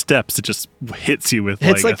time it steps, it just hits you with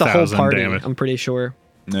It's the whole 1,000 party, damage. I'm pretty sure.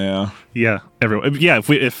 Yeah. Yeah, everyone. Yeah, if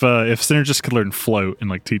Synergist could learn float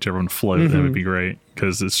and teach everyone float, that would be great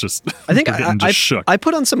because it's just I think we're getting just shook. I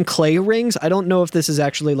put on some clay rings. I don't know if this is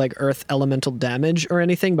actually earth elemental damage or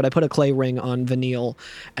anything, but I put a clay ring on Vanille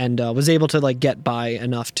and was able to get by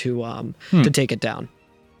enough to take it down.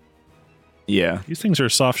 Yeah. These things are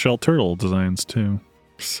soft shell turtle designs too.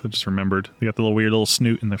 I just remembered. They got the little weird little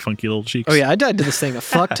snoot and the funky little cheeks. Oh yeah, I died to this thing a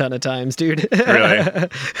fuck ton of times, dude. Really?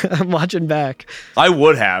 I'm watching back. I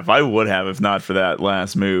would have if not for that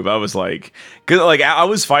last move. I was cause I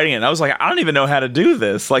was fighting it and I was I don't even know how to do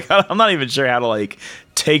this. I'm not even sure how to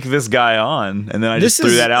take this guy on. And then I just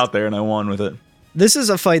threw that out there and I won with it. This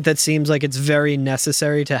is a fight that seems like it's very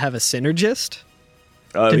necessary to have a synergist.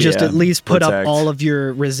 To just at least put up all of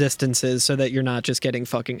your resistances so that you're not just getting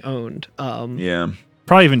fucking owned. Yeah.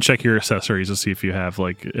 Probably even check your accessories to see if you have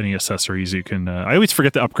any accessories you can. I always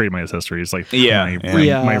forget to upgrade my accessories,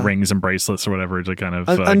 my rings and bracelets or whatever, to kind of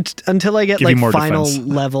until I get final defense.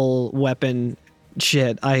 level weapon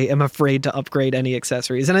shit. I am afraid to upgrade any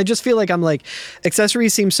accessories, and I just feel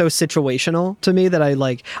accessories seem so situational to me that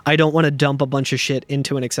I don't want to dump a bunch of shit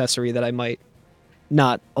into an accessory that I might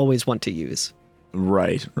not always want to use.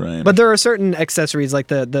 Right. But there are certain accessories like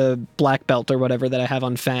the black belt or whatever that I have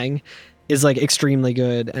on Fang is extremely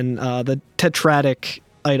good, and the tetratic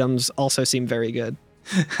items also seem very good.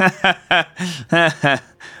 And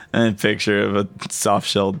a picture of a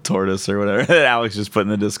soft-shelled tortoise or whatever that Alex just put in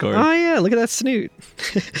the Discord. Oh yeah, look at that snoot.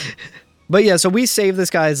 But yeah, so we save this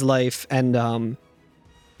guy's life, and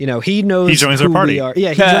he knows he joins who our party. we are.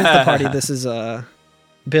 Yeah, he joins the party. This is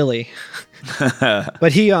Billy.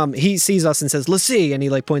 But he sees us and says, "Let's see," and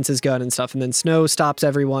he points his gun and stuff, and then Snow stops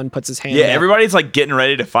everyone, puts his hand Yeah, up. everybody's getting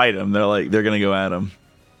ready to fight him. They're gonna go at him.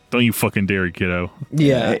 Don't you fucking dare, kiddo.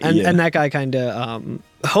 Yeah, and that guy kind of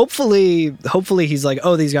hopefully he's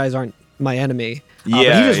oh, these guys aren't my enemy. But he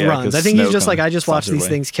just runs. I think he's just I just watched these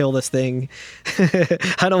things kill this thing.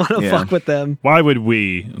 I don't want to fuck with them. Why would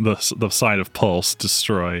we, the side of Pulse,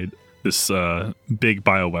 destroy this big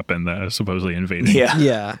bioweapon that is supposedly invading?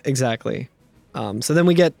 Yeah, exactly. So then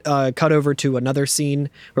we get cut over to another scene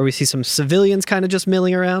where we see some civilians kind of just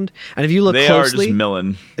milling around. And if you look closely, are just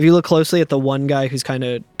milling. If you look closely at the one guy who's kind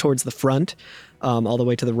of towards the front, all the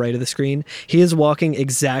way to the right of the screen, he is walking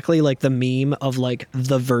exactly like the meme of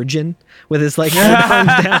the Virgin with his arms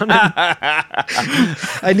down.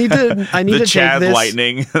 I need to Chad take this.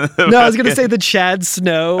 Lightning. No, I was gonna say the Chad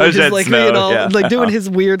Snow, which is Snow, doing his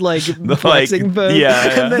weird flexing pose,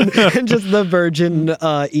 and just the Virgin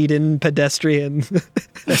Eden pedestrian.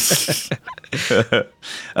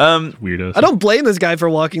 Weirdos. I don't blame this guy for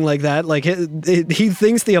walking like that. He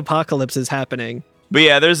thinks the apocalypse is happening. But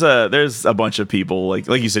yeah, there's a bunch of people like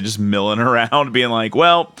you said, just milling around, being like,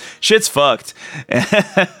 "Well, shit's fucked."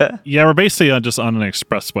 Yeah, we're basically just on an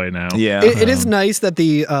expressway now. Yeah, it is nice that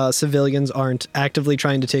the civilians aren't actively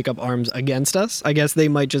trying to take up arms against us. I guess they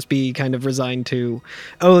might just be kind of resigned to,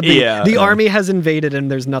 the army has invaded and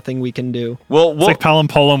there's nothing we can do. Well, it's like Palom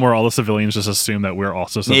Polum, where all the civilians just assume that we're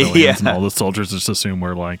also civilians, and all the soldiers just assume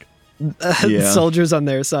we're like soldiers on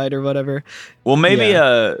their side or whatever. Well,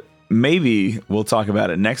 maybe we'll talk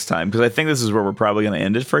about it next time, because I think this is where we're probably going to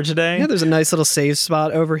end it for today. Yeah, there's a nice little save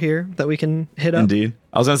spot over here that we can hit up. Indeed.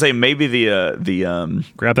 I was going to say maybe the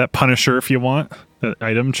grab that Punisher if you want, that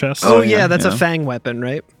item chest. Oh yeah, that's a fang weapon,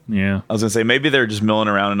 right? Yeah. I was going to say maybe they're just milling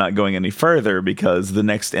around and not going any further, because the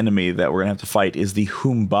next enemy that we're going to have to fight is the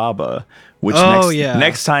Humbaba, which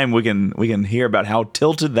next time we can hear about how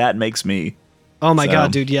tilted that makes me. Oh my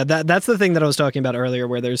god, dude! Yeah, that's the thing that I was talking about earlier,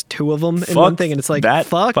 where there's two of them in one thing, and it's like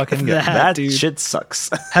fuck that, dude. Shit sucks.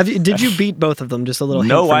 Did you beat both of them? Just a little.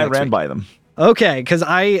 No, I ran by them. Okay, because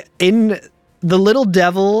in the little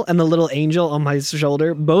devil and the little angel on my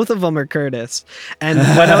shoulder, both of them are Curtis. And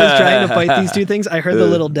when I was trying to fight these two things, I heard the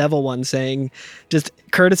little devil one saying, just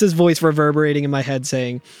Curtis's voice reverberating in my head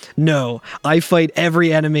saying, "No, I fight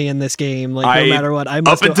every enemy in this game, like no matter what. I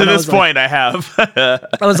must." Up until this point, I have.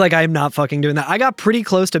 I was like, I'm not fucking doing that. I got pretty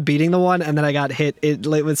close to beating the one, and then I got hit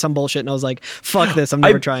with some bullshit, and I was like, fuck this, I'm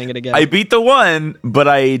never trying it again. I beat the one, but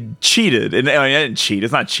I cheated. And I didn't cheat.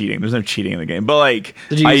 It's not cheating. There's no cheating in the game. But like,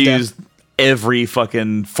 I used every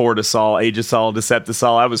fucking Fortisol, Aegisol,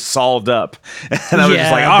 Deceptisol. I was solved up. And I was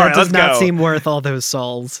just like, all right, let's go. That does not seem worth all those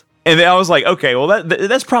sols. And then I was like, okay, well,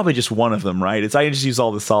 that's probably just one of them, right? I just use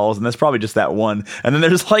all the sols, and that's probably just that one. And then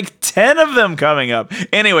there's like 10 of them coming up.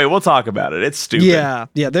 Anyway, we'll talk about it. It's stupid. Yeah,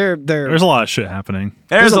 there's a lot of shit happening.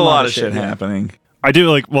 There's a lot of shit happening. I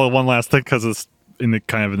do one last thing, because it's in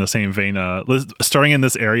the same vein. Starting in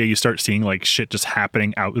this area, you start seeing like shit just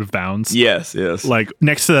happening out of bounds. Yes. Like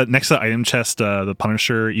next to the item chest, the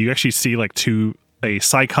Punisher, you actually see like a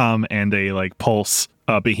Psycom and a like Pulse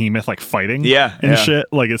behemoth like fighting. Shit.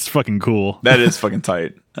 Like it's fucking cool. That is fucking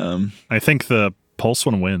tight. I think the Pulse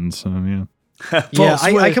one wins. So, yeah. Yeah,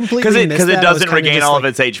 I completely because it doesn't regain all of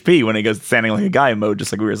its HP when it goes standing like a guy mode,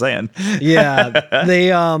 just like we were saying. Yeah,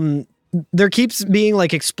 they there keeps being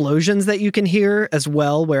like explosions that you can hear as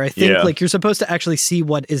well, where I think like you're supposed to actually see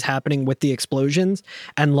what is happening with the explosions,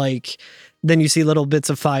 and like then you see little bits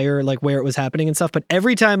of fire like where it was happening and stuff. But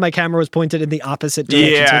every time my camera was pointed in the opposite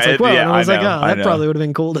direction, so it's like, well, and I was like, oh, that probably would have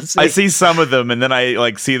been cool to see. I see some of them, and then I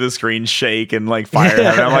like see the screen shake and like fire,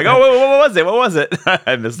 and I'm like, oh, what was it?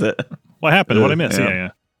 I missed it. What happened? What I missed? Yeah.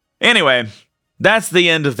 Anyway, that's the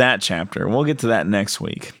end of that chapter. We'll get to that next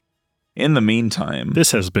week. In the meantime,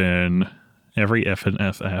 this has been every F and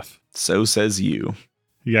FF. So says you.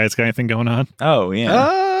 You guys got anything going on? Oh,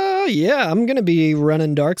 yeah. Yeah, I'm going to be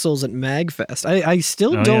running Dark Souls at MagFest. I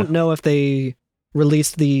still don't know if they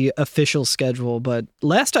released the official schedule, but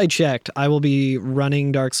last I checked, I will be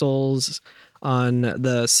running Dark Souls on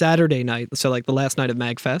the Saturday night, so like the last night of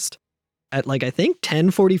MagFest, at like I think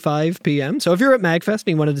 10:45 p.m. So if you're at MagFest and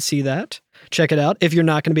you wanted to see that, check it out. If you're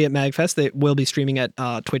not going to be at MagFest, they will be streaming at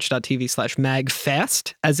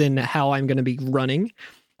twitch.tv/MagFest, as in how I'm going to be running,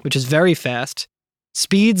 which is very fast.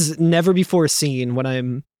 Speeds never before seen when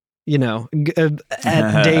I'm,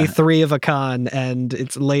 at day 3 of a con and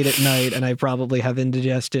it's late at night and I probably have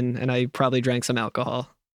indigestion and I probably drank some alcohol.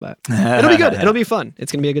 But it'll be good. It'll be fun.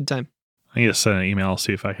 It's going to be a good time. I need to send an email,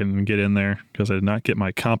 see if I can get in there, because I did not get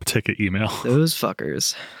my comp ticket email. Those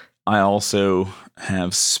fuckers. I also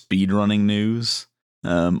have speedrunning news.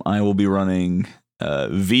 I will be running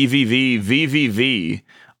VVV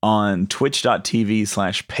on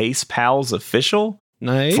twitch.tv/PacePalsOfficial.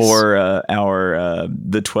 Nice. For our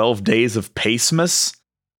the 12 days of Pacemas.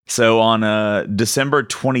 So on December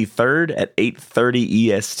 23rd at 8:30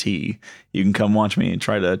 EST, you can come watch me and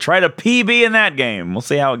try to PB in that game. We'll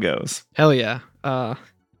see how it goes. Hell yeah.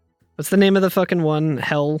 What's the name of the fucking one?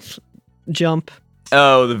 Hell jump.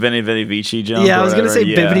 Oh, the Veni Vidi Vici jump. Yeah, I was going to say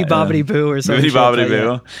Bibbidi Bobbidi Boo or something. Bibbidi Bobbidi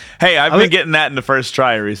Boo. Hey, I've been getting that in the first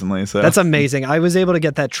try recently. So that's amazing. I was able to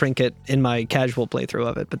get that trinket in my casual playthrough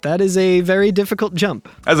of it, but that is a very difficult jump.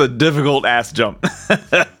 That's a difficult ass jump.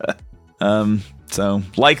 So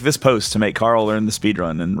like this post to make Carl learn the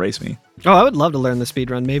speedrun and race me. Oh, I would love to learn the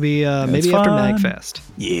speedrun. Maybe after MagFest.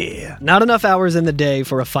 Yeah. Not enough hours in the day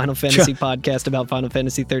for a Final Fantasy podcast about Final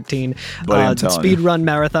Fantasy 13. Speedrun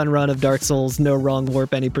marathon run of Dark Souls, no wrong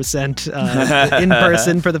warp any percent in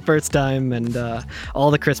person for the first time, and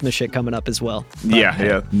all the Christmas shit coming up as well.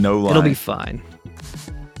 But, no lie. It'll be fine.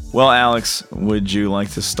 Well, Alex, would you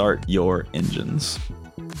like to start your engines?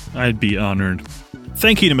 I'd be honored.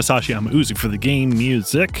 Thank you to Masashi Amauzu for the game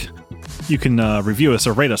music. You can review us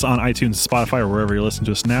or rate us on iTunes, Spotify, or wherever you're listening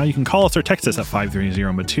to us now. You can call us or text us at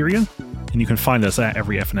 530-MATERIA. And you can find us at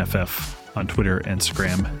every FNFF on Twitter,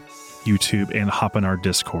 Instagram, YouTube, and hop in our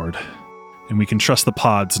Discord. And we can trust the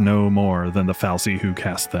pods no more than the fal'Cie who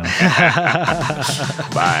cast them.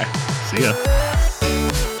 Bye. See ya.